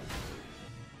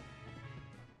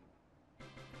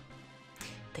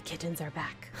 The kittens are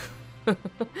back.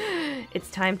 It's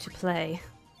time to play.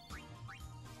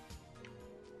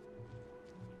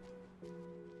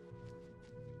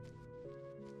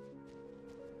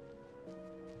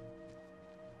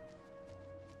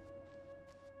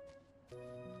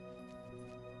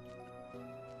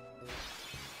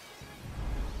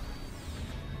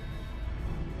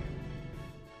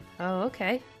 Oh,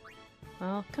 okay.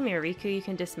 Well, come here, Riku. You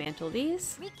can dismantle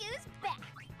these. Riku's back.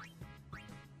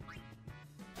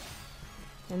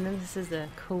 And then this is the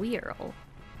Quirrell.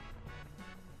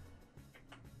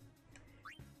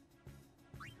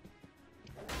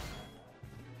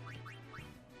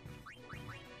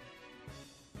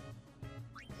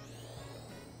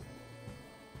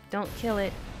 Don't kill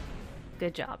it.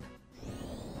 Good job.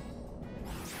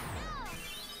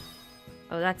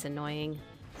 Oh, that's annoying.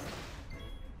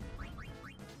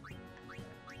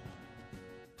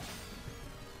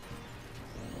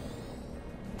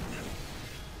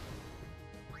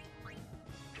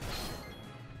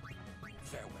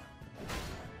 Farewell.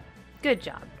 Good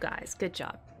job, guys. Good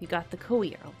job. You got the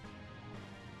Quirrell.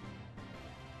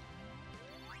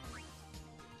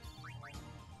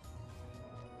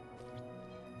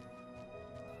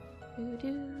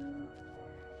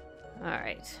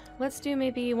 Alright, let's do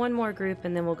maybe one more group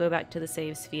and then we'll go back to the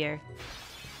save sphere.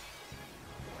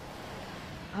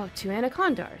 Oh, 2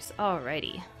 Anacondars.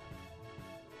 Alrighty.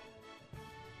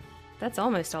 That's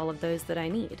almost all of those that I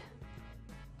need.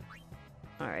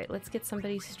 Alright, let's get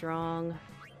somebody strong.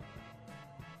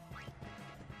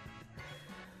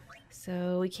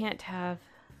 So we can't have...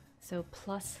 So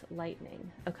plus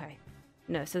lightning. Okay.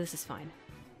 No, so this is fine.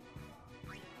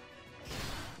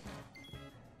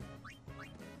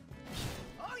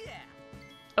 Oh yeah.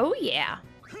 Oh yeah!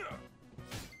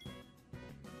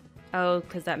 Oh,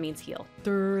 because that means heal.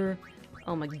 Durr.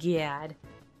 Oh my god.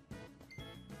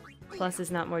 Plus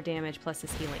is not more damage, plus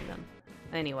is healing them.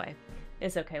 Anyway,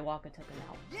 it's okay, Waka took him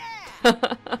out.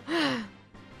 Yeah.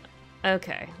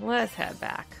 Okay, let's head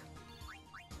back.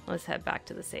 Let's head back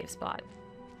to the safe spot.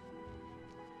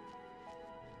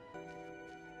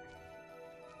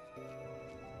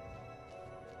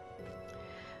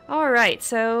 Alright,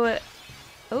 so...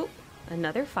 Oh,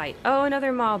 another fight. Oh,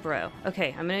 another Malboro.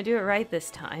 Okay, I'm gonna do it right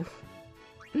this time.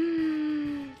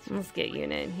 Let's get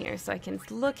Yuna in here so I can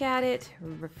look at it,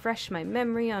 refresh my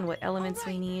memory on what elements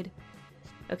we need.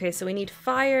 Okay, so we need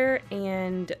fire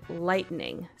and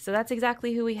lightning. So that's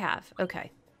exactly who we have. Okay.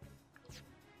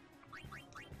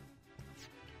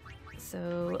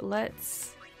 So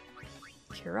let's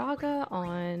Curaga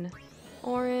on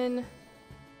Auron.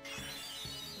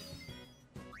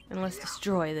 And let's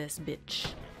destroy this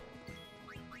bitch.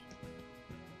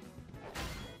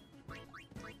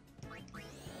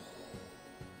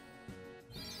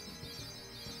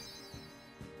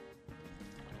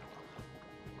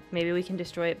 Maybe we can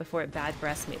destroy it before it bad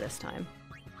breaths me this time.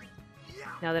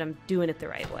 Now that I'm doing it the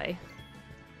right way.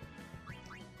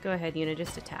 Go ahead, Yuna,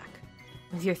 just attack.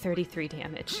 With your 33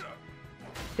 damage.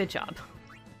 Good job.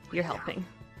 You're helping.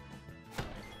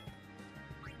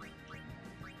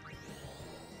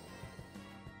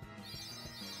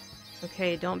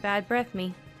 Okay, don't bad breath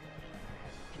me.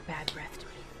 It bad breathed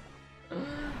me.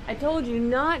 I told you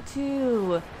not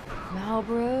to!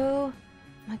 Malboro!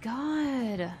 My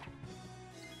god!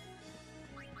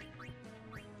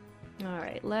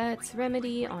 Alright, let's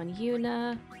remedy on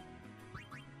Yuna.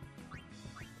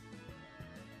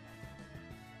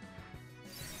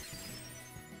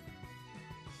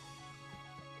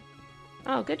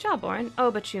 Oh, good job, Auron.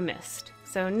 Oh, but you missed.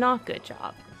 So not good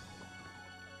job.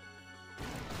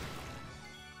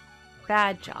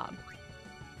 Bad job.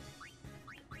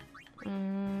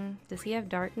 Does he have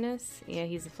darkness? Yeah,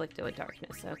 he's afflicted with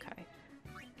darkness. Okay.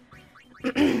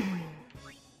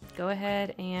 Go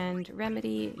ahead and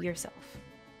remedy yourself.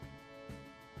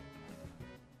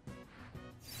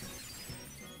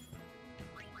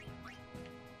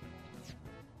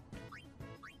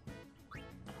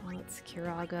 Let's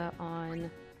Curaga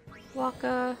on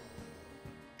Waka.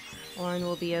 Auron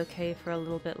will be okay for a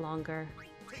little bit longer.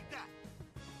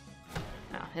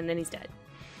 Oh, and then he's dead.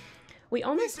 We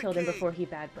almost killed him before he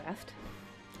bad breathed.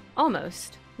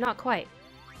 Almost. Not quite.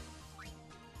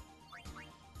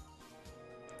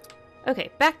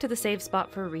 Okay, back to the save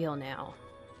spot for real now.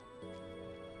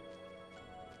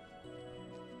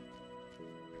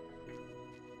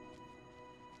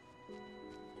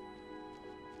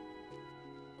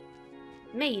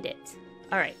 Made it.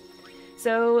 All right.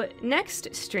 So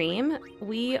next stream,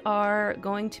 we are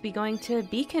going to be going to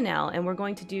Bikanel, and we're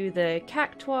going to do the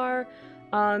Cactuar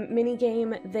mini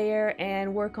game there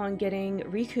and work on getting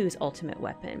Riku's ultimate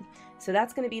weapon. So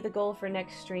that's going to be the goal for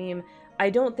next stream.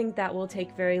 I don't think that will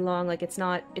take very long. Like, it's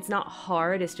not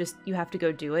hard. It's just you have to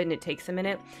go do it, and it takes a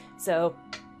minute. So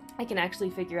I can actually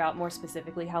figure out more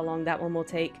specifically how long that one will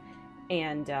take,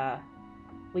 and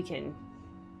we can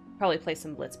probably play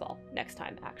some Blitzball next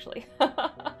time, actually.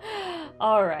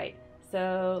 All right,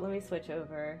 so let me switch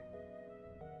over.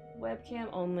 Webcam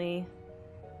only.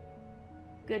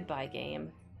 Goodbye,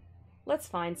 game. Let's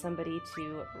find somebody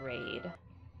to raid.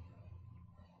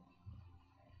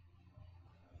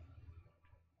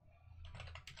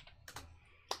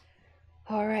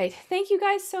 All right, thank you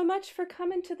guys so much for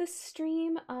coming to the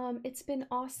stream. It's been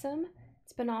awesome.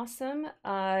 It's been awesome.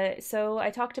 So I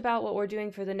talked about what we're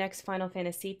doing for the next Final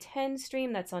Fantasy X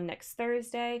stream. That's on next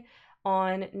Thursday.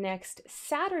 On next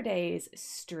Saturday's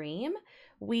stream,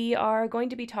 we are going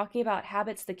to be talking about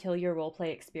habits that kill your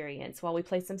roleplay experience while we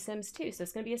play some Sims 2. So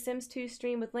it's going to be a Sims 2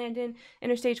 stream with Landon,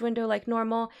 Interstage Window like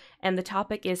normal, and the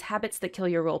topic is habits that kill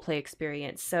your roleplay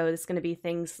experience. So it's going to be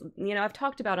things, you know, I've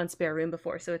talked about on Spare Room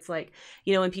before. So it's like,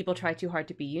 you know, when people try too hard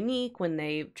to be unique, when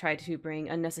they try to bring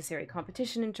unnecessary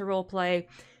competition into roleplay,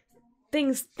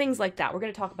 things like that. We're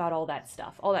going to talk about all that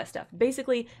stuff.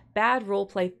 Basically, bad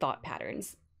roleplay thought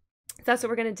patterns. That's what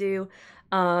we're going to do.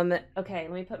 Okay,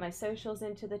 let me put my socials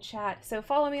into the chat. So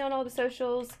follow me on all the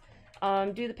socials,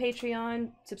 do the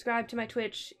Patreon, subscribe to my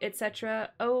Twitch, etc.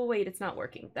 Oh, wait, it's not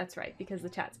working. That's right, because the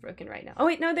chat's broken right now. Oh,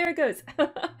 wait, no, there it goes.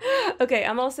 Okay,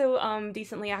 I'm also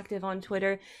decently active on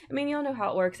Twitter. I mean, y'all know how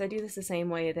it works. I do this the same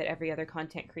way that every other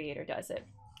content creator does it.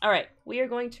 All right, we are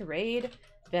going to raid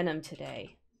Venom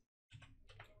today.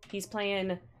 He's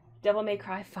playing Devil May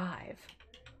Cry 5.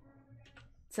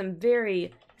 Some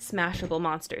very smashable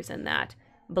monsters in that.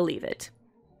 Believe it.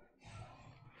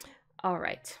 All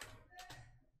right.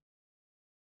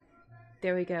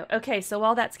 There we go. Okay, so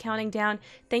while that's counting down,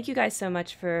 thank you guys so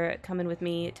much for coming with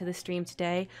me to the stream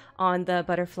today on the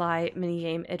Butterfly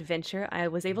minigame adventure. I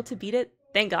was able to beat it,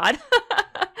 thank God.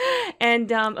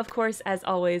 And of course, as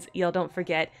always, y'all don't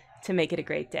forget to make it a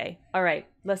great day. All right,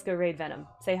 let's go raid Venom.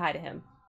 Say hi to him.